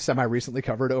we semi-recently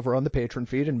covered over on the Patreon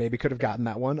feed, and maybe could have gotten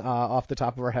that one off the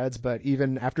top of our heads, but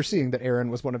even after seeing that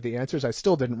Aaron was one of the answers, I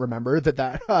still didn't remember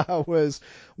that was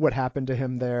what happened to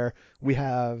him there. We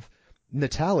have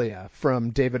Natalia from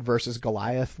David versus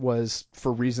Goliath, was,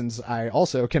 for reasons I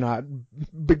also cannot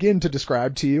begin to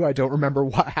describe to you, I don't remember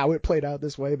how it played out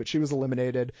this way, but she was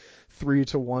eliminated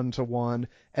 3-1-1.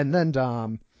 And then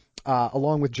Dom,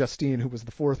 along with Justine, who was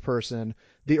the fourth person,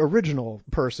 the original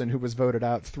person who was voted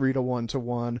out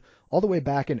 3-1-1, all the way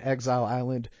back in Exile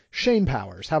Island, Shane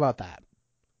Powers. How about that?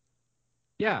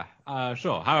 Yeah,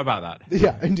 sure. How about that?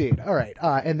 Yeah, indeed. All right.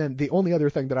 And then the only other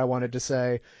thing that I wanted to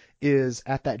say is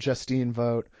at that Justine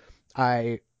vote,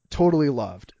 I totally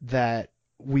loved that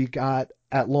we got,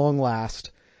 at long last,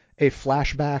 a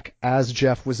flashback as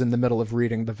Jeff was in the middle of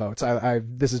reading the votes.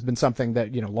 This has been something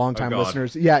that, longtime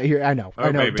listeners. Yeah, I know.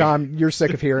 Baby. Dom, you're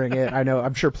sick of hearing it. I know.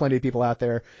 I'm sure plenty of people out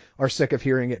there are sick of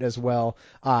hearing it as well.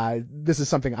 This is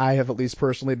something I have at least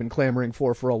personally been clamoring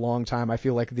for a long time. I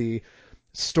feel like the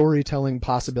storytelling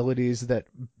possibilities that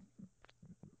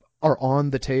are on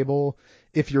the table,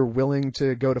 if you're willing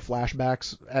to go to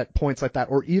flashbacks at points like that,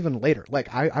 or even later,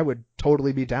 like I would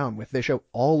totally be down with, they show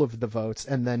all of the votes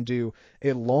and then do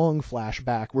a long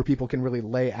flashback where people can really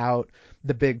lay out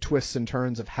the big twists and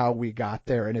turns of how we got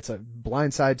there. And it's a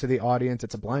blindside to the audience.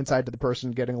 It's a blindside to the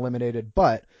person getting eliminated,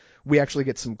 but we actually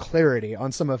get some clarity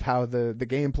on some of how the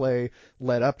gameplay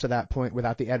led up to that point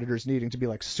without the editors needing to be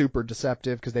like super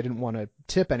deceptive because they didn't want to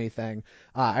tip anything.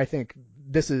 I think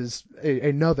this is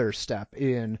another step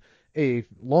in a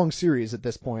long series at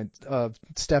this point of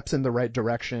steps in the right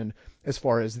direction as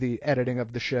far as the editing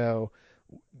of the show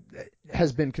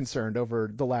has been concerned over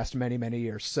the last many, many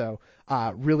years. So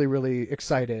really, really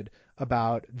excited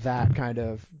about that kind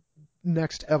of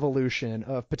next evolution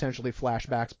of potentially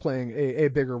flashbacks playing a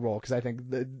bigger role, because I think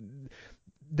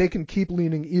they can keep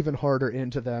leaning even harder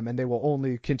into them and they will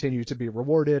only continue to be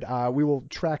rewarded. We will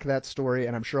track that story,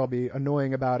 and I'm sure I'll be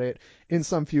annoying about it in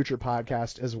some future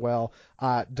podcast as well.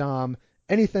 Dom,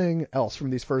 anything else from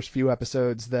these first few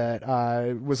episodes that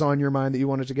was on your mind that you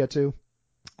wanted to get to?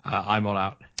 I'm all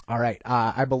out. All right.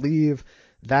 I believe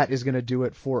that is going to do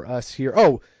it for us here.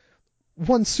 Oh,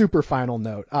 one super final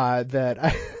note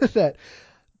that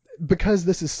because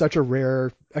this is such a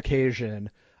rare occasion,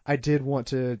 I did want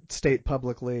to state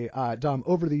publicly, Dom,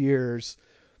 over the years,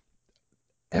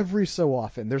 every so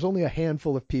often, there's only a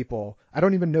handful of people. I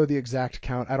don't even know the exact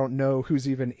count. I don't know who's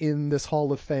even in this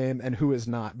Hall of Fame and who is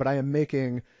not, but I am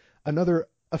making another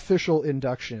official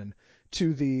induction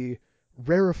to the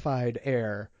rarefied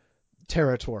air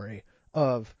territory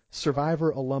of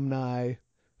Survivor alumni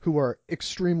who are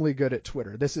extremely good at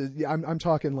Twitter. This is, I'm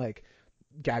talking like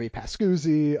Gabby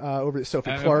Pascuzzi, over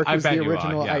Sophie Clark is the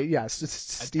original. Yes,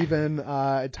 Steven,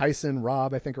 Tyson,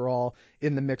 Rob, I think are all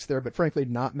in the mix there, but frankly,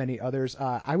 not many others.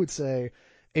 I would say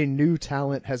a new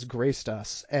talent has graced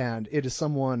us, and it is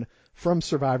someone from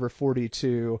Survivor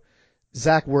 42,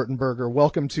 Zach Wurtenberger.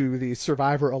 Welcome to the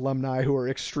Survivor alumni who are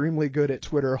extremely good at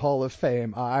Twitter Hall of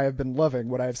Fame. I have been loving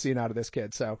what I've seen out of this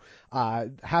kid, so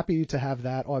happy to have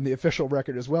that on the official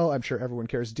record as well. I'm sure everyone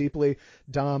cares deeply.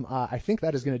 Dom, I think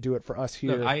that is going to do it for us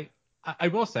here. Look, I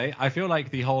will say, I feel like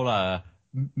the whole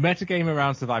metagame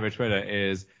around Survivor Twitter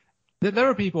is that there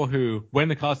are people who, when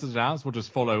the cast is announced, will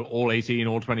just follow all 18,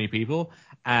 all 20 people,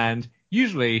 and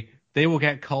usually they will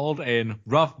get called in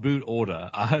rough boot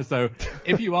order. So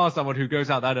if you are someone who goes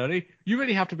out that early, you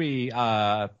really have to be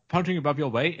punching above your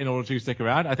weight in order to stick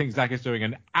around. I think Zach is doing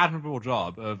an admirable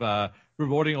job of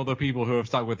rewarding all the people who have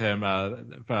stuck with him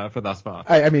for thus far.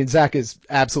 I mean, Zach is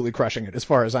absolutely crushing it as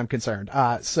far as I'm concerned.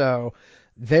 So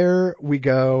there we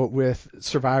go with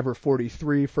Survivor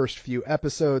 43, first few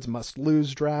episodes, must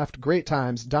lose draft, great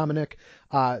times. Dominic,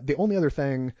 the only other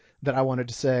thing that I wanted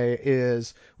to say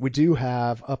is we do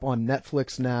have up on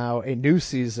Netflix now a new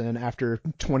season after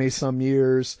 20 some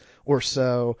years or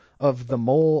so of The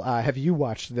Mole. Have you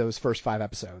watched those first 5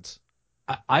 episodes?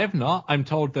 I have not. I'm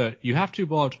told that you have to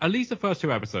watch at least the first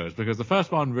two episodes because the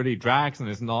first one really drags and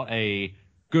is not a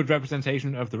good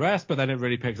representation of the rest, but then it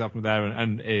really picks up from there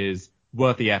and is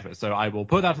worth the effort. So I will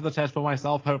put that to the test for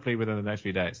myself, hopefully within the next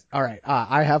few days. All right.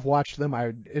 I have watched them.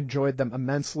 I enjoyed them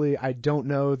immensely. I don't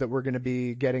know that we're going to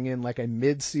be getting in like a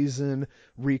mid-season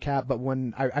recap, but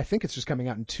when I think it's just coming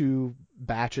out in two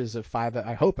batches of five.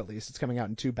 I hope at least it's coming out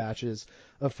in two batches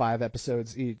of 5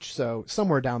 episodes each. So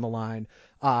somewhere down the line,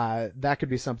 that could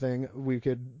be something we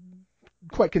could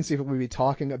quite conceivably be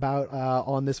talking about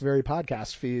on this very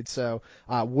podcast feed. So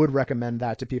would recommend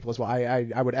that to people as well.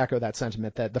 I would echo that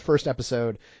sentiment that the first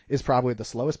episode is probably the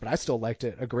slowest, but I still liked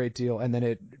it a great deal. And then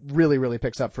it really, really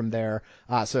picks up from there.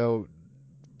 So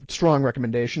strong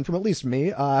recommendation from at least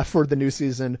me for the new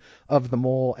season of The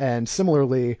Mole. And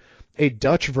similarly, a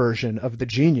Dutch version of The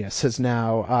Genius has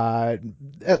now,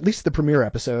 at least the premiere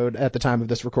episode at the time of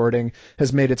this recording,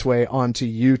 has made its way onto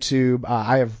YouTube.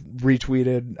 I have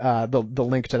retweeted the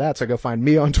link to that, so go find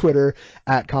me on Twitter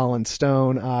at Colin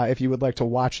Stone if you would like to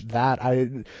watch that.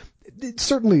 It's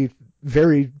certainly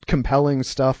very compelling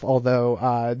stuff,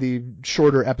 although the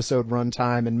shorter episode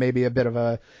runtime and maybe a bit of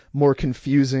a more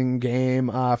confusing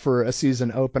game for a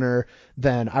season opener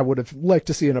than I would have liked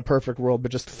to see in a perfect world,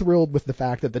 but just thrilled with the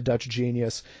fact that the Dutch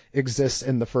Genius exists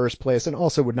in the first place, and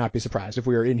also would not be surprised if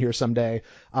we were in here someday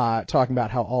talking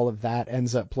about how all of that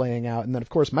ends up playing out. And then, of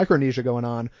course, Micronesia going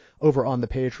on over on the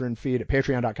Patreon feed at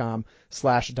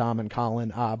patreon.com/Dom and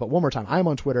Colin. But one more time, I'm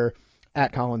on Twitter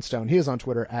at Colin Stone. He is on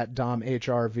Twitter at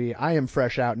DomHRV. I am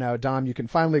fresh out now. Dom, you can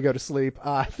finally go to sleep.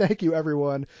 Thank you,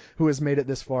 everyone who has made it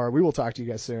this far. We will talk to you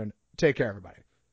guys soon. Take care, everybody.